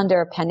written under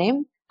a pen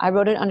name. I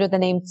wrote it under the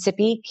name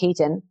Tzippi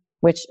Keaton,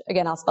 which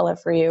again, I'll spell it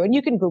for you. And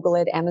you can Google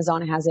it.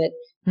 Amazon has it.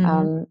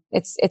 Mm-hmm.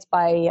 It's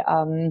by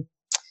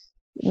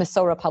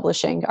Masora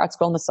Publishing, Art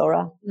Scroll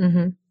Masora.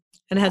 Mm-hmm.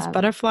 And it has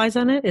butterflies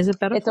on it? Is it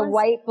butterflies? It's a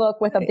white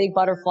book with a big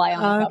butterfly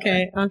on the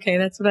cover. Okay.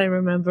 That's what I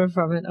remember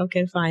from it.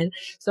 Okay, fine.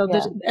 So,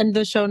 and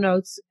the show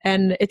notes,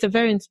 and it's a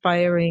very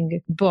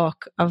inspiring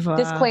book of...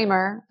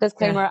 Disclaimer.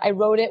 Yeah. I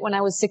wrote it when I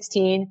was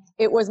 16.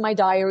 It was my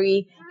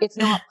diary. It's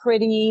not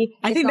pretty.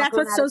 I think that's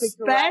what's so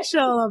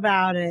special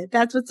about it.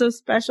 That's what's so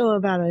special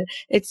about it.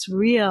 It's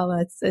real.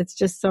 It's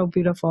just so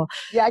beautiful.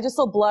 Yeah, I just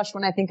so blush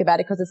when I think about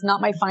it because it's not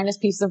my finest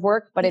piece of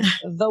work, but it's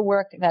the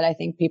work that I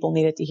think people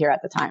needed to hear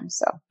at the time.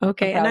 So,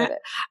 okay. And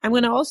I'm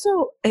going to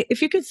also,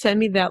 if you could send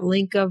me that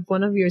link of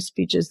one of your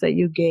speeches that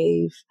you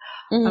gave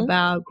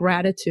about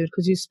gratitude,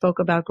 because you spoke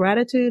about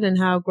gratitude and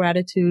how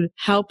gratitude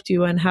helped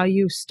you and how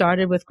you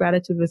started with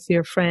gratitude with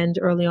your friend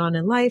early on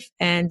in life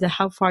and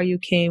how far you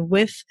came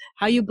with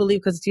how you believe,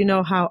 because you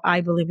know how I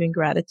believe in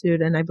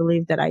gratitude and I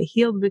believe that I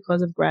healed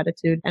because of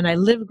gratitude and I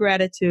live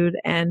gratitude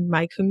and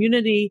my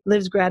community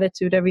lives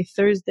gratitude every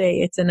Thursday.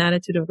 It's an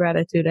attitude of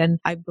gratitude. And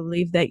I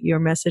believe that your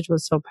message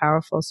was so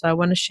powerful. So I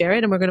want to share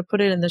it and we're going to put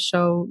it in the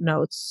show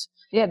notes.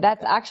 Yeah,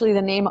 that's actually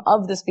the name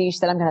of the speech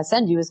that I'm going to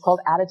send you. It's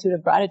called Attitude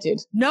of Gratitude.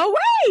 No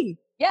way!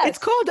 Yes. It's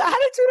called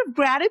Attitude of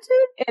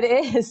Gratitude? It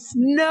is.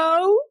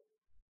 No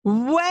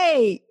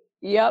way!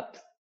 Yep.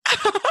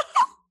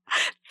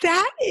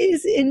 That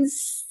is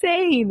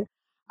insane.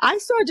 I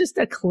saw just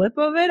a clip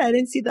of it. I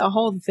didn't see the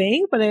whole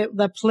thing, but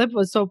the clip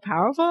was so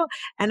powerful.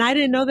 And I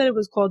didn't know that it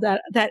was called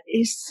that. That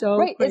is so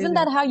right. crazy. Isn't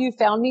that how you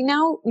found me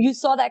now? You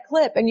saw that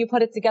clip and you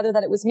put it together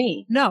that it was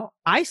me. No,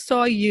 I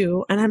saw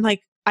you and I'm like,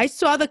 I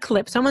saw the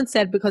clip. Someone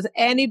said, because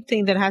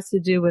anything that has to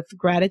do with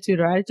gratitude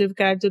or attitude of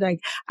gratitude,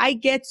 I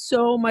get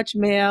so much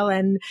mail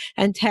and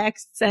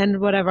texts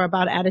and whatever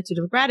about attitude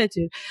of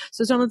gratitude.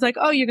 So someone's like,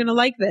 oh, you're going to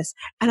like this.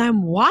 And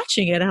I'm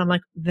watching it and I'm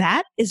like,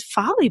 that is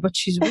Folly, but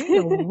she's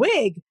wearing a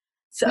wig.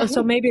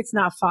 So maybe it's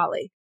not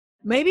Folly.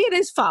 Maybe it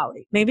is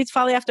Folly. Maybe it's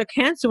Folly after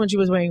cancer when she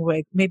was wearing a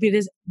wig. Maybe it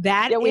is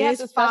that. Yeah, we have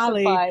to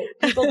Folly. Specify.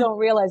 People don't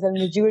realize that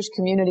in the Jewish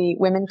community,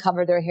 women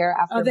cover their hair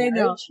after marriage. They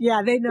know.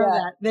 Yeah, they know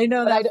that. They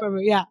know that from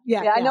me. Yeah.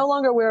 I no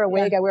longer wear a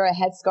wig. I wear a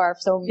headscarf.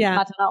 So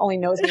Matana only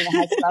knows me in a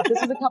headscarf.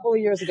 This was a couple of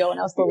years ago and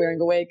I was still wearing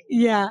a wig.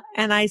 Yeah.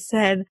 And I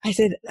said,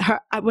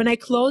 when I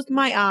closed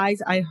my eyes,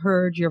 I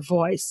heard your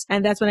voice.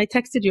 And that's when I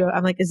texted you.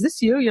 I'm like, is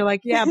this you? You're like,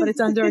 yeah, but it's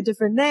under a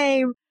different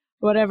name.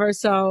 Whatever.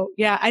 So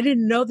yeah, I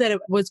didn't know that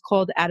it was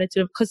called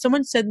Attitude because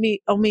someone sent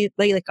me only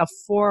like a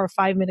 4 or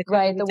 5 minute clip.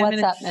 Right. The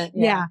WhatsApp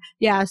minute.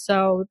 Yeah.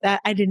 So that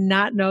I did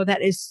not know.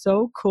 That is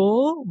so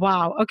cool.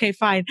 Wow. Okay,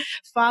 fine.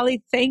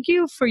 Folly, thank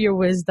you for your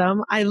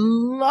wisdom. I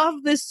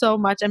love this so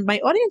much. And my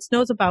audience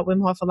knows about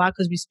Wim Hof a lot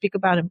because we speak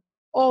about him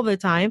all the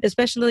time,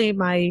 especially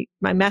my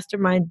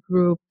mastermind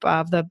group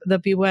of the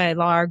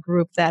BYLR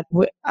group that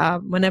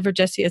whenever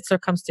Jesse Itzler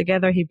comes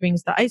together, he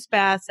brings the ice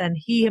baths and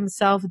he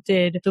himself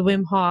did the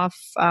Wim Hof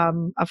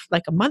of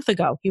like a month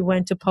ago. He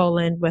went to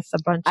Poland with a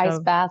bunch of ice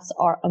baths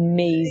are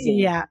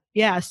amazing.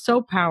 Yeah,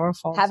 so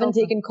powerful. I haven't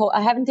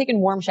taken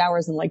warm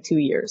showers in like 2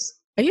 years.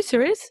 Are you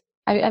serious?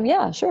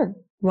 Yeah, sure.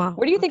 Wow.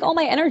 Where do you think all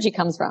my energy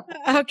comes from?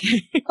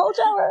 Okay. Cold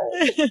shower.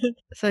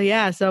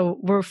 So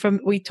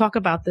we talk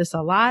about this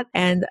a lot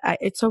and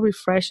it's so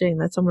refreshing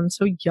that someone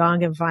so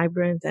young and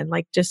vibrant and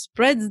like just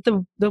spreads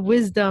the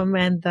wisdom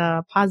and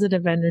the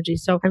positive energy.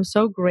 So I'm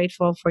so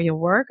grateful for your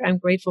work. I'm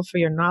grateful for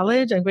your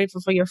knowledge. I'm grateful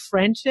for your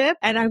friendship.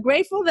 And I'm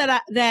grateful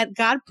that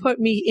God put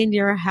me in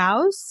your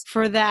house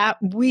for that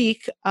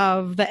week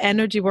of the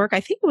energy work.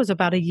 I think it was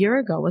about a year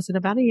ago. Was it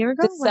about a year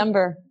ago?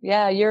 December.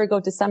 Yeah, a year ago,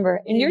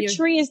 December. And your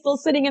tree is still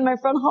sitting in my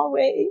front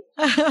hallway.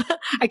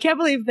 I can't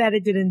believe that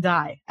it didn't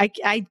die.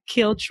 I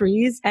kill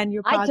trees and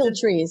you're positive. I kill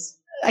trees.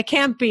 I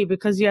can't be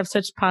because you have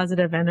such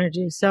positive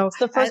energy. So it's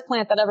the first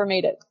plant that ever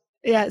made it.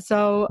 Yeah.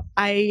 So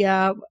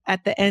I,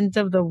 at the end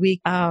of the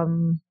week,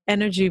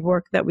 energy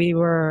work that we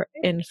were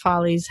in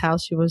Folly's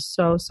house, she was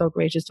so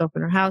gracious to open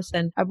her house.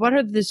 And I bought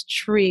her this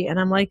tree and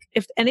I'm like,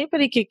 if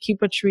anybody could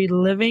keep a tree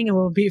living, it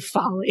will be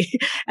Folly.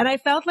 And I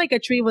felt like a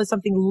tree was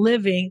something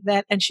living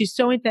and she's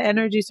so into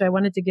energy. So I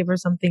wanted to give her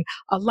something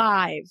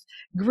alive,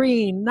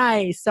 green,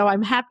 nice. So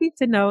I'm happy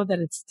to know that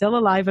it's still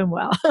alive and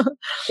well.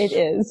 It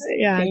is.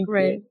 Yeah. Thank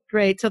great. you.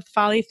 Great. So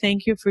Folly,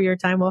 thank you for your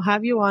time. We'll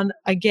have you on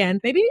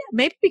again. Maybe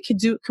can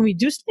we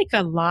do like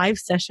a live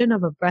session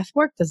of a breath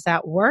work? Does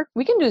that work?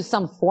 We can do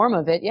some form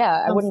of it.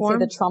 Yeah. I wouldn't say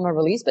the trauma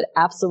release, but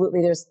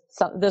absolutely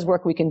there's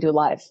work we can do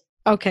live.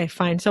 Okay,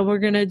 fine. So we're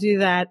going to do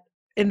that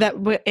in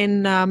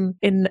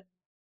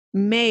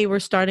May. We're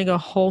starting a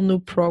whole new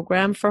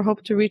program for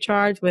Hope to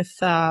Recharge with,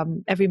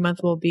 every month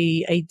will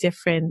be a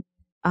different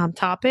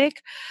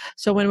topic.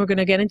 So when we're going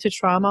to get into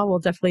trauma, we'll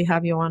definitely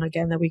have you on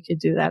again that we could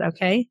do that.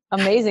 Okay.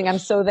 Amazing. I'm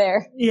so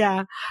there.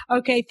 Yeah.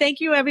 Okay. Thank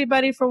you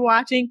everybody for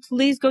watching.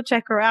 Please go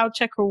check her out.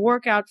 Check her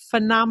workout.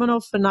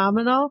 Phenomenal.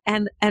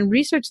 And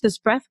research this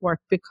breath work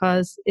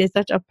because it's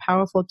such a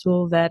powerful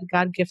tool that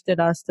God gifted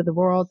us to the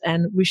world.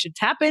 And we should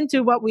tap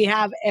into what we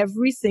have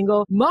every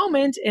single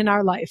moment in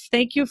our life.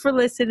 Thank you for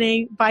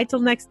listening. Bye till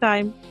next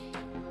time.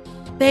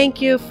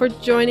 Thank you for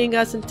joining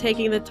us and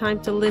taking the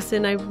time to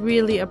listen. I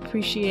really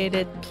appreciate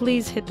it.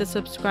 Please hit the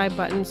subscribe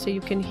button so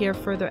you can hear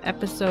further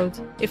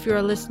episodes. If you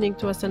are listening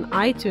to us on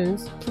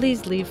iTunes,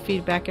 please leave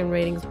feedback and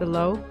ratings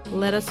below.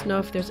 Let us know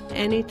if there's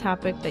any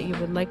topic that you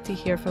would like to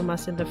hear from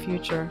us in the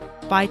future.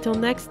 Bye till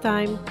next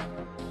time.